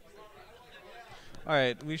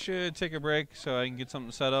 Alright, we should take a break so I can get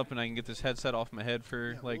something set up and I can get this headset off my head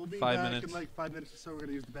for like we'll be 5 back minutes. in like 5 minutes or so. We're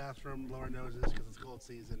gonna use the bathroom, blow our noses because it's cold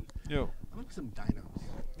season. Yo. I'm gonna play some dinos.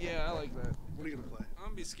 Yeah, I like that. What are you gonna play? I'm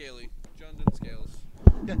gonna be scaly. John did scales.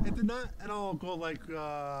 Yeah, it did not at all go like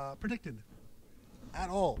predicted.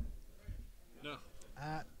 At all. No.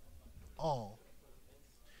 At all.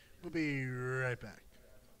 We'll be right back.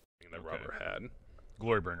 That rubber had.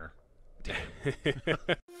 Glorybringer.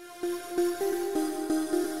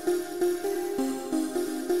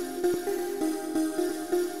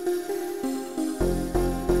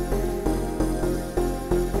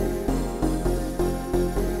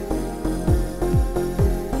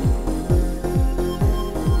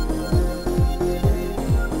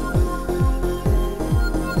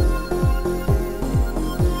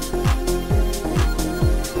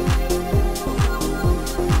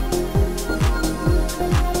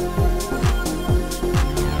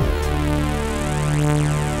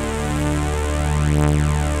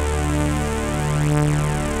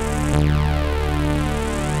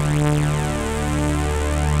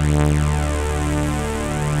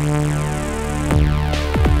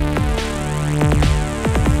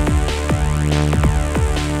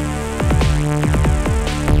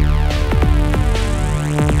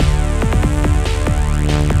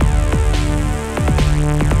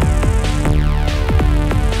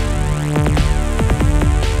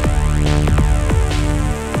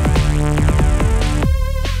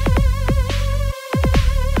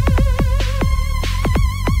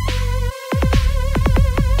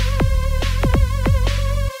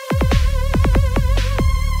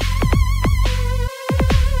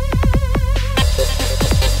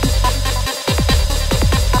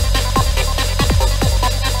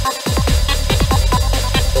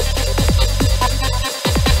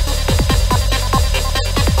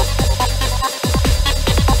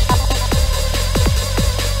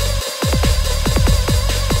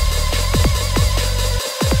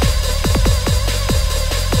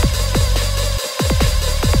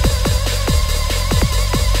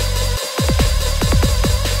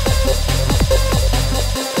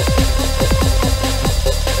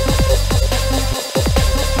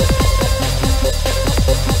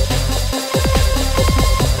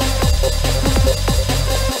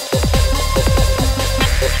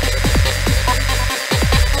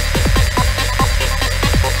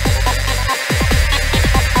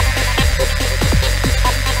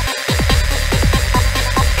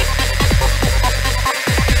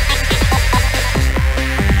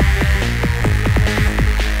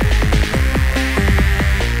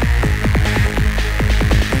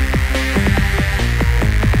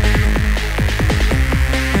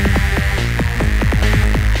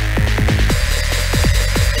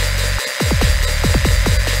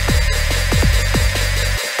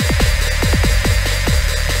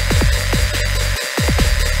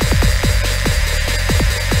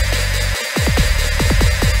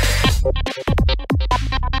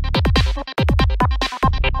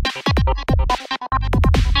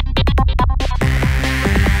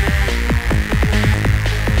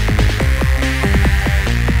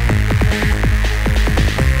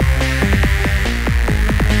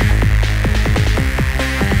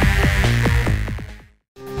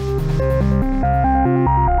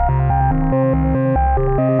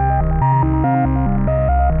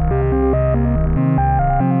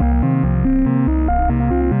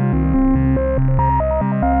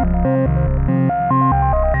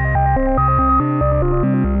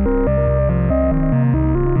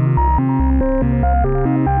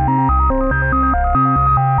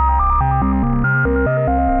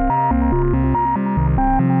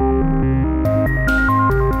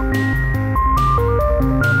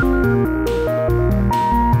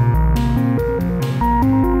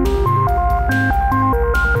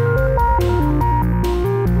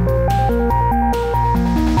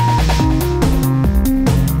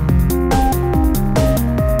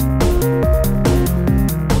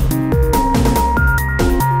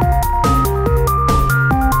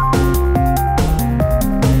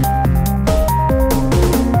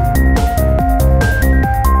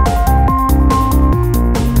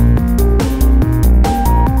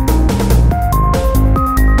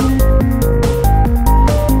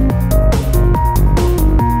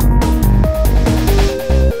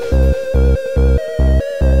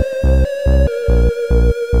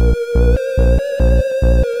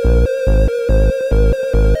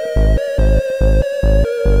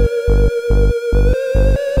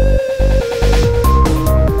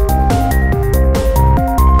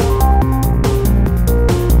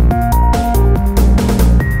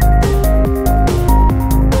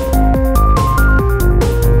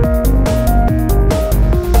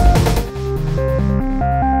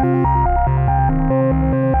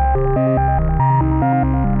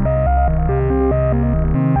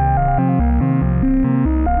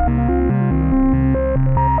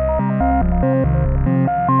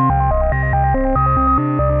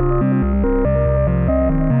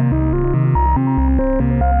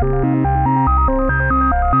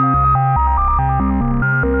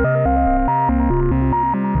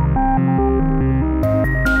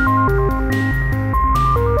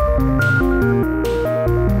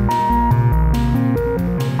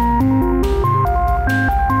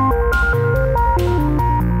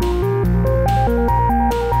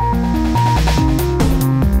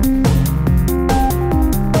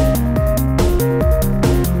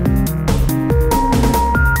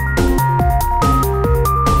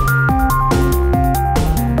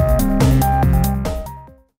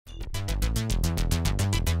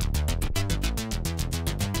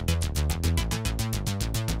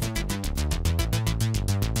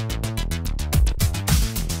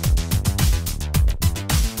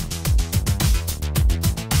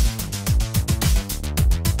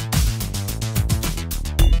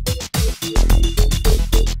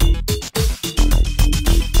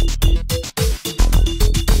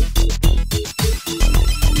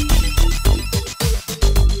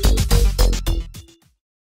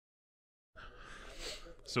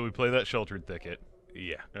 So we play that Sheltered Thicket.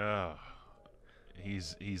 Yeah.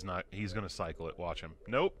 He's gonna cycle it. Watch him.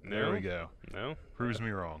 Nope. There No. we go. No. Proves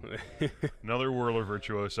me wrong. Another Whirler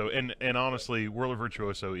Virtuoso, and honestly, Whirler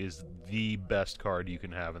Virtuoso is the best card you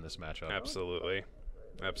can have in this matchup. Absolutely.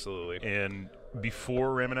 Absolutely. And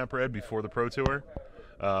before Ramonap Red, before the Pro Tour,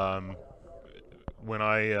 when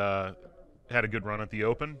I had a good run at the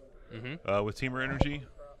Open with Teamer Energy,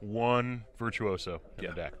 one Virtuoso in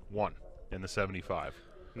the deck. One in the 75.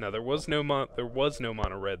 No, there was no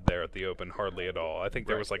mono red there at the Open, hardly at all. I think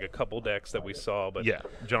there was like a couple decks that we saw, but Yeah,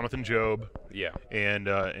 Jonathan Job. yeah. And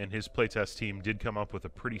his playtest team did come up with a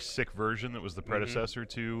pretty sick version that was the predecessor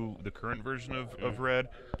to the current version of Red.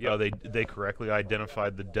 They correctly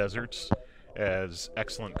identified the deserts as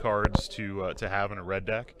excellent cards to have in a red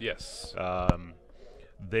deck. Yes.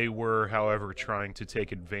 They were, however, trying to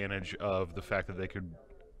take advantage of the fact that they could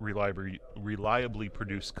reliably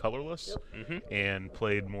produce colorless and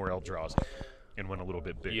played more Eldrazi and went a little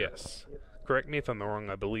bit bigger. Yes. Correct me if I'm wrong,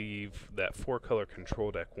 I believe that 4-color control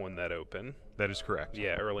deck won that Open. That is correct.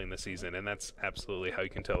 Yeah, early in the season, and that's absolutely how you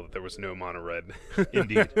can tell that there was no mono red.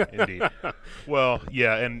 Indeed, indeed. Well,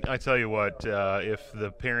 yeah, and I tell you what, if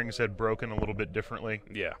the pairings had broken a little bit differently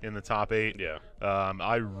in the top 8, Yeah.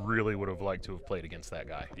 I really would have liked to have played against that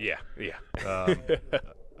guy. Yeah, yeah.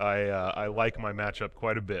 I like my matchup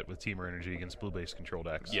quite a bit with Teamer Energy against blue-based control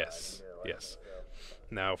decks. Yes, yes.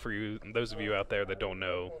 Now, for those of you out there that don't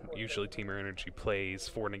know, usually Teamer Energy plays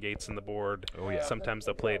 4 negates in the board. Oh, yeah. Sometimes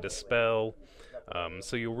they'll play a Dispel.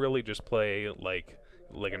 So you'll really just play like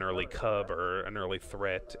an early Cub or an early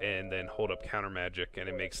Threat and then hold up counter magic, and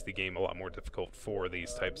it makes the game a lot more difficult for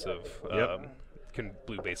these types of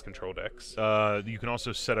blue-based control decks. You can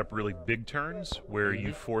also set up really big turns where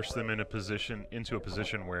you force them into a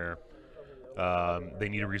position where they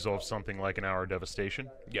need to resolve something like an Hour of Devastation.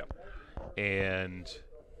 Yep. And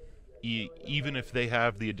even if they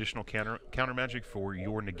have the additional counter magic for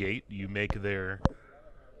your negate, you make their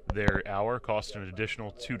hour cost an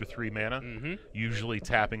additional 2 to 3 mana, usually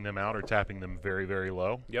tapping them out or tapping them very, very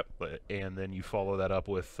low. Yep. And then you follow that up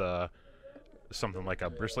with something like a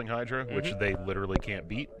Bristling Hydra, which they literally can't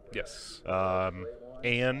beat. Yes.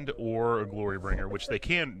 And or a Glorybringer, which they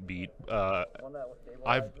can beat.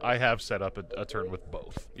 I have set up a turn with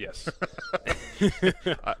both. Yes.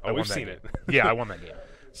 I won we've that seen game. it. Yeah, I won that game.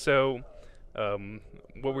 So, what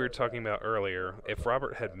we were talking about earlier, if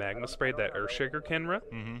Robert had Magma sprayed that Earthshaker Kenra,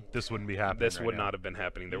 This wouldn't be happening. this right would now. not have been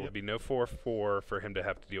happening. There would be no 4/4 for him to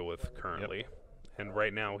have to deal with currently. And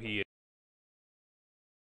right now he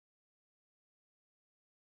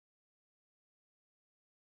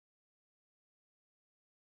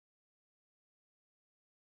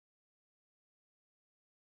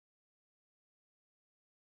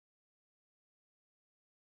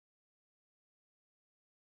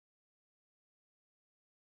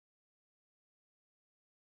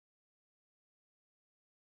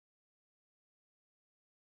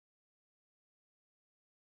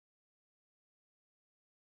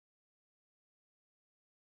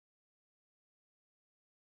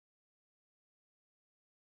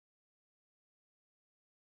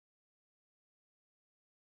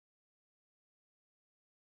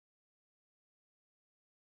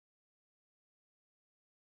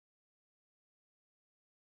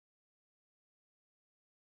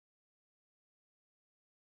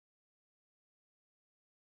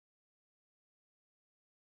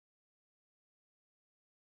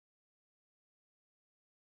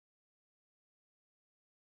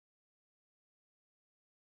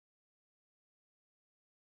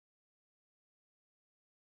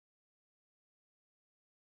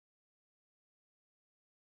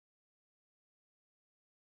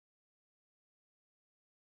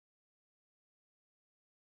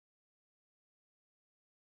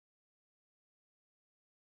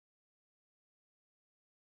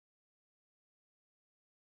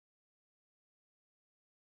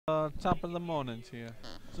Top of the morning to you.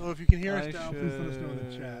 So if you can hear us I now, please let us know in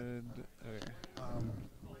the chat. Okay.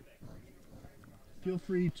 Feel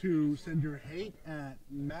free to send your hate at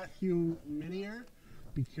Matthew Minier.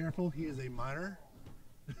 Be careful, he is a minor.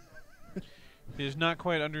 He does not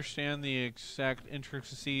quite understand the exact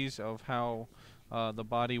intricacies of how the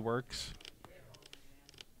body works.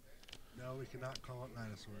 No, we cannot call it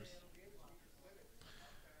dinosaurs.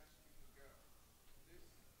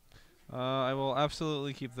 I will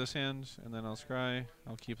absolutely keep this hand, and then I'll scry.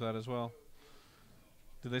 I'll keep that as well.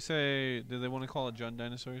 Did they want to call it Jund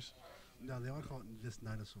Dinosaurs? No, they want to call it this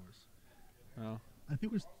dinosaurs. Oh. I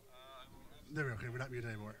think there we go. Okay, we're not muted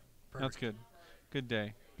anymore. Perfect. That's good. Good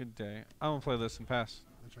day. Good day. I'm going to play this and pass.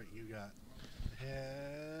 That's right, you got.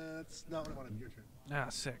 And That's not what I wanted. Your turn. Ah,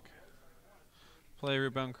 sick. Play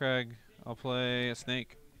Rootbound Crag. I'll play a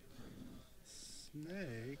snake.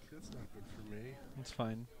 Snake? That's not good for me. That's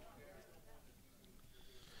fine.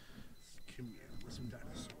 Let's commune with some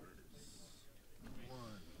dinosaurs. 1,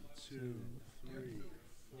 2, 3,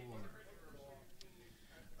 4.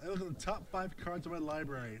 I look at the top 5 cards of my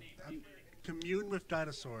library. I'm commune with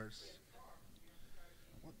dinosaurs.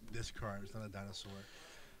 What? This card is not a dinosaur.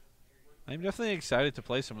 I'm definitely excited to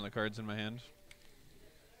play some of the cards in my hand.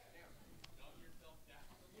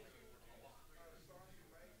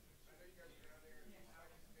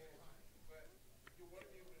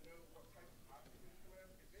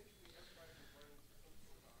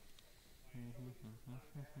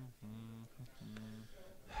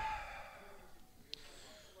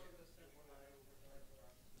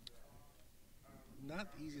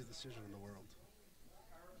 Not the easiest decision in the world.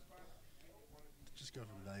 Just go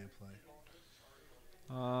for value play.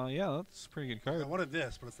 Yeah, that's a pretty good I card. wanted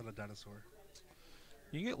this, but it's not a dinosaur.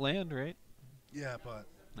 You get land, right? Yeah, but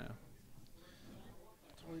No. do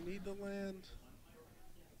I need the land?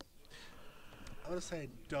 I'm gonna say I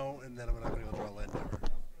don't, and then I'm not gonna go draw a land ever.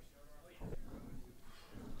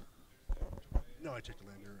 No, I checked the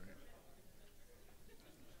land. You're right.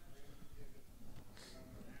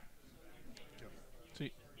 Go.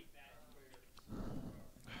 Sweet.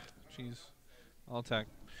 Jeez. I'll attack.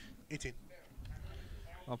 18.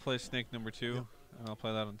 I'll play snake number 2, Yep. and I'll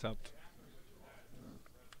play that on top.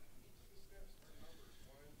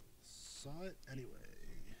 Saw it anyway.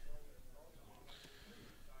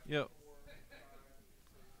 Yep.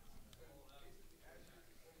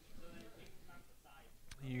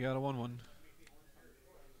 You got a 1/1.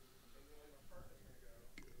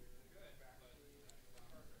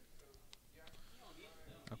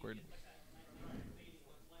 Awkward.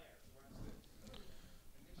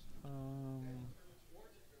 I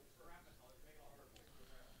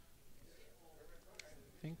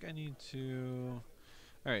think I need to.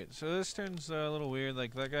 Alright, so this turn's a little weird.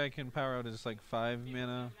 Like, that guy can power out his, like, 5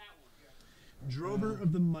 mana. Drover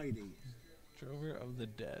of the Mighty. Drover of the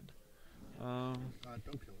Dead. Don't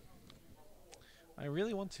kill it. I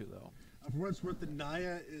really want to, though. For what it's worth, the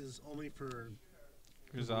Naya is only for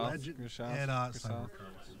Grizoth, legend Grishoth, and Grisoth. cyber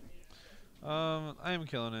cards. I am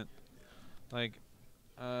killing it. Like,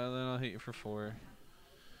 then I'll hit you for 4.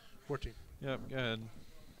 14. Yep, go ahead.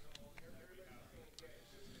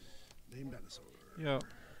 Name dinosaur. Yep.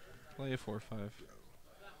 Play a 4/5.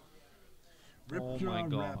 Oh Ripjaw my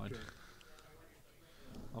god. Raptor.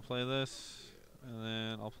 I'll play this, and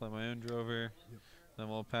then I'll play my own Drover. Yep. Then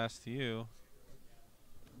we'll pass to you.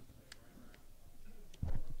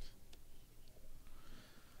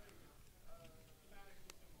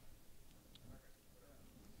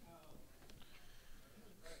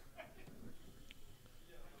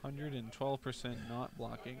 %112% not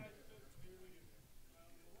blocking.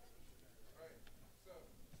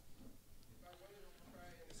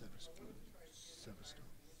 Severstone.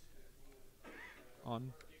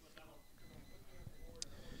 On.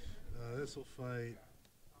 This will fight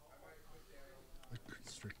a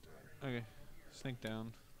Constrictor Okay. Snake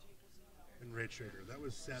down. and Ray Trader. That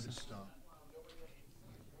was Savage Stomp.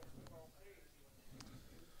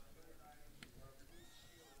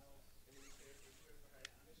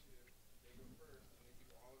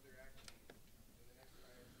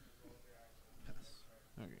 Pass.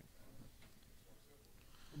 Okay.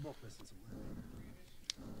 We're both missing some land.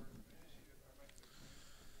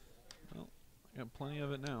 Well, I got plenty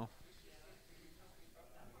of it now.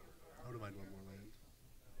 I wouldn't mind one more land.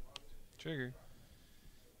 Trigger.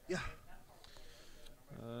 Yeah.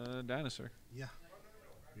 Dinosaur. Yeah.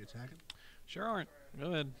 You attacking? Sure aren't.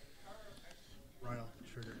 Go ahead. Ryle.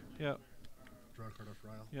 Trigger. Yep. Draw a card off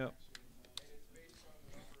Ryle. Yep.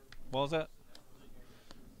 What was that?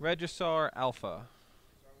 Regisar Alpha.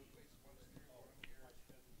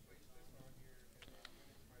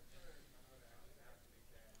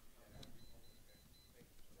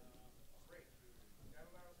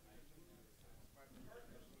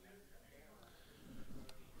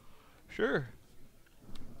 Sure.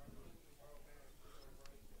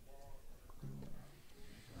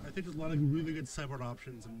 I think there's a lot of really good sideboard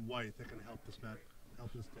options in white that can help this deck.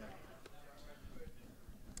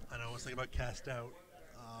 I know I was thinking about Cast Out.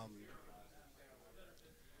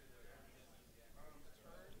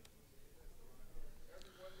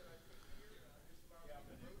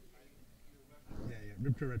 Yeah.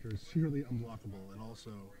 Ripjaw Raptor is secretly unblockable, and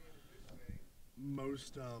also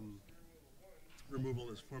most removal in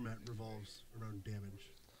this format revolves around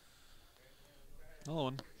damage. Another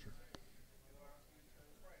one. Sure.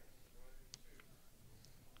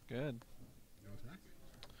 Good. No attack?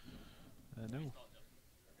 No.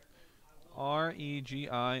 Regisaur.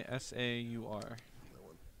 That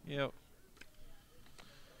one. Yep.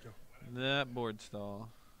 Go. That board stall.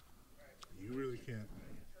 You really can't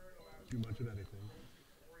do much of anything.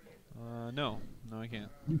 No. No, I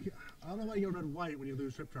can't. You can't, I don't know why you go red white when you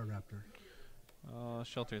lose Riptide Raptor.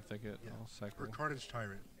 Shelter Thicket. Yeah. I'll cycle. Or Carnage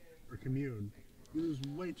Tyrant. Or Commune. You lose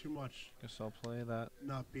way too much Guess I'll play that.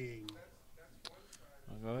 not being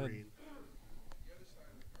I'll go ahead. green.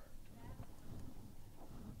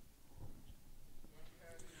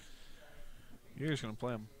 You're just gonna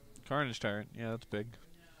play him. Carnage Tyrant. Yeah, that's big.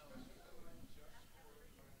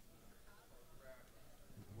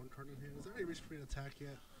 One card in hand. Is there any reason for me to attack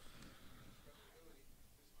yet?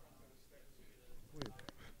 Wait.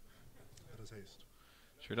 That does haste.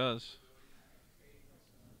 Sure does.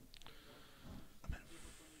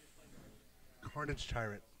 Carnage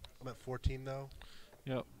Tyrant. I'm at 14 though.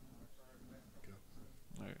 Yep.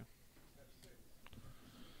 Go. Okay.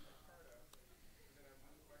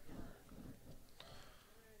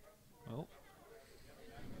 Well.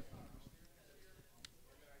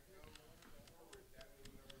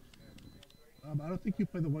 I don't think you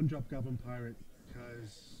play the one-drop Goblin Pirate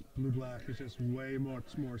because blue-black is just way more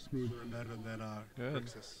smoother and better than Good.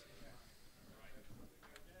 Grixis.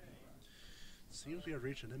 Seems we have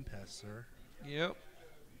reached an impasse, sir. Yep.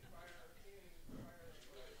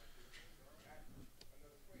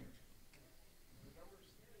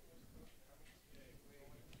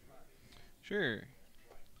 Sure.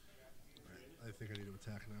 Right, I think I need to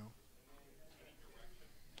attack now.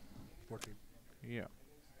 14. Yeah.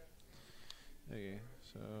 Okay,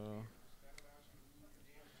 so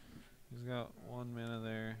he's got 1 mana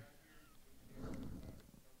there.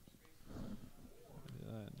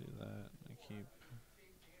 Do that. I keep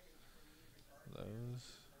those.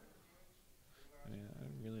 I mean, I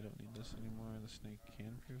really don't need this anymore. The snake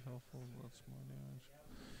can prove helpful. Lots more damage.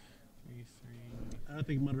 3/3. I don't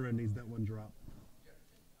think Mother Red needs that one drop.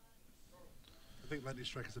 I think Lightning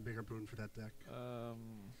Strike is a bigger boon for that deck.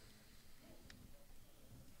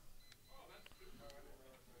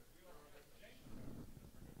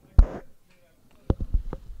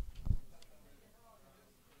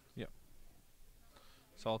 Yep.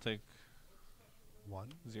 So I'll take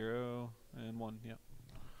 1. 0 and 1. Yep.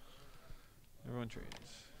 Everyone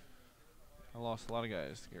trades. I lost a lot of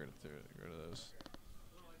guys to get rid of those.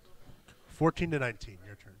 14 to 19,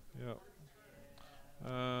 your turn. Yep.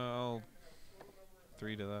 I'll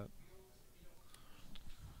 3 to that.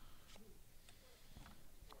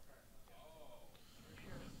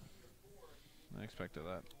 I expected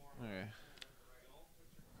that. Okay.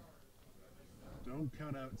 Don't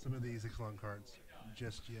count out some of these Ixalan cards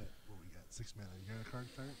just yet. What we got? 6 mana. You got a card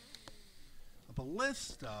tyrant? A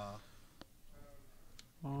Ballista.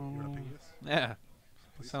 You want to ping this? Yeah. That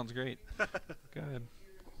Please? sounds great. Go ahead.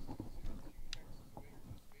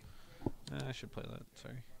 I should play that.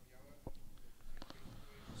 Sorry.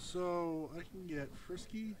 So I can get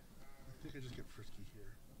Frisky. I think I just get Frisky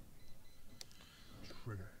here.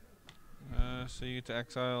 Trigger. So you get to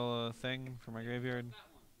exile a thing from my graveyard.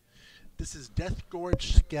 This is Death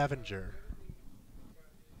Gorge Scavenger.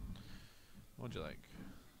 What'd you like?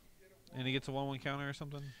 And he gets a 1/1 counter or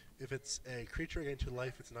something? If it's a creature gain 2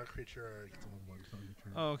 life, it's not a creature, or it gets a 1/1 on your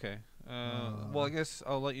turn. Oh, okay. Well, I guess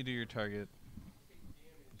I'll let you do your target.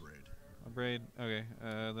 Braid. A braid? Okay.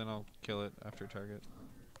 Then I'll kill it after target.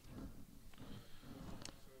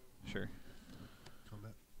 Sure.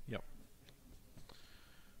 Combat. Yep.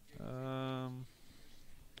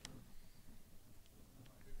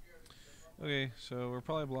 Okay, so we're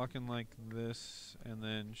probably blocking like this and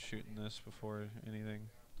then shooting this before anything.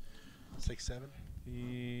 6, 7.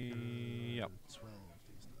 Yep. 12.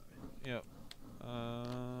 These die. Yep.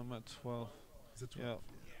 At 12. Is it 12? Yep.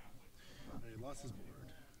 Yeah. He lost his board.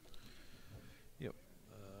 Yep.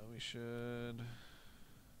 We should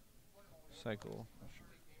cycle.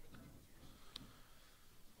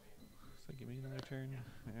 Does that give me another turn?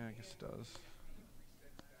 Yeah, I guess it does.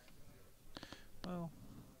 Well,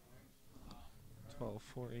 12,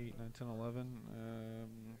 4, 8, 9, 10,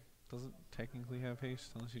 11. Doesn't technically have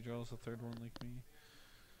haste unless he draws a third one like me.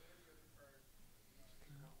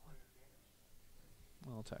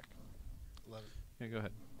 I'll attack. 11. Yeah, go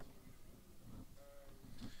ahead.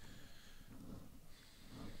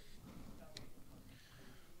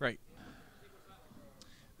 Right.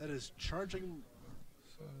 That is charging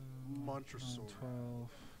So Montresor. 12.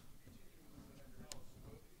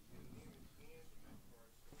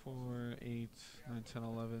 4, 8, 9, 10,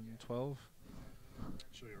 11, 12.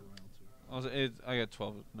 Show your royal too. I got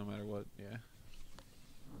 12 no matter what, yeah.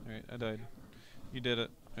 Alright, I died. You did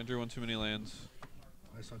it. I drew 1 too many lands.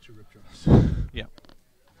 I saw 2 Ripjaws. Yeah.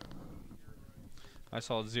 I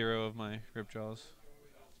saw 0 of my Ripjaws,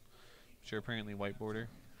 which are apparently white border.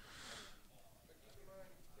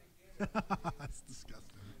 That's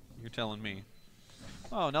disgusting. You're telling me.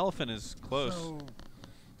 Oh, an elephant is close. So,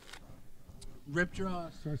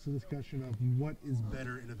 Ripjaw starts the discussion of what is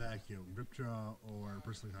better in a vacuum, Ripjaw or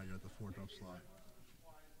Bristling Hydra at the 4-drop slot.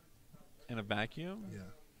 In a vacuum?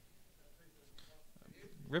 Yeah.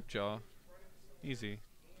 Ripjaw. Easy.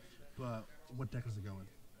 But what deck does it go in?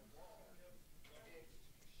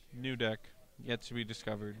 New deck. Yet to be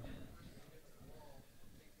discovered.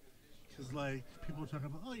 Because, like, people are talking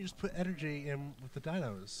about, oh, you just put energy in with the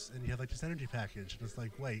dinos, and you have, like, this energy package. And it's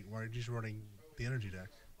like, wait, why are you just running the energy deck?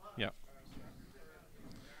 Yeah.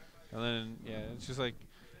 And then, yeah, it's just like,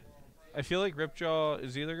 I feel like Ripjaw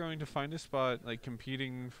is either going to find a spot, like,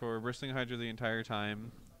 competing for Bristling Hydra the entire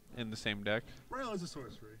time in the same deck. Right now is a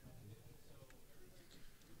sorcery.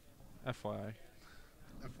 FYI.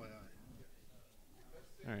 FYI.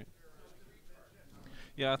 Alright.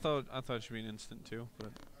 Yeah, I thought it should be an instant too,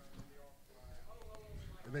 but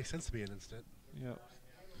It makes sense to be an instant. yep.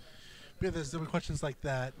 But yeah, there's questions like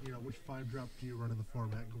that. You know, which 5-drop do you run in the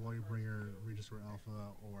format? Glorybringer, Regisaur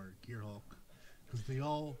Alpha, or Gearhulk? Because they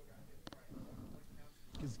all...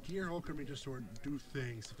 Because Gearhulk and Regisaur do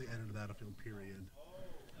things at the end of the battlefield, period.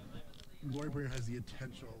 Glorybringer has the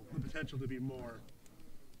potential to be more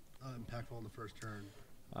impactful in the first turn.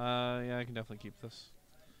 Yeah, I can definitely keep this.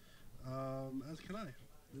 As can I.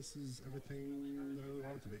 This is everything that I really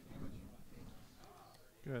want it to be.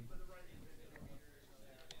 Good.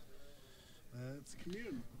 It's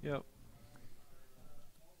Commune. Yep.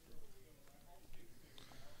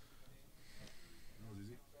 That was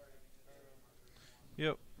easy.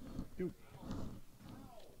 Yep. Go.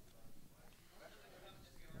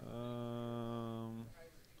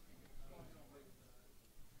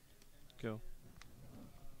 Go.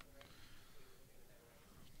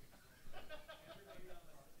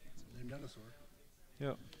 Name dinosaur.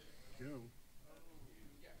 Yep. Go.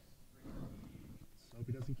 So hope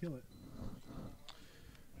he doesn't kill it.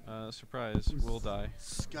 Surprise. We'll die.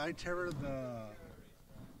 Sky Terror, the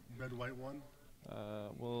red-white one.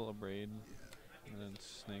 We'll abrade. And then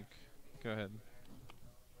snake. Go ahead.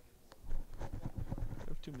 Do I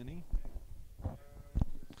have too many?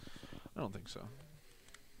 I don't think so.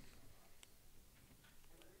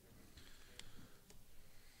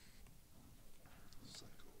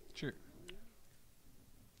 Sure.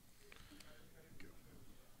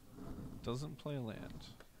 Doesn't play a land.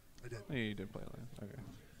 I did. Oh, yeah, you did play a land. Okay.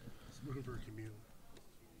 Just looking for a Commune.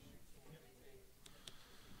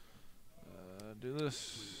 Do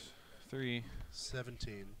this. 3.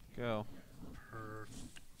 17. Go. Perfect.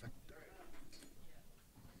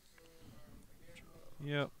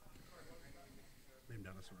 Yep. Name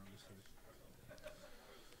dinosaur, obviously.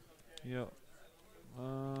 Yep.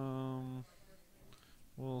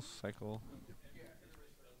 We'll cycle.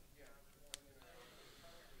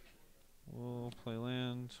 We'll play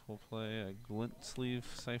land. We'll play a glint sleeve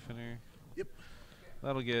siphoner. Yep.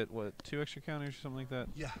 That'll get what, 2 extra counters or something like that?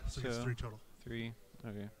 Yeah, so it's 3 total. 3.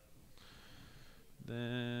 Okay.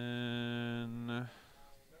 Then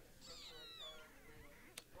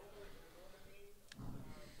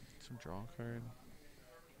some draw card.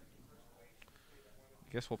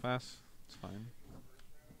 Guess we'll pass. It's fine.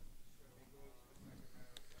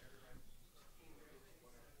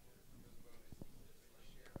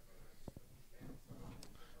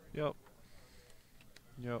 Yep.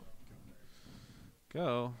 Yep.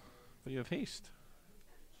 Go. But you have haste.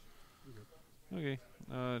 Okay.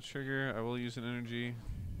 Trigger. I will use an energy.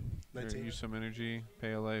 Or 19. use some energy.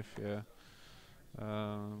 Pay a life. Yeah.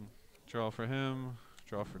 Draw for him.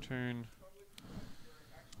 Draw for turn.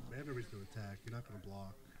 We have no reason to attack. You're not going to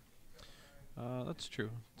block. That's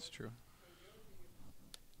true. That's true.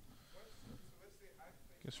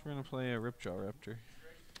 Guess we're gonna play a Ripjaw Raptor.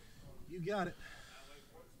 You got it.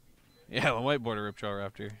 Yeah, the white border Ripjaw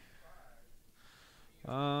Raptor.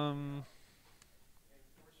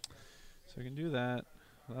 So we can do that.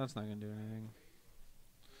 Well, that's not gonna do anything.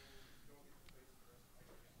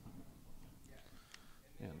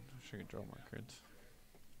 Man, I should draw more cards.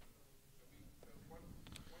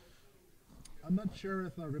 I'm not sure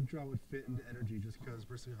if Ripjaw would fit into energy just because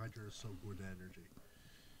Bristling Hydra is so good at energy.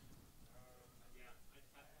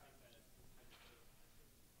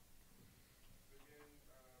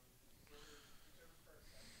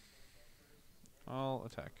 I'll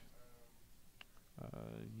attack.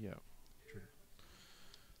 Yeah. Trigger.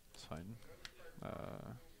 It's fine.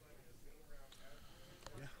 Yeah.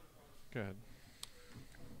 Go ahead.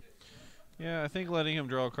 Yeah, I think letting him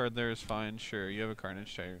draw a card there is fine. Sure, you have a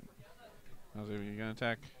Carnage Tyrant. Are you gonna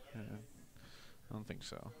attack? I don't think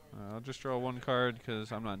so. I'll just draw one card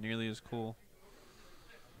because I'm not nearly as cool.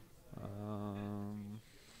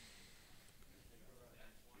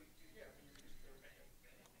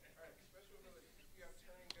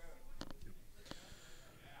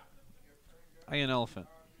 I get an elephant.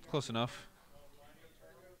 Close enough.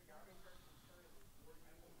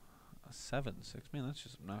 A 7/6. Man, that's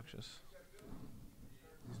just obnoxious.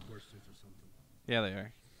 These board states or something. Yeah, they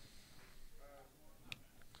are.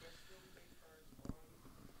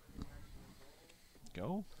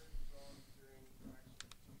 Go.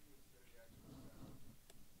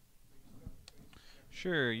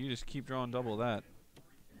 Sure, you just keep drawing double that.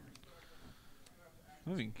 I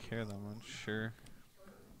don't even care that much. Sure.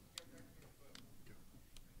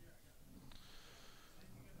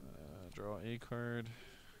 Draw a card.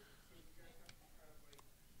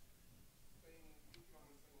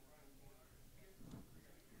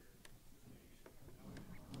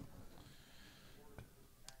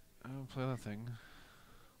 I'll play that thing.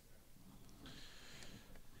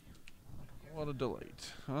 What a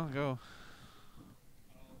delight. I'll go.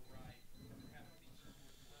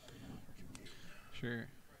 Sure.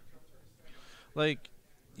 Like,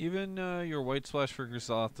 even your white splash for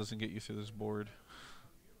Grisoth doesn't get you through this board.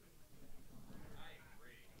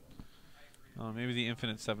 Maybe the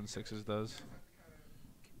infinite 7/6s does.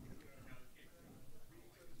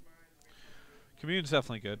 Commune's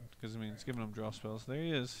definitely good, because I mean, it's giving him draw spells. There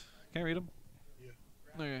he is. Can't read him? Yeah.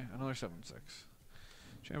 Okay, another 7/6.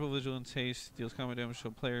 Trample, Vigilance, Haste, deals combat damage to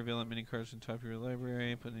a player, reveal mini cards on top of your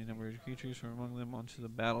library, put any number of creatures from among them onto the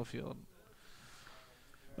battlefield.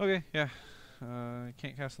 Okay, yeah.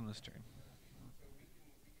 Can't cast on this turn.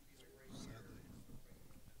 Sadly.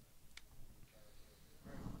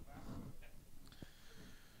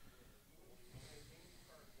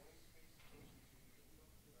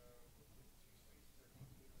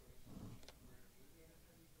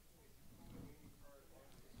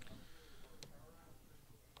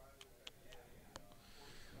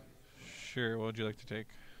 Sure, what would you like to take?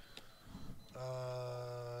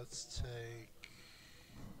 Let's take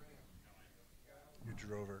your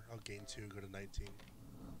Drover. I'll gain 2, go to 19.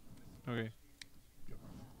 Okay.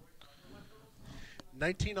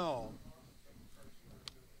 19 all.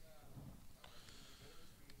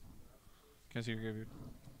 Can I see your graveyard?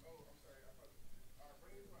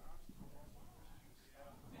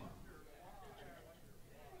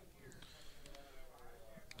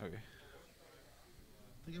 Okay. I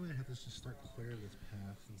think I'm gonna have to just start clearing this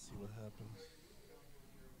path and see what happens.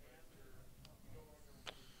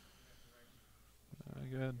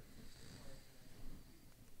 Good.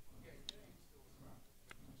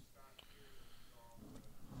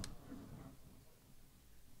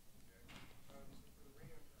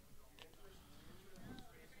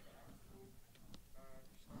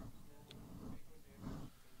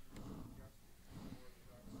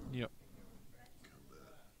 Yep.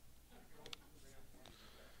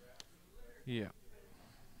 Yeah.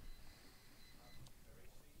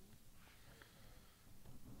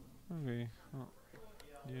 Okay. Well,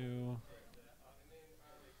 you.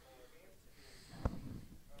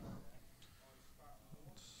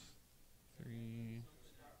 That's 3.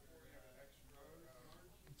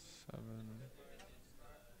 7.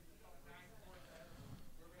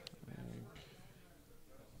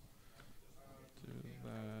 Do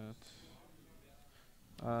that.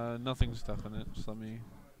 Nothing's definite. Just let me.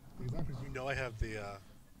 Because you know I have the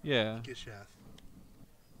Yeah. Gishath.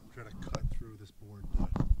 I'm trying to cut through this board.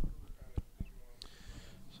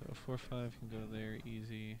 So 4/5 can go there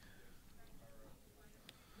easy.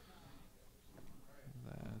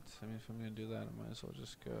 That. I mean, if I'm gonna do that, I might as well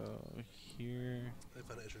just go here. I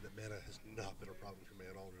find it interesting that mana has not been a problem for me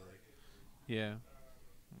at all, really. Yeah.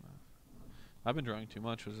 I've been drawing too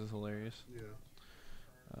much, which is hilarious. Yeah.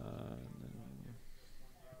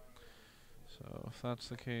 So if that's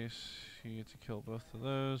the case, you get to kill both of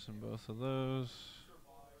those and both of those.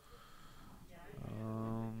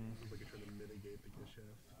 Looks like you're trying to mitigate the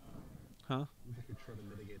Gishath. Huh? Looks like you're trying to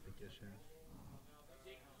mitigate the Gishath. How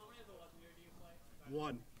many of the legendary do you play?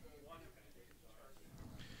 1.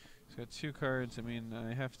 He's got 2 cards. I mean,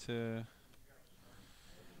 I have to.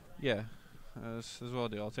 Yeah. This is what I'll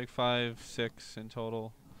do. I'll take 5, 6 in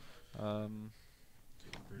total.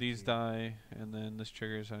 These die, and then this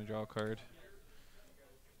triggers and I draw a card.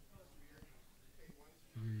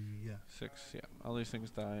 Yeah. 6, yeah. All these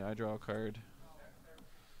things die. I draw a card.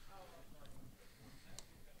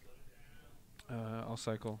 I'll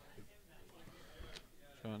cycle.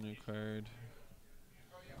 Draw a new card.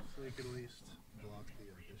 So you can at least block the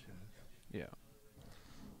Gishath. Yeah.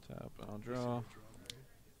 Tap. I'll draw.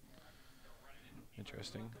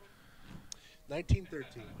 Interesting.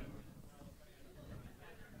 1913.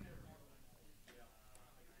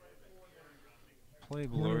 Play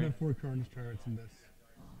One out Glory. of 4 cards turrets in this.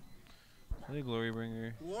 Play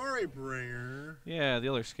Glorybringer. Glory Bringer. Yeah, the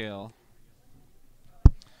other scale.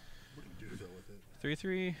 What do you do though with it?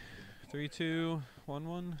 3/3, 3/2,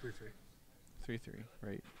 1/1, 3/3. 3/3.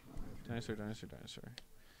 Right. Dinosaur, dinosaur, dinosaur.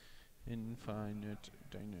 Infinite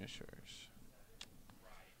dinosaurs.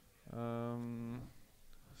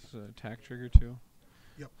 This is an attack trigger too.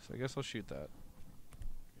 Yep. So I guess I'll shoot that.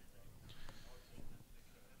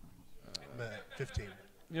 I'm at 15.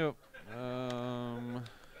 Yep.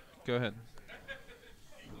 Go ahead.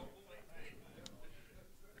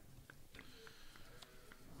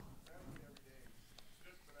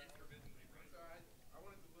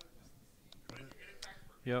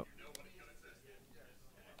 Yep.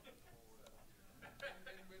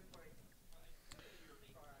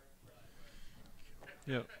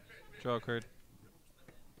 Yep. Draw a card.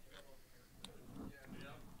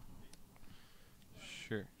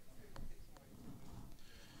 Sure.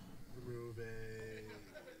 Remove a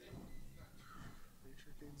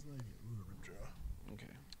creature gains 90. Ooh, rip draw.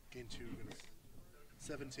 Okay. Gain 2.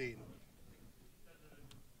 17.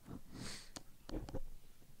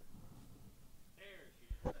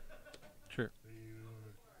 Sure.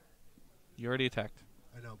 You, You already attacked.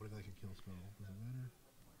 I know, but if I can kill spell, doesn't matter.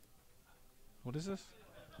 What is this?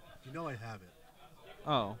 You know I have it.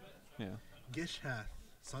 Oh, yeah. Gish Hath,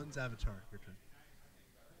 Sun's Avatar. Your turn.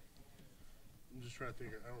 I'm just trying to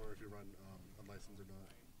figure. I don't know if you run unlicensed or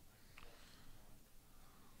not.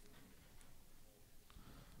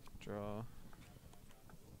 Draw.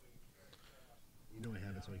 You know I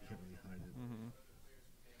have it, so I can't really hide it. Mm-hmm.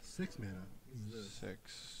 6 mana. What is this?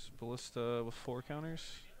 6. Ballista with 4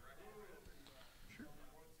 counters. Sure.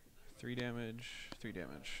 3 damage. 3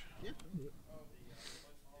 damage. Yeah, I'll do it.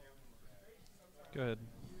 Go ahead.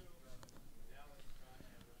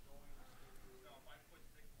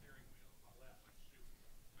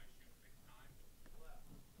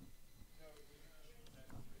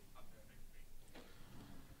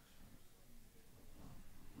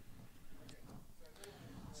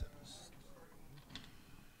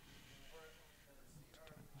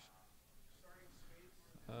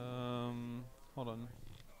 Hold on.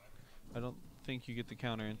 I don't think you get the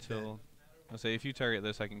counter until... I'll say if you target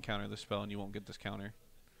this, I can counter the spell and you won't get this counter.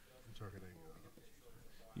 I'm targeting.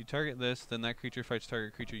 You target this, then that creature fights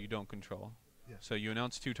target creature you don't control. Yeah. So you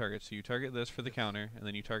announce 2 targets. So you target this for the counter, and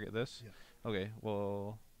then you target this. Yeah. Okay.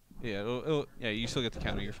 Well, yeah. Yeah. You still get the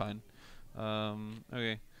counter. You're fine.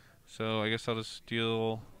 Okay. So I guess I'll just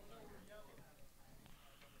deal.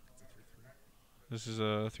 This is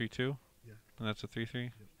a 3/2. Yeah. And that's a 3/3.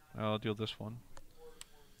 Yep. I'll deal this one.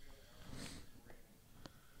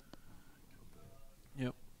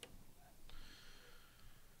 Yep.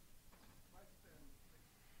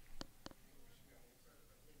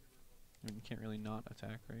 I mean, you can't really not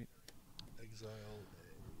attack, right? Exile a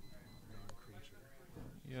non-creature.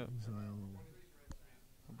 Yep. Exile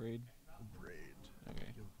A braid. a braid.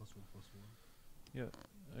 Okay. Give a +1/+1. Yep.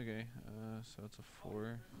 Okay. So it's a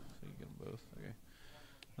 4. So you get them both. Okay.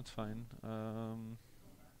 That's fine.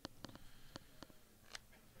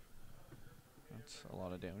 That's a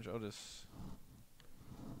lot of damage. I'll just...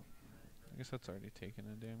 I guess that's already taken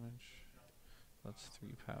a damage. That's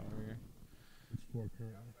 3 power. It's 4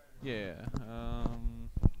 currently. Yeah. That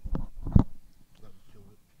would kill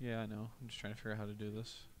it. Yeah, I know. I'm just trying to figure out how to do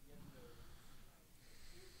this.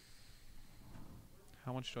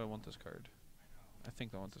 How much do I want this card? I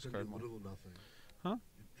think I want this It's card gonna be more. little nothing. Huh?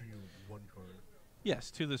 You drew 1 card. Yes,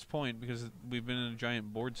 to this point, because we've been in a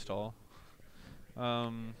giant board stall.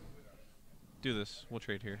 Do this. We'll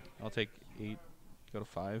trade here. I'll take 8. Go to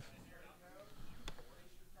 5.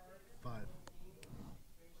 5.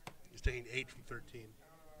 He's taking 8 from 13.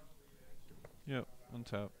 Yep.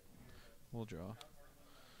 Untap. We'll draw.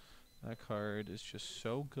 That card is just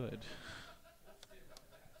so good.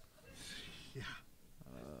 Yeah.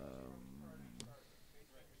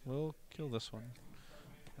 We'll kill this one.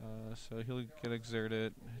 So he'll get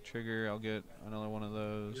exerted. Trigger. I'll get another one of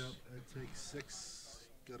those. Yep. I take 6.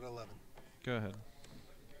 Go to 11. Go ahead.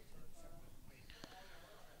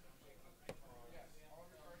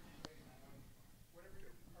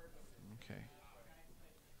 Okay.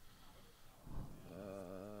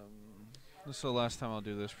 This is the last time I'll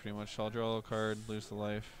do this pretty much. So I'll draw a card, lose the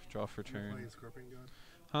life, draw for You turn. playing Scorpion God?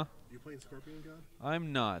 Huh? You playing Scorpion God?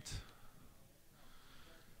 I'm not.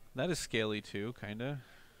 That is scaly too, kinda.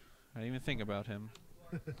 I didn't even think about him.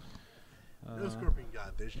 No Scorpion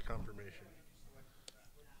God. There's your confirmation.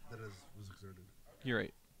 That was exerted. You're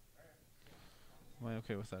right. Am I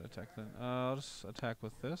okay with that attack then? I'll just attack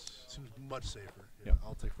with this. Seems much safer. Yeah, Yep.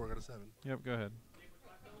 I'll take 4 out of 7. Yep, go ahead.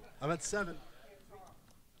 I'm at 7.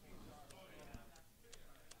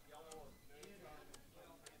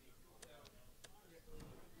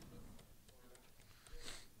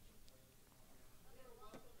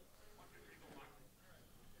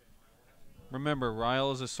 Remember,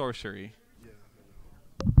 Ryle is a sorcery. Yeah.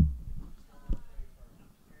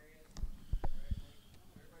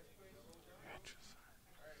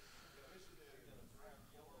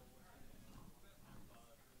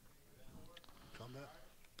 Combat?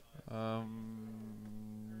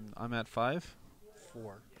 I'm at 5.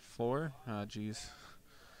 4. 4? Ah, jeez.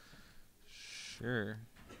 Sure.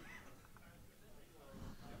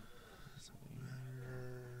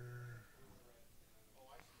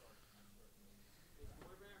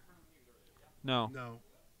 No, No.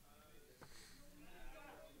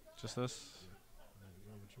 just this. I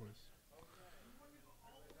don't have a choice.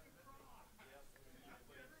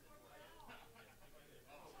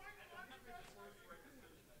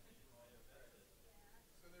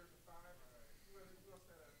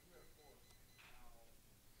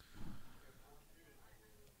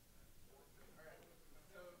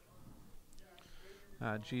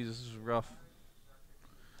 Ah, jeez, this is rough.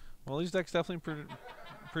 Well, these decks definitely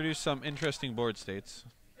produce some interesting board states.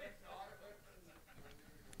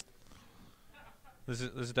 This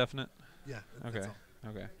is definite. Yeah. Okay. That's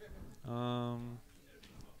all. Okay.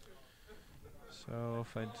 So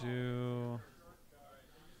if I do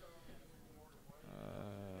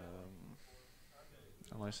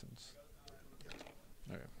a license.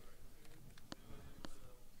 Okay.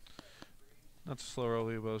 Not to slow roll,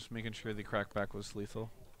 but I was making sure the crackback was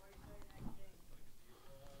lethal.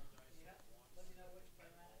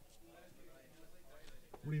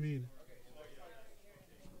 What do you mean?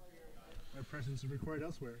 My presence is required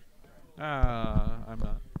elsewhere. I'm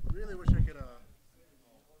not. Really wish I could.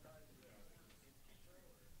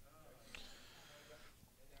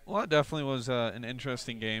 Well, that definitely was an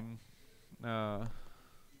interesting game. I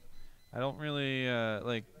don't really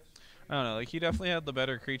like. I don't know. Like, he definitely had the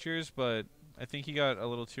better creatures, but I think he got a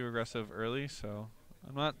little too aggressive early. So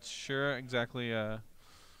I'm not sure exactly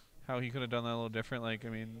how he could have done that a little different. Like, I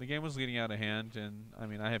mean, the game was leading out of hand, and I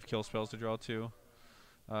mean, I have kill spells to draw too.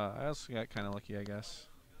 I also got kind of lucky, I guess.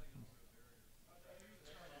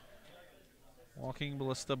 Walking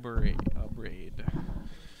Ballista Braid.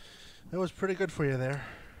 That was pretty good for you there.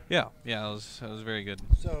 Yeah, that was very good.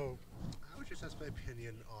 So, I would just ask my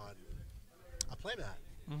opinion on a playmat.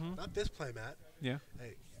 Mm-hmm. Not this playmat. Yeah.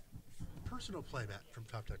 A personal playmat from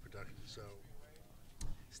Top Deck Productions. So,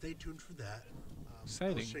 stay tuned for that.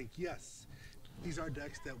 Exciting. Shrink, yes. These are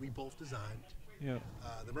decks that we both designed. Yeah.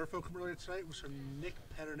 The Merfolk from earlier tonight was from Nick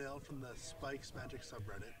Peternell from the Spikes Magic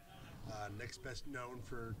subreddit. Nick's best known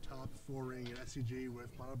for top 4-ring and SCG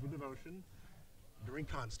with Mono Blue Devotion during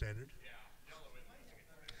Con Standard.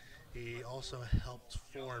 He also helped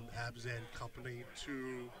form Abzan Company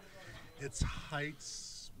to its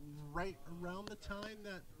heights right around the time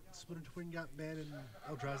that Splitter Twin got banned and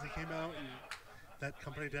Eldrazi came out, and that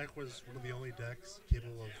company deck was one of the only decks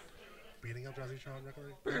capable of beating Eldrazi Tron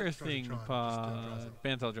regularly. Birthing Pod.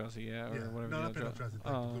 Bant Eldrazi, yeah, or whatever. No, not the Bant Eldrazi,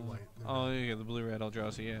 like blue-white. Oh, yeah, the blue-red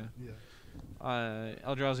Eldrazi, yeah. Yeah.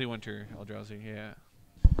 Eldrazi Winter Eldrazi, yeah.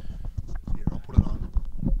 Here, I'll put it on.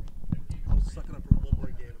 I'll suck it up for one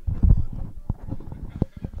more game and put it on.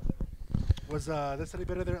 Was this any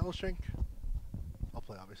better there, Elshank? I'll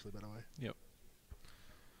play, obviously, by the way. Yep.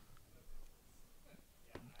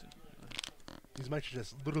 These mics are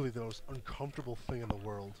just literally the most uncomfortable thing in the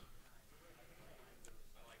world.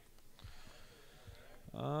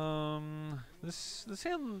 This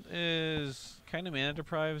hand is kind of mana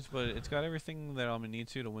deprived, but it's got everything that I'm gonna need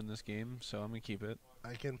to win this game, so I'm gonna keep it.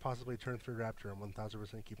 I can possibly turn through Raptor. I'm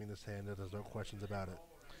 1000% keeping this hand, and there's no questions about it.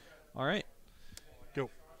 All right. Go.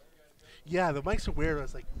 Yeah, the mics are weird.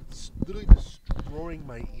 It's like literally destroying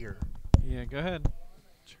my ear. Yeah, go ahead.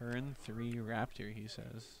 Turn 3 Raptor, he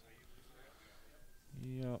says.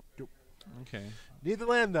 Yep. Yep. Okay. Need the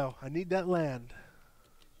land, though. I need that land.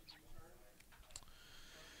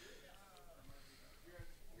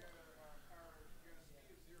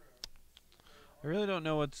 I really don't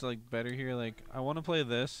know what's like better here. Like, I want to play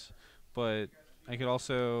this, but I could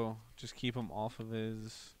also just keep him off of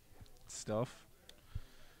his stuff.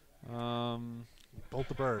 Bolt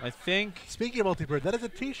the Bird. I think Speaking of multi-bird, that is a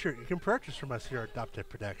T-shirt you can purchase from us here at Top Tech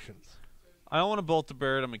Productions. I don't want to bolt the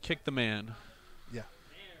bird. I'm gonna kick the man. Yeah.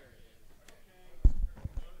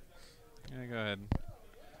 Yeah, go ahead.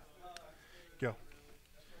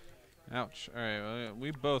 Ouch. All right, well,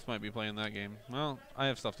 we both might be playing that game. Well, I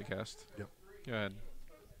have stuff to cast. Yep. Go ahead.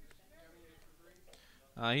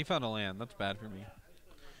 He found a land. That's bad for me.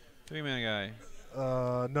 3-mana guy.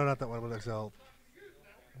 No, not that one. I'm going to exile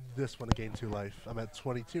this one to gain 2 life. I'm at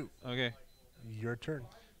 22. Okay. Your turn.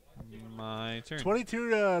 My turn. 22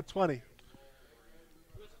 to 20.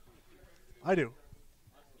 I do.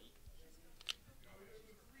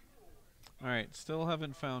 All right. Still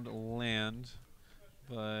haven't found a land,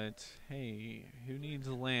 but hey, who needs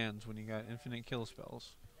lands when you got infinite kill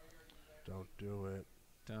spells? Don't do it.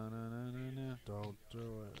 Da-na-na-na-na. Don't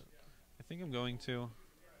do it. I think I'm going to.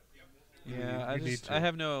 You Yeah, need to. I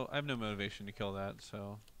have no motivation to kill that,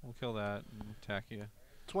 so we'll kill that and attack you.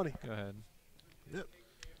 20. Go ahead. Yep.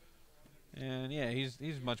 And yeah, he's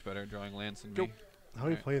much better at drawing lands than Go. me. How are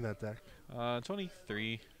you Alright. playing that deck?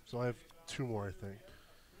 23. So I have 2 more, I think.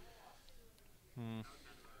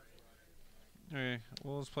 Okay,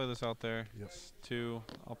 well, let's play this out there. Yep. It's 2.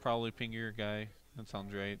 I'll probably ping your guy. That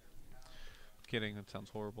sounds right. Kidding, that sounds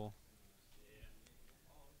horrible.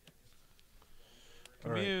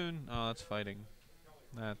 All right. Commune. Oh, that's fighting.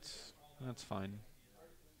 That's fine.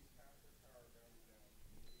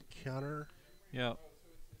 Counter. Yep.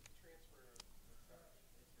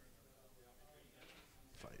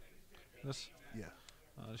 Fight. This. Yeah.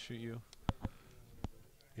 I'll shoot you.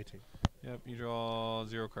 18. Yep. You draw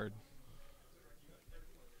 0 card.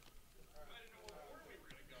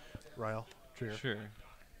 Ryle. Trigger. Sure.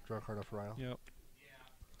 Draw a card off Ryle. Yep.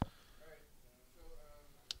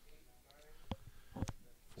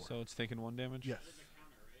 4. So it's taking 1 damage. Yes.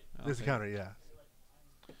 I'll There's a take it. counter, yeah.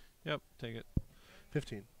 Yep. Take it.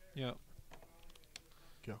 15. Yep.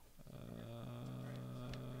 Go.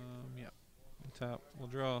 Yep. We'll tap. We'll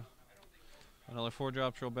draw. Another 4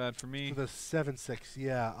 drops, real bad for me. For the 7/6,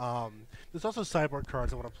 yeah. There's also sideboard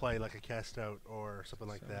cards I want to play, like a cast out or something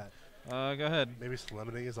like that. Go ahead. Maybe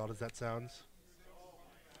Solemnity, as odd as that sounds.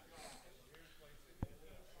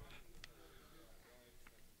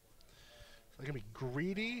 So I can be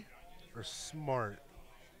greedy or smart.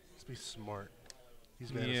 Let's be smart.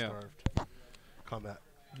 He's mana Yeah. starved. Combat.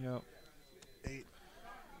 Yep. 8.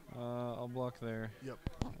 I'll block there. Yep.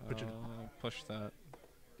 Put your- Push that.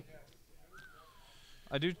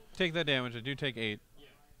 I do take that damage. I do take 8.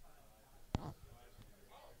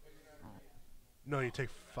 No, you take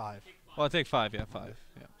 5. Well, I take 5. Yeah, 5.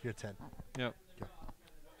 Yeah. You're 10. Yep. Okay.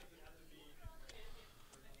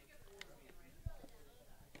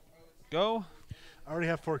 Go. I already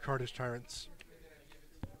have 4 Carnage Tyrants.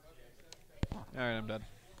 All right, I'm dead.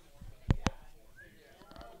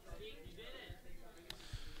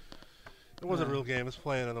 It wasn't a real game. Let's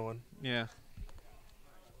play another one. Yeah.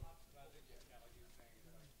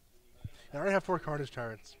 I already have 4 Carnage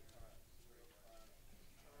Tyrants.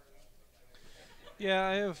 Yeah,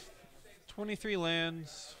 I have 23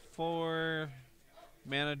 lands, 4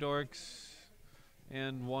 mana dorks,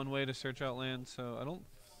 and 1 way to search out lands. So I don't.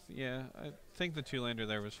 Yeah, I think the 2-lander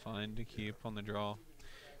there was fine to keep on the draw.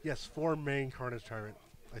 Yes, 4 main Carnage Tyrant.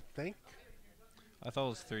 I think. I thought it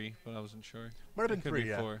was 3, but I wasn't sure. Might have It been could 3, be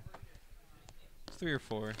yeah. 4. It's 3 or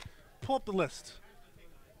 4. Pull up the list,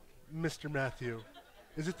 Mr. Matthew.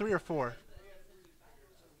 Is it 3 or 4?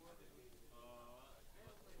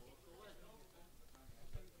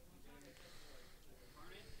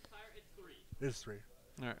 It is 3.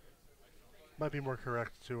 All right. Might be more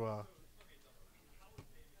correct to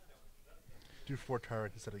do 4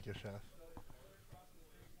 Tyrant instead of Gishath.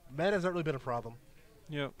 Mana's not really been a problem.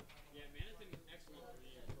 Yep. Yeah, mana's been excellent for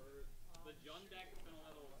me. For the Jund deck, it's been a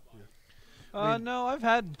little fun. I mean- No, I've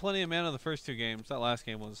had plenty of mana the first 2 games. That last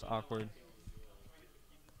game was awkward.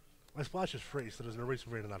 My splash is free, so there's no reason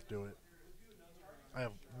for me to not do it. I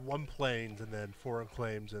have 1 Plains and then 4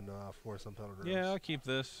 Unclaims and 4 Sunflower Groves. Yeah, I'll keep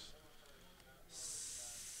this.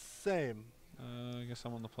 Same. I guess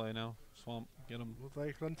I'm on the play now. Swamp, get him. Looks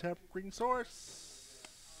like untap green source.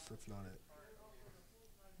 That's not it.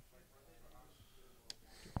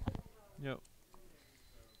 Yep.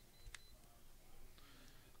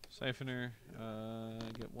 Siphoner,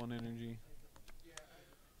 get 1 energy.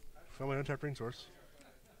 Found my untap green source.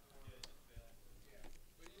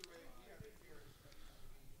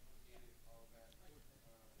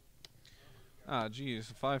 Ah,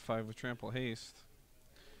 geez, 5/5 with trample haste.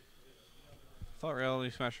 Thought Reality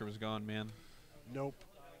Smasher was gone, man. Nope.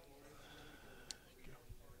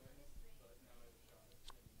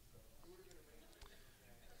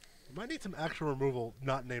 Might need some actual removal,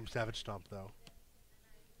 not named Savage Stomp, though.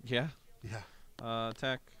 Yeah. Yeah,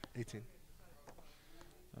 Attack. 18.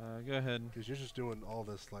 Go ahead. Because you're just doing all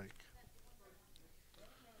this, like,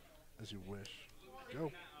 as you wish. Go.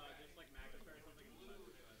 Just like Magnus or something.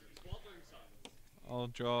 I'll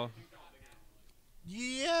draw.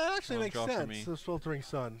 Yeah, it actually Well, makes draw for sense. me. Those filtering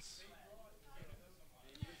suns.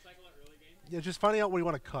 You can cycle it early game. Yeah, just finding out what you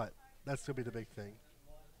want to cut. That's gonna be the big thing.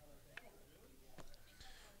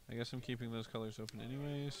 I guess I'm keeping those colors open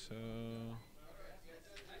anyway, so.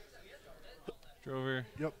 Drover.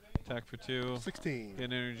 Yep. Attack for 2. 16. Get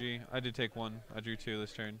energy. I did take 1. I drew 2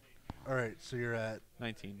 this turn. All right, so you're at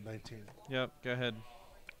 19. 19. Yep, go ahead.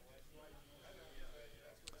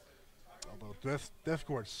 Although Death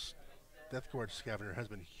Gorge Scavenger has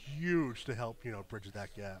been huge to help, bridge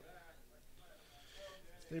that gap.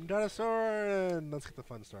 Name Dinosaur, and let's get the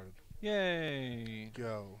fun started. Yay!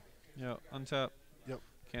 Go. Yep, untap. Yep.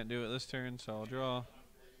 Can't do it this turn, so I'll draw.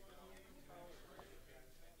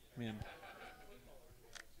 Man.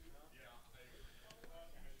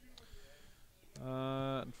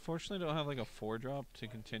 Unfortunately, I don't have like a 4-drop to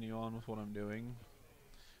continue on with what I'm doing.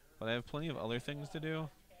 But I have plenty of other things to do.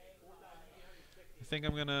 I think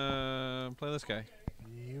I'm gonna play this guy.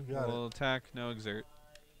 You got We'll it. attack, no exert.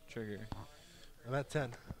 Trigger. I'm at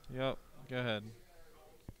 10. Yep, go ahead.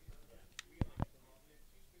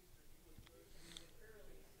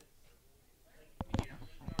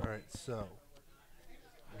 All right, so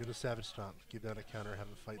I'm gonna Savage Stomp, give that a counter, have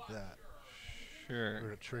him fight that. We're Sure.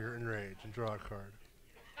 gonna trigger Enrage and draw a card.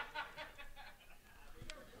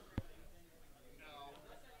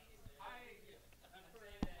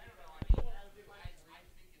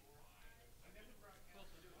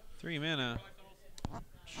 Three mana.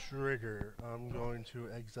 Trigger. I'm going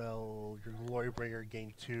to exile your Glorybringer,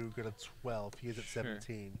 gain 2, go to 12. He is at Sure.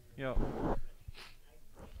 17. Yep.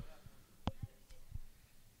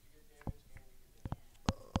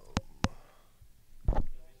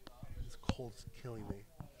 This cold's killing me.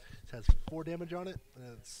 It has 4 damage on it,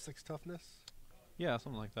 and it's 6 toughness. Yeah,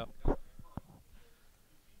 something like that.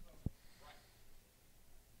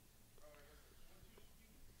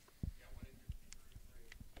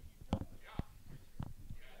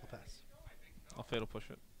 I'll pass. I'll fatal push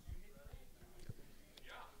it.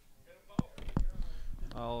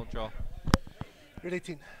 I'll draw. You're at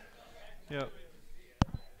 18. Yep.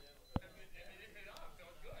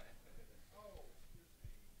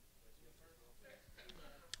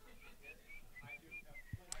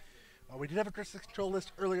 We did have a Crystal Control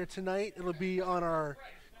list earlier tonight. It'll be on our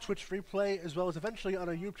Twitch replay as well as eventually on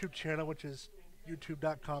our YouTube channel, which is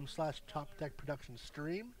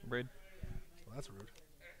youtube.com/TopDeckProductionStream. Braid. Well, that's rude.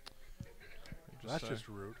 Just, That's just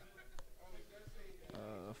rude.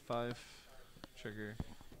 5. Trigger.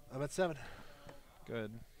 I'm at 7.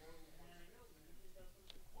 Good.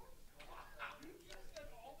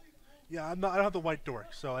 Yeah, I don't have the white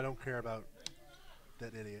dork, so I don't care about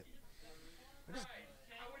that idiot.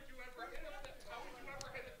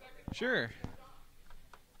 Sure.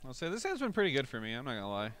 I'll say this has been pretty good for me. I'm not gonna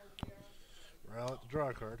lie. Well, I'll draw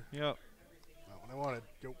a card. Yep. Not what I wanted.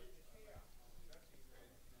 Go.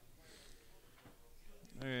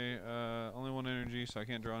 Okay. Only 1 energy, so I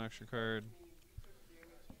can't draw an extra card.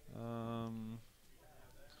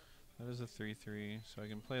 That is a 3/3, so I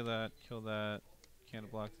can play that, kill that. Can't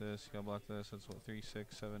block this. Gotta block this. That's what 3,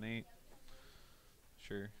 6, 7, 8.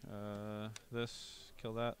 Sure. This,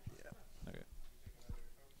 kill that. Yeah. Okay.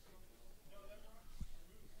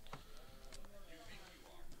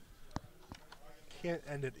 Can't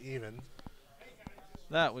end it even.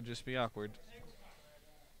 That would just be awkward.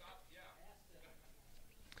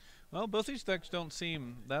 Well, both these decks don't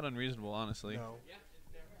seem that unreasonable, honestly. No. Yeah.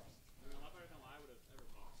 A lot better than I would have ever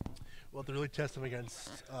thought. Well, to really test them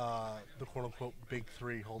against the quote-unquote big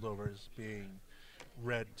 3 holdovers being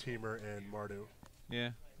Red, Teamer, and Mardu.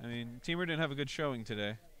 Yeah. I mean, Teamer didn't have a good showing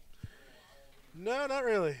today. No, not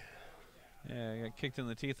really. Yeah, I got kicked in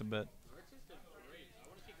the teeth a bit. Grixis did great. I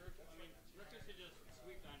want to see Grixis. I mean, Grixis could just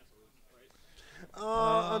sweep dinosaurs, right?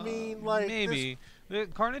 I mean, like maybe. The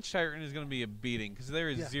Carnage Tyrant is going to be a beating because there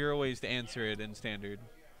is Yeah. 0 ways to answer it in Standard.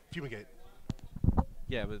 Fumigate.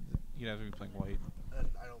 Yeah, but you'd have to be playing white. And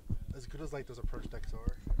I don't, as good as like those approach decks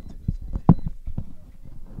are.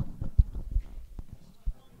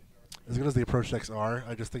 As good as the approach decks are,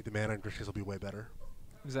 I just think the mana in Grixis will be way better.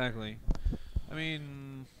 Exactly. I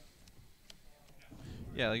mean,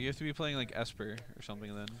 yeah, like you have to be playing like Esper or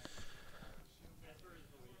something then.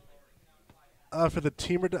 For the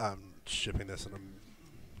Teamer, I'm shipping this and I'm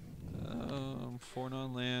 4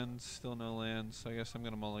 non-lands, still no lands. So I guess I'm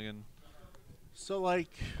gonna mulligan. so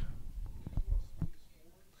like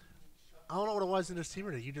I don't know what it was in this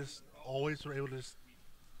Teamer that you just always were able to just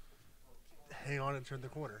hang on and turn the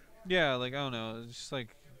corner. Yeah, like I don't know. It's just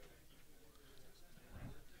like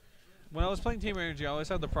when I was playing Team Energy, I always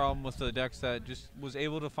had the problem with the decks that just was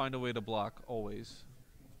able to find a way to block always.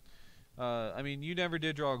 I mean, you never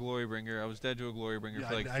did draw a Glorybringer. I was dead to a Glorybringer Yeah,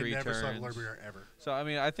 for like I 3 never turns. saw Glorybringer ever. So I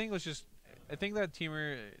mean, I think it was just, I think that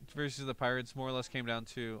teamer versus the Pirates more or less came down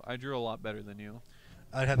to I drew a lot better than you.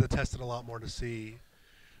 I'd have to test it a lot more to see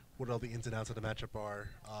what all the ins and outs of the matchup are.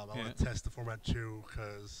 I want Yeah. to test the format too,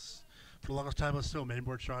 because for the longest time I was still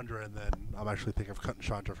mainboard Chandra, and then I'm actually thinking of cutting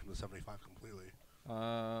Chandra from the 75 completely.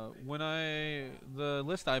 The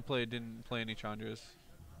list I played didn't play any Chandras,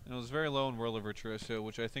 and it was very low in World of Virtuoso,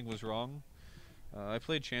 which I think was wrong. I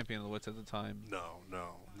played Champion of the Wits at the time. No,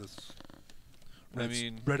 this. I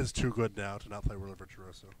mean, Red is too good now to not play World of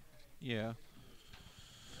Virtuoso. yeah.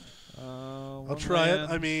 I'll try it.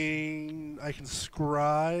 I mean, I can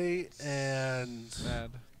scry and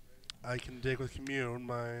Sad. I can dig with commune.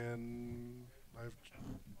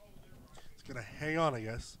 It's gonna hang on, I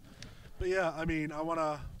guess. But yeah, I mean, I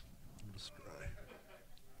wanna scry.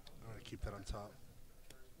 I'm gonna keep that on top.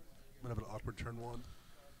 I'm gonna have an awkward turn 1.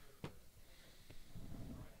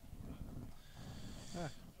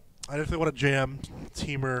 I definitely want to jam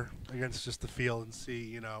teamer against just the field and see,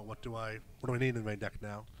 you know, what do I need in my deck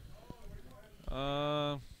now.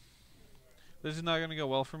 This is not gonna go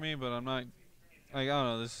well for me, but I'm not. I don't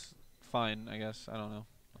know. This is fine, I guess. I don't know.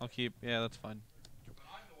 I'll keep. Yeah, that's fine.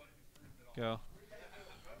 Go.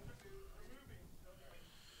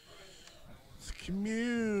 It's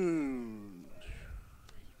commune.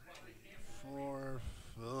 4.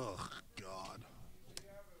 Ugh, God.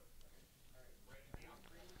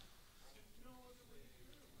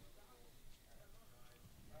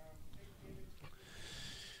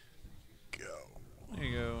 Go. There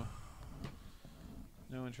you go.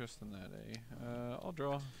 No interest in that, eh? I'll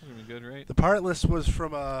draw. That's gonna be good, right? The pirate list was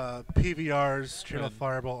from PVR's Channel Good.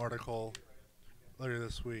 Fireball article earlier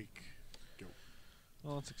this week.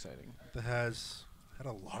 Well, that's exciting. That had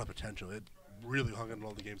a lot of potential. It really hung in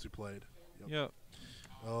all the games we played. Yep.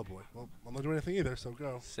 Oh boy. Well, I'm not doing anything either, so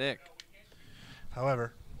go. Sick.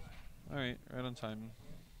 However, All right, right on time.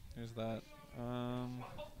 There's that.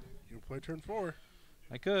 you play turn 4.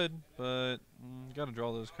 I could, but gotta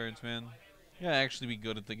draw those cards, man. You gotta actually be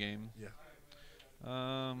good at the game. Yeah.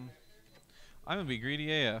 I'm gonna be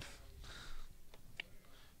greedy AF.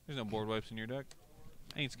 There's no board wipes in your deck.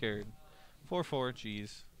 Ain't scared. 4/4.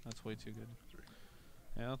 Jeez, that's way too good. 3.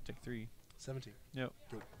 Yeah, I'll take 3. 17. Yep.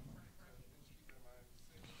 Go.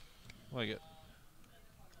 What I get?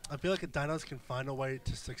 I feel like Dinos can find a way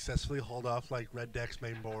to successfully hold off like red deck's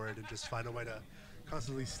main board and just find a way to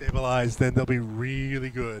constantly stabilize, then they'll be really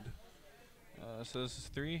good. So this is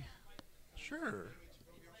 3. Sure.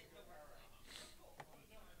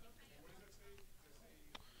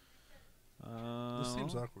 This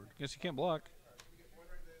seems awkward. Guess you can't block.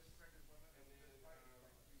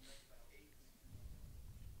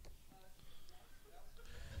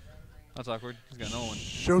 That's awkward. He's got no one.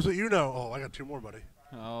 Shows what you know. Oh, I got 2 more, buddy.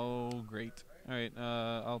 Oh, great. All right,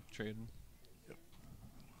 I'll trade. Do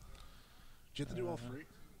you have to do all 3?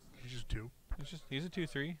 He's just 2. He's a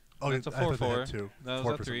 2/3. Oh, That's a I thought they had 4/4. 2. That 4 was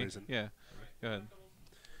for a some 3. reason. Yeah. Go ahead.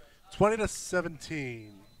 20 to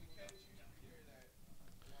 17.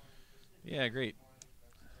 Yeah, great.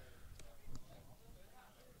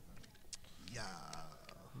 Yeah.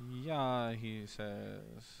 Yeah, he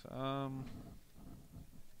says.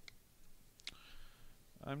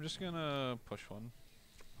 I'm just gonna push 1.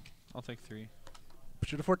 I'll take 3.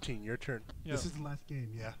 Push it to 14. Your turn. Yep. This is the last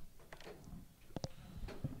game. Yeah.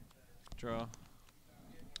 Draw.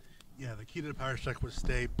 Yeah, the key to the power check was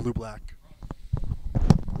stay blue-black.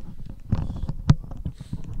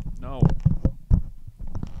 No.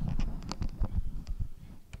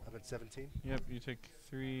 I'm at 17. Yep, you take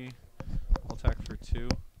 3. I'll attack for 2.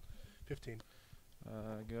 15.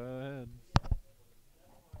 Go ahead.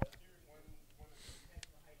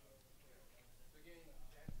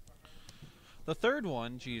 The third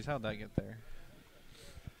one, geez, how'd that get there?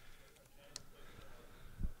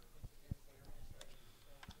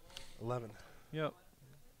 $11. Yep.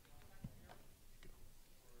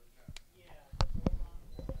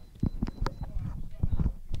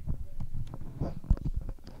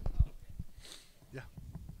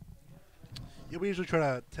 Yeah, we usually try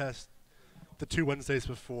to test the 2 Wednesdays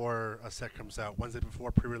before a set comes out. Wednesday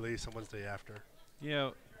before pre-release and Wednesday after.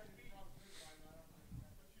 Yeah.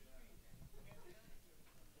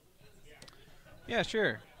 Yeah,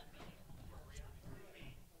 sure.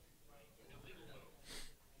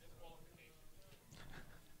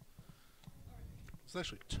 It's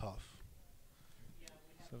actually tough.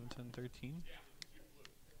 7, 10, 13.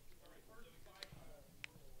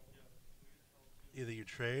 Either you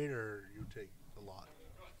trade or you take a lot.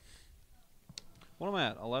 What am I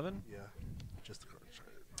at? 11? Yeah, just the card trade.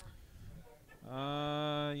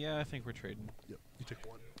 Yeah, I think we're trading. Yep. You took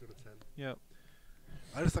 1. Go to 10. Yep.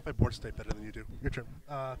 I just like my board state better than you do. Your turn.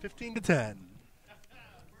 15 to 10.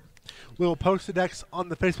 We will post the decks on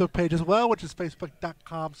the Facebook page as well, which is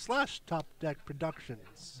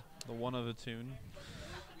facebook.com/TopDeckProductions. The one of a tune.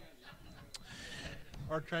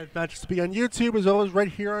 Archive matches to be on YouTube as well as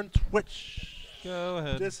right here on Twitch. Go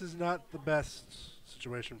ahead. This is not the best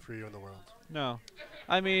situation for you in the world. No.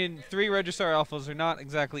 I mean, 3 Registar Alphas are not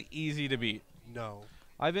exactly easy to beat. No.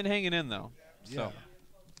 I've been hanging in, though. Yeah. So.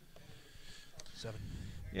 7.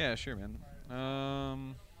 Yeah, sure, man.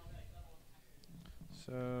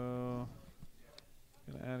 So,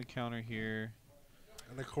 gonna add a counter here.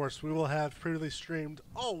 And of course, we will have previously streamed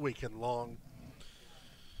all weekend long.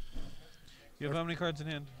 You have how many cards in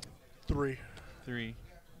hand? 3. 3.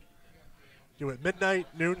 Do it midnight,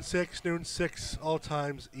 noon 6, all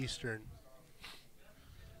times Eastern.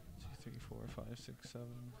 2, 3, 4, 5, 6, 7.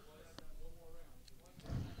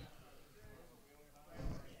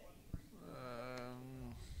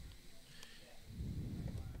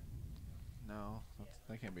 No,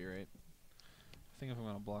 that can't be right. I think if I'm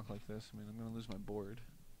going to block like this, I mean, I'm going to lose my board.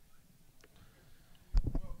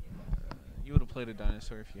 You would have played a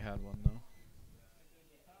dinosaur if you had one, though.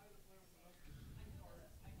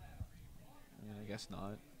 I mean, I guess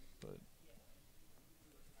not, but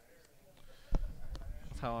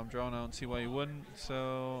that's how I'm drawn. I don't see why you wouldn't.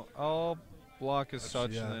 So I'll block as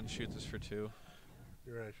such and then shoot this for 2.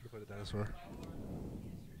 You're right, I should have played a dinosaur.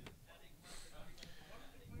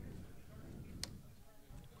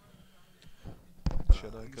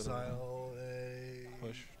 Should I? Could Exile a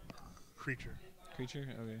push creature. creature?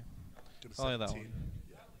 Okay. Go to I'll have that 17.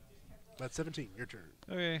 Yeah. That's 17. Your turn.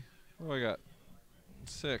 Okay. What do I got?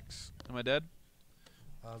 6. Am I dead?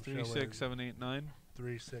 3, Showing 6, 7, 8, 9.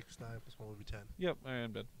 3, 6, 9 plus 1 would be 10. Yep, I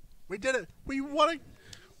am dead. We did it. We won a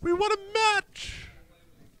match.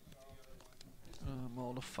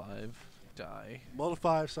 Mull to 5. Die. Mull to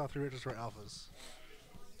 5 saw 3 Registar Alphas.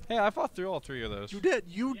 Hey, I fought through all 3 of those. You did.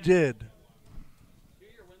 You did.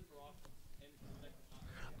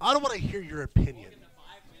 I don't want to hear your opinion.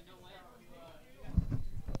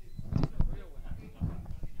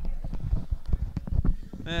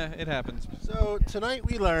 It happens. So tonight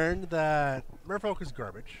we learned that Merfolk is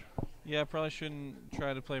garbage. Yeah, probably shouldn't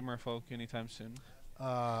try to play Merfolk anytime soon.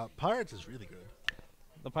 Pirates is really good.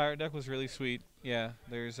 The pirate deck was really sweet. Yeah,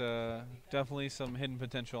 there's definitely some hidden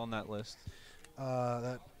potential on that list.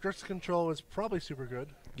 That Drift Control is probably super good.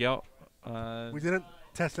 Yep. We didn't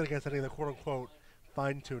test it against any of the quote-unquote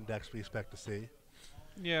fine-tuned decks we expect to see.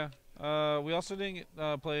 Yeah. We also didn't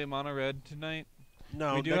play Mono Red tonight.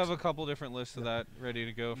 No, we do have a couple different lists of that ready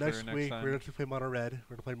to go for next next week. time. We're going to play Mono Red.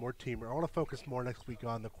 We're going to play more Teamer. I want to focus more next week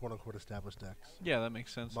on the quote-unquote established decks. Yeah, that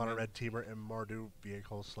makes sense. Mono Red Teamer and Mardu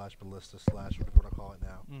Vehicles / Ballista / whatever you want to call it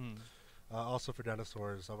now. Mm. Also for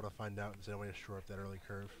dinosaurs, I want to find out if there's any way to shore up that early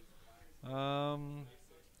curve.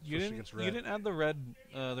 You didn't add the red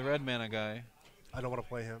mana guy. I don't want to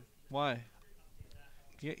play him. Why?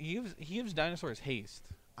 He gives dinosaurs haste.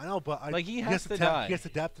 I know, but he has to die. He has to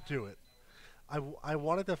adapt to it. I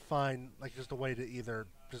wanted to find just a way to either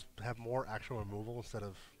just have more actual removal instead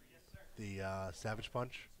of the Savage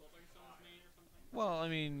Punch. Well, I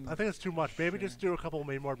mean, I think it's too much. Maybe just do a couple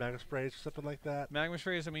more Magma Sprays or something like that. Magma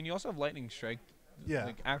Sprays. I mean, you also have Lightning Strike. Yeah.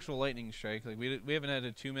 Like actual Lightning Strike. Like we haven't had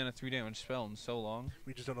a 2-mana 3-damage spell in so long.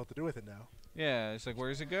 We just don't know what to do with it now. Yeah, it's like,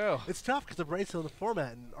 where's it go? It's tough because the race in the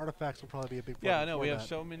format and artifacts will probably be a big part Yeah, of I the know. We have format.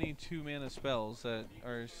 so many 2-mana spells that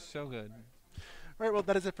are so good. All right, well,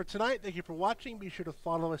 that is it for tonight. Thank you for watching. Be sure to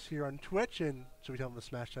follow us here on Twitch. And should we tell them to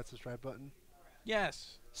smash that subscribe button?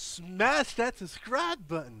 Yes. Smash that subscribe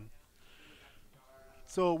button.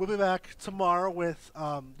 So we'll be back tomorrow with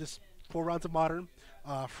just 4 rounds of Modern.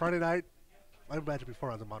 Friday night, I imagine it'll be 4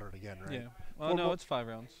 rounds of Modern again, right? Yeah. Well, no, it's 5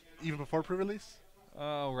 rounds. Even before pre-release?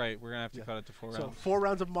 Oh, right. We're going to have to cut it to 4 rounds. So 4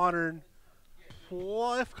 rounds of Modern,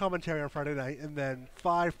 plus commentary on Friday night, and then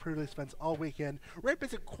 5 pre-release events all weekend. Ramp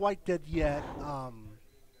isn't quite dead yet.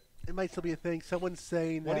 It might still be a thing. Someone's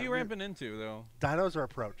saying What that are you ramping into, though? Dinos or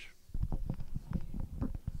Approach?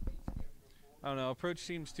 I don't know. Approach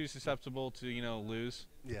seems too susceptible to, lose.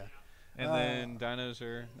 Yeah. And then dinos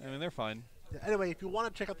are, they're fine. Yeah, anyway, if you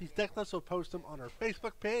want to check out these deck lists, we'll post them on our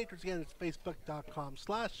Facebook page, which again is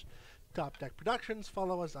facebook.com/TopDeckProductions.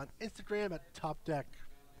 Follow us on Instagram at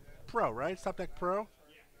TopDeckPro, right? It's TopDeck Pro?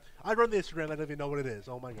 I run the Instagram. I don't even know what it is.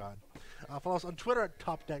 Oh, my God. Follow us on Twitter at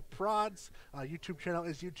TopDeckProds. YouTube channel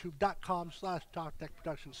is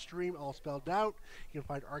youtube.com/TopDeckProductions stream, all spelled out. You can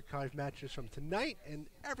find archive matches from tonight and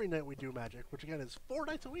every night we do Magic, which, again, is 4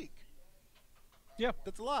 nights a week. Yeah.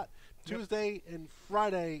 That's a lot. Yep. Tuesday and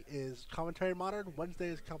Friday is Commentary Modern. Wednesday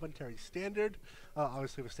is Commentary Standard.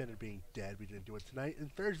 Obviously, with Standard being dead, we didn't do it tonight.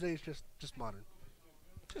 And Thursday is just Modern.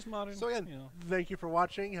 Just modern. So again, you know. thank you for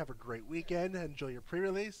watching. Have a great weekend. Enjoy your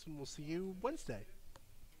pre-release, and we'll see you Wednesday.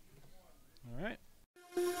 All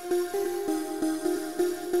right.